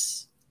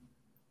success?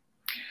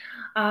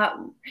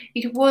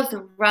 It was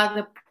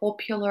rather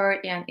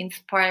popular and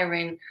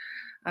inspiring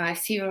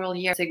several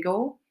years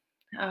ago.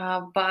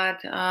 But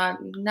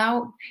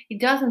now it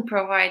doesn't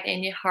provide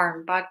any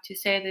harm. But to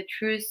say the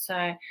truth,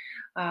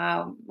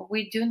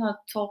 we do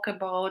not talk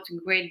about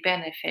great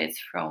benefits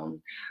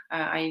from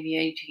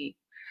IVIG.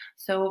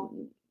 So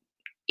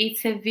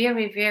it's a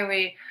very,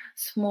 very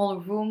small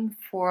room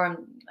for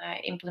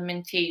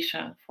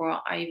implementation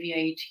for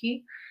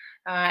IVIG.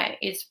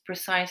 It's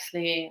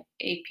precisely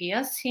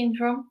APS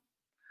syndrome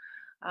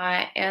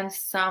and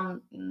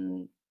some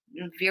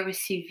very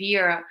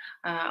severe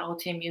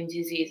autoimmune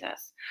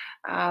diseases.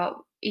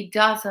 It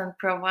doesn't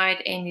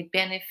provide any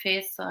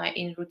benefits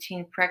in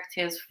routine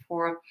practice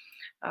for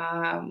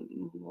a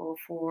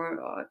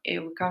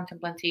recurrent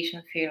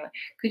implantation failure.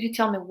 Could you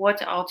tell me what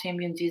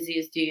autoimmune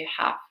disease do you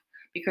have?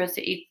 Because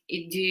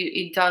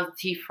it does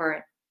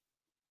differ.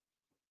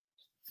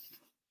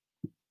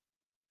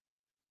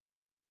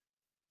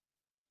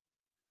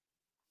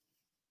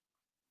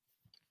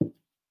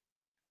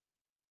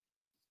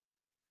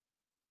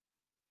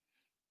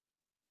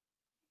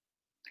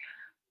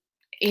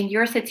 In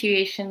your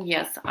situation,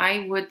 yes,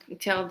 I would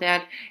tell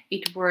that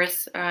it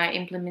was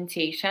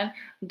implantation.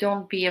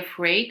 Don't be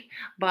afraid.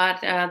 But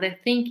the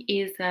thing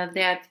is that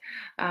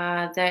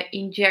the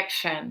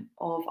injection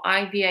of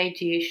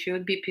IVIG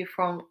should be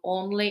performed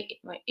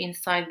only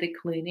inside the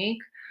clinic.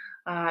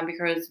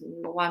 Because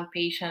one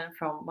patient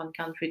from one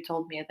country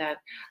told me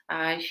that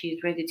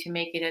she's ready to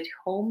make it at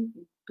home.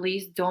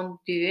 Please don't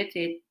do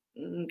it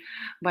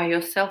by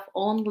yourself,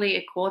 only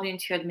according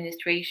to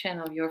administration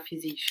of your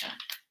physician.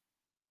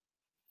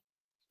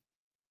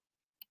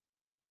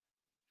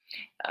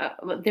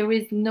 There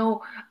is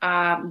no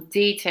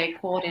data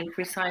according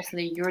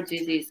precisely your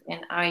disease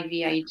and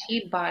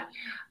IVIG, but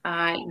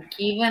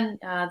given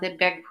the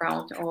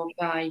background of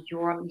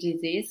your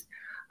disease,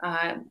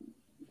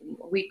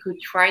 we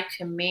could try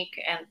to make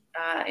an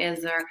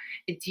as an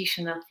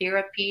additional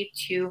therapy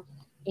to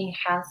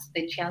enhance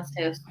the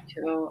chances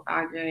for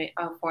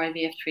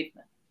IVF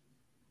treatment.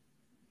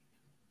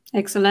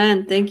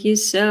 Excellent. Thank you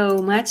so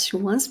much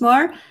once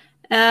more.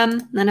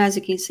 And as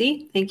you can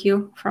see, thank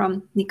you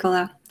from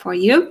Nicola for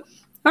you.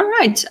 All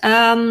right,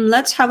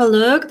 let's have a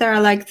look. There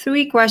are like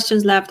 3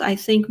 questions left. I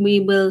think we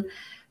will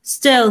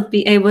still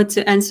be able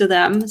to answer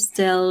them.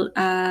 Still,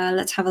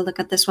 let's have a look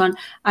at this one.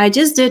 I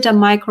just did a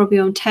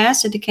microbiome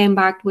test. It came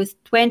back with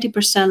 20%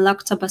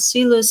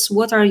 lactobacillus.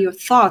 What are your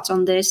thoughts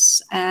on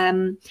this?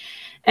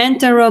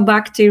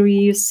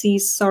 Enterobacteriaceae,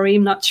 sorry,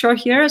 I'm not sure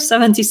here,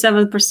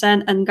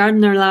 77%, and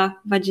Gardnerella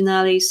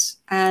vaginalis.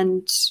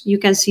 And you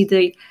can see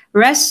the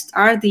rest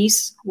are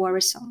these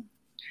worrisome.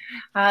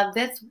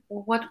 That's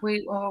what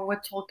we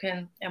were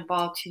talking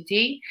about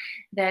today.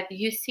 That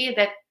you see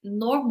that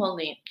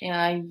normally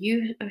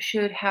you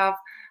should have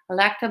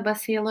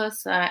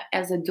lactobacillus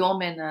as a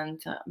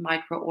dominant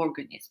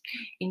microorganism.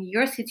 In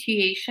your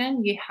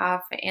situation, you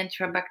have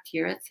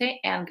Enterobacteriaceae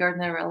and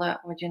Gardnerella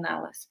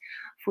vaginalis.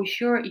 For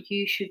sure,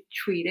 you should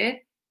treat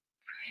it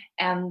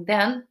and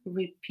then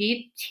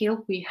repeat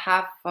till we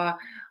have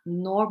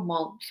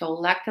normal, so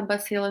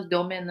lactobacillus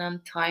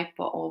dominant type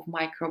of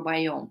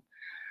microbiome.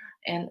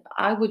 And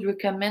I would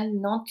recommend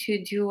not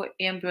to do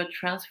embryo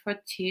transfer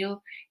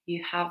till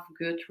you have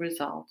good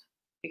result,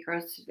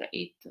 because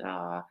it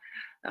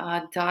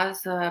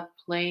does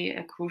play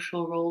a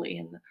crucial role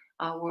in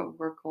our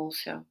work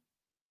also.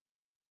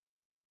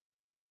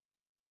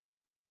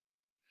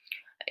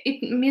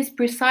 It means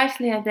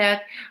precisely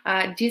that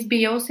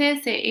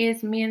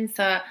dysbiosis means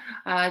uh,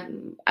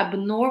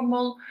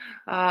 abnormal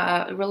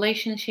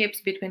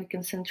relationships between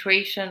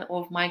concentration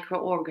of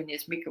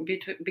microorganisms,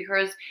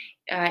 because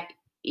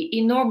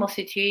in normal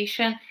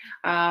situation,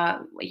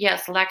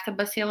 yes,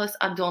 lactobacillus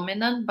are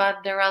dominant, but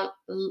there are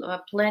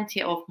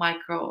plenty of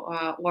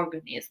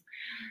microorganisms.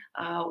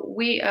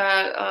 We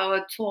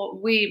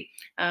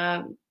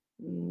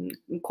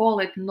call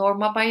it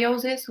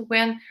normobiosis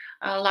when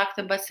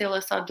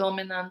lactobacillus are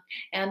dominant,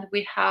 and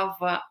we have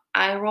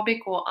aerobic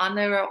or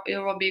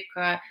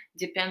anaerobic,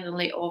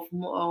 dependently of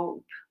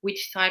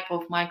which type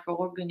of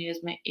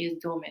microorganism is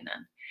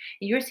dominant.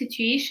 In your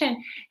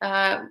situation,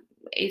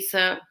 it's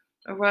a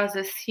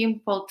rather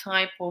simple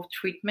type of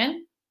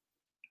treatment.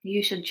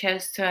 You should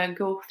just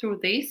go through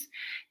this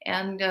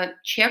and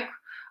check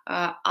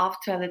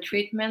after the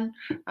treatment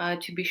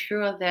to be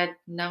sure that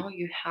now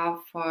you have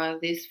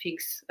these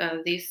things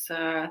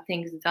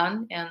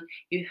done and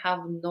you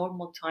have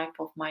normal type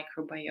of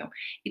microbiome.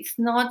 It's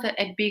not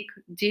a big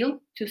deal,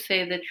 to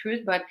say the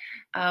truth, but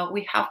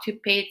we have to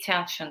pay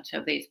attention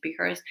to this,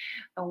 because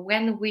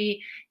when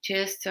we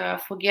just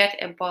forget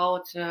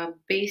about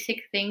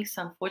basic things,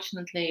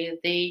 unfortunately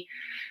they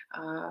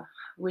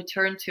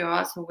return to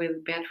us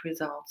with bad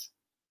results.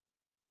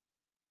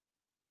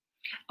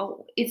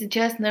 Oh, it's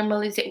just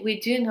normalization.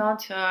 We do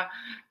not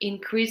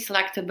increase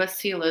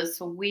lactobacillus,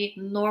 so we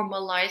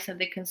normalize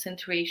the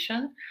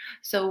concentration.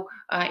 So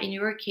in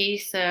your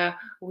case,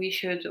 we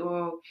should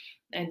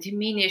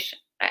diminish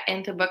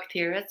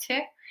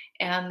Enterobacteriaceae,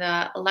 and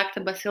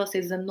lactobacillus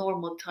is a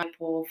normal type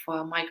of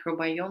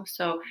microbiome,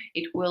 so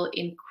it will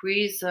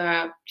increase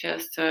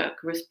just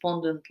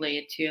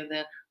correspondently to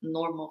the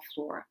normal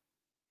flora.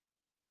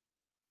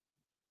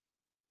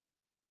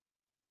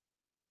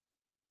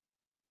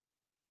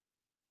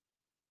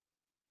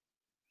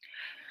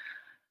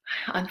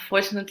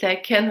 Unfortunately, I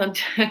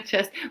cannot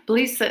just.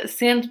 Please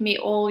send me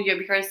all your,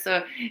 because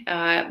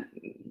I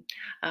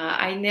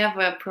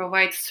never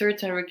provide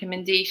certain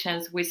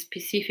recommendations with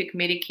specific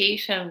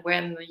medication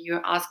when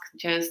you ask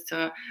just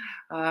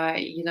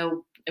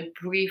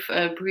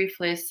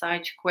briefly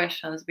such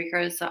questions,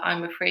 because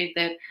I'm afraid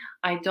that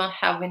I don't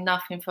have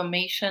enough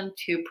information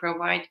to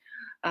provide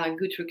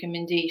good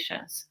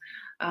recommendations.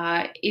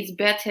 It's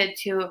better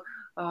to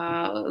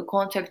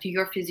contact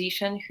your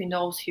physician who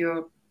knows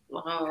your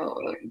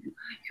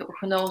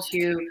who knows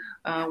you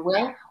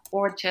well,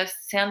 or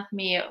just send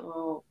me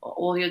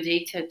all your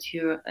data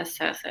to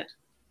assess it.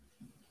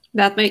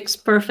 That makes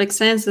perfect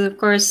sense. And of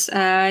course,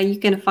 you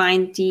can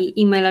find the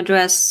email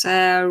address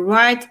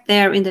right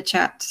there in the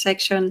chat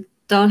section.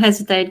 Don't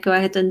hesitate. Go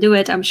ahead and do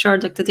it. I'm sure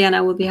Dr.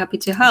 Diana will be happy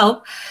to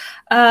help.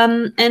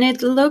 And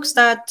it looks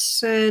that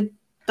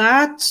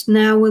that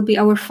now will be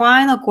our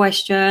final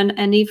question.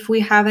 And if we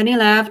have any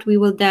left,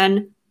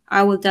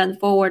 I will then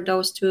forward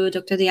those to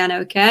Dr. Diana,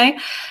 okay?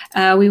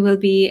 We will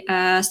be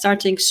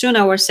starting soon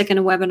our second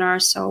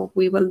webinar, so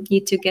we will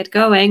need to get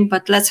going,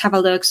 but let's have a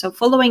look. So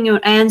following your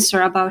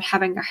answer about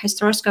having a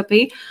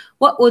hysteroscopy,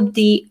 what would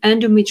the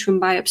endometrium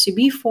biopsy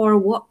be for?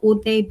 What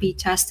would they be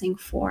testing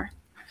for?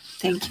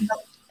 Thank you.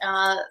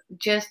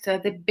 Just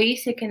the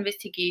basic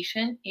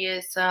investigation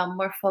is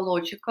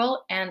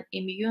morphological and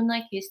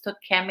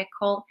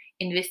immunohistochemical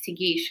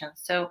investigation.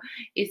 So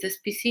it's a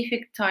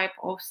specific type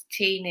of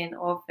staining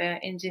of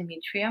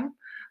endometrium,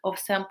 of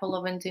sample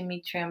of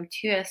endometrium,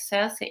 to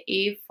assess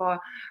if there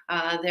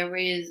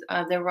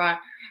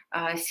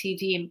are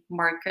CD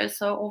markers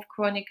of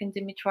chronic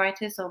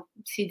endometritis, or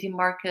CD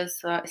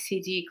markers.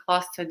 CD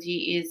cluster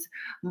D is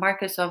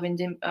markers of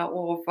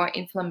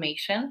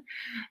inflammation.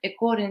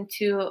 According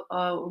to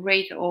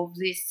rate of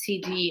these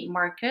CD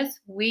markers,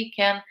 we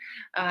can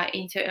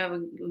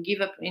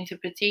give an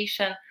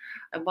interpretation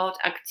about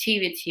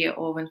activity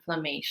of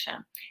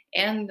inflammation,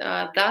 and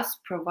thus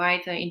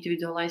provide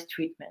individualized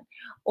treatment.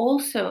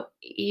 Also,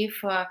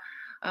 if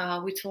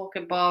we talk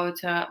about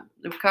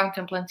recurrent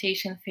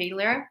implantation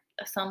failure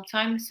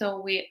sometimes, so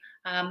we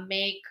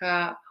make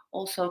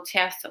also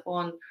tests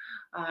on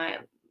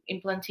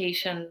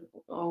implantation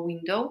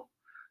window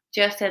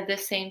just at the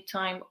same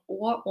time,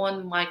 or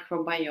on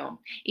microbiome.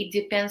 It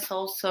depends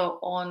also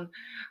on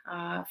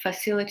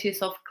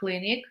facilities of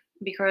clinic.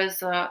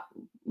 because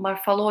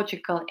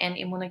morphological and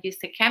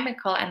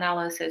immunohistochemical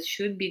analysis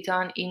should be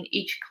done in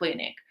each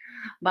clinic,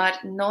 but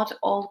not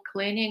all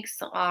clinics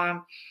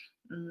are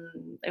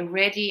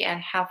ready and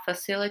have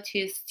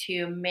facilities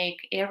to make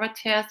error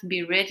test,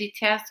 be ready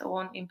test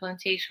on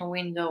implantation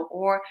window,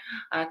 or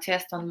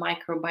test on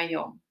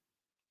microbiome.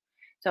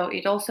 So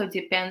it also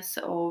depends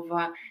of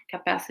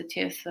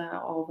capacities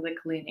of the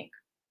clinic.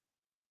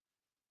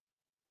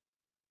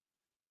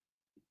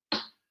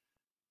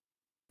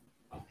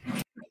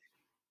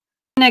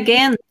 And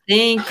again,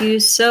 thank you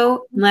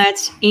so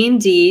much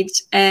indeed.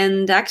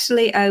 And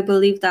actually, I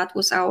believe that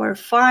was our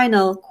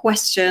final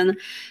question.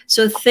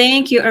 So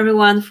thank you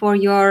everyone for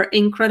your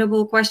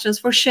incredible questions,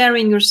 for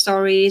sharing your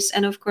stories.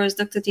 And of course,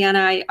 Dr.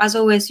 Diana, as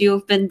always,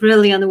 you've been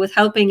brilliant with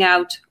helping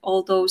out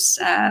all those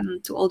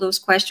to all those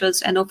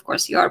questions. And of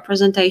course, your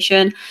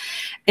presentation.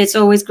 It's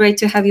always great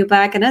to have you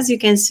back. And as you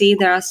can see,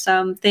 there are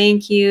some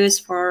thank yous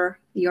for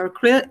your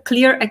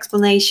clear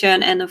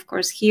explanation. And of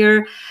course,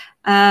 here,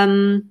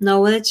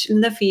 knowledge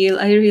in the field.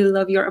 I really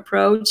love your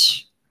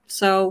approach.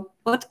 So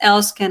what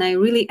else can I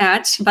really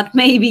add? But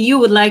maybe you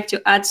would like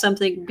to add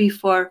something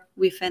before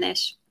we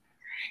finish.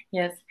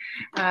 Yes.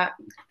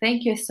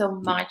 Thank you so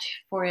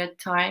much for your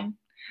time,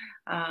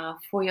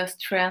 for your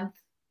strength.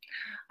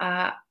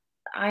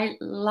 I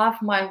love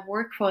my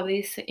work for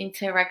this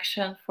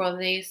interaction, for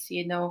this,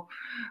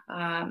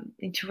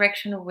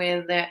 interaction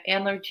with the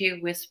energy,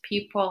 with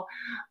people.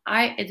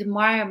 I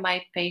admire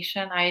my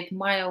patient. I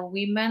admire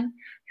women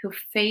who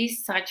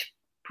face such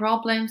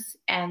problems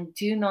and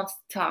do not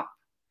stop.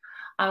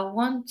 I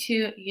want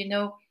to,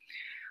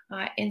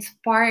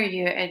 inspire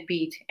you a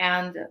bit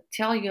and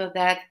tell you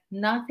that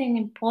nothing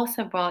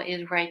impossible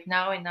is right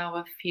now in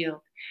our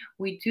field.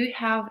 We do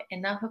have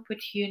enough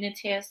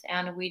opportunities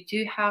and we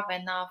do have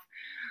enough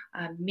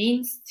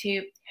means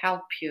to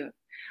help you.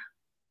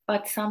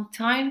 But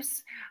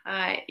sometimes,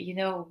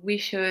 we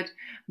should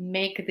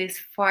make this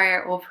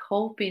fire of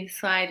hope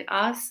inside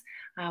us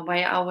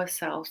by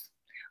ourselves.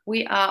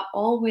 We are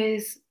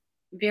always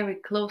very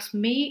close.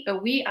 We,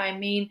 I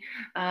mean,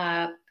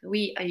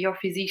 we are your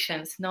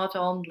physicians, not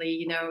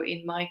only,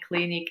 in my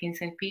clinic in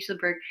St.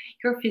 Petersburg,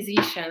 your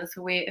physicians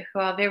who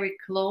are very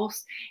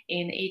close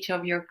in each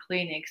of your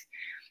clinics.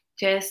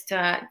 Just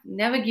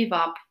never give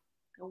up.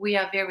 We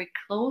are very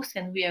close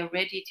and we are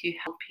ready to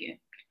help you.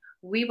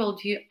 We will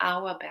do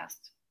our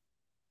best.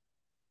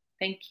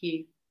 Thank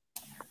you.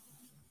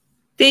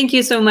 Thank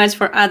you so much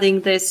for adding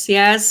this.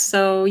 Yes,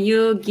 so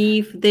you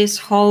give this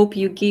hope,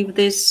 you give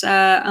this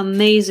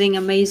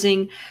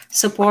amazing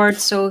support.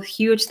 So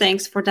huge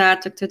thanks for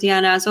that, Dr.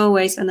 Diana, as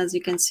always. And as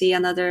you can see,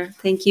 another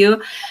thank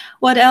you.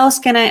 What else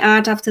can I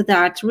add after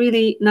that?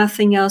 Really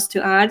nothing else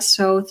to add.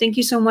 So thank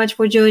you so much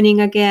for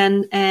joining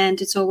again.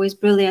 And it's always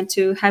brilliant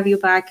to have you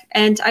back.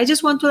 And I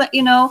just want to let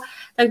you know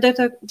that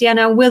Dr.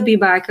 Diana will be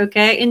back,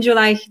 okay? In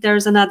July,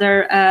 there's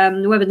another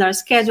webinar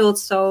scheduled.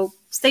 So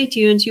stay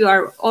tuned. You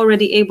are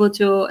already able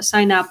to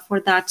sign up for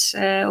that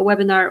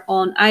webinar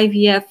on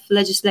IVF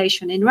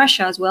legislation in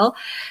Russia as well.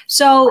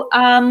 So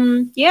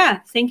yeah,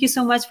 thank you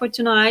so much for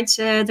tonight,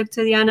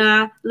 Dr.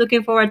 Diana.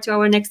 Looking forward to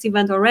our next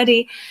event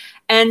already.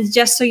 And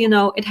just so you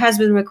know, it has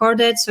been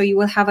recorded, so you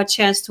will have a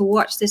chance to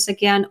watch this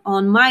again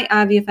on my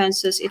IVF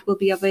Answers. It will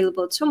be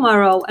available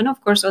tomorrow and, of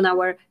course, on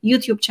our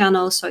YouTube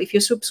channel. So if you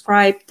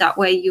subscribe, that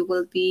way you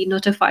will be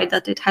notified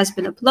that it has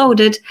been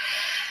uploaded.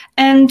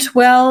 And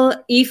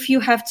well, if you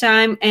have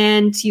time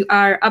and you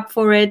are up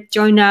for it,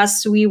 join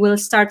us. We will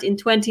start in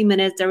 20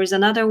 minutes. There is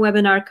another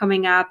webinar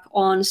coming up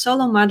on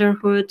solo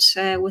motherhood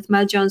with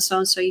Mel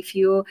Johnson. So if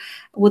you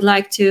would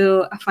like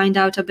to find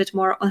out a bit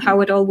more on how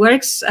it all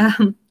works,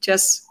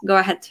 just go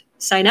ahead,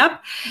 sign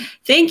up.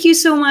 Thank you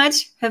so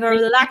much. Have a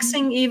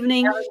relaxing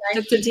evening,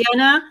 Dr.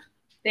 Diana.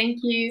 Thank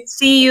you.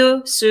 See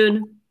you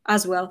soon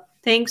as well.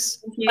 Thanks.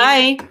 Thank you.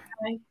 Bye.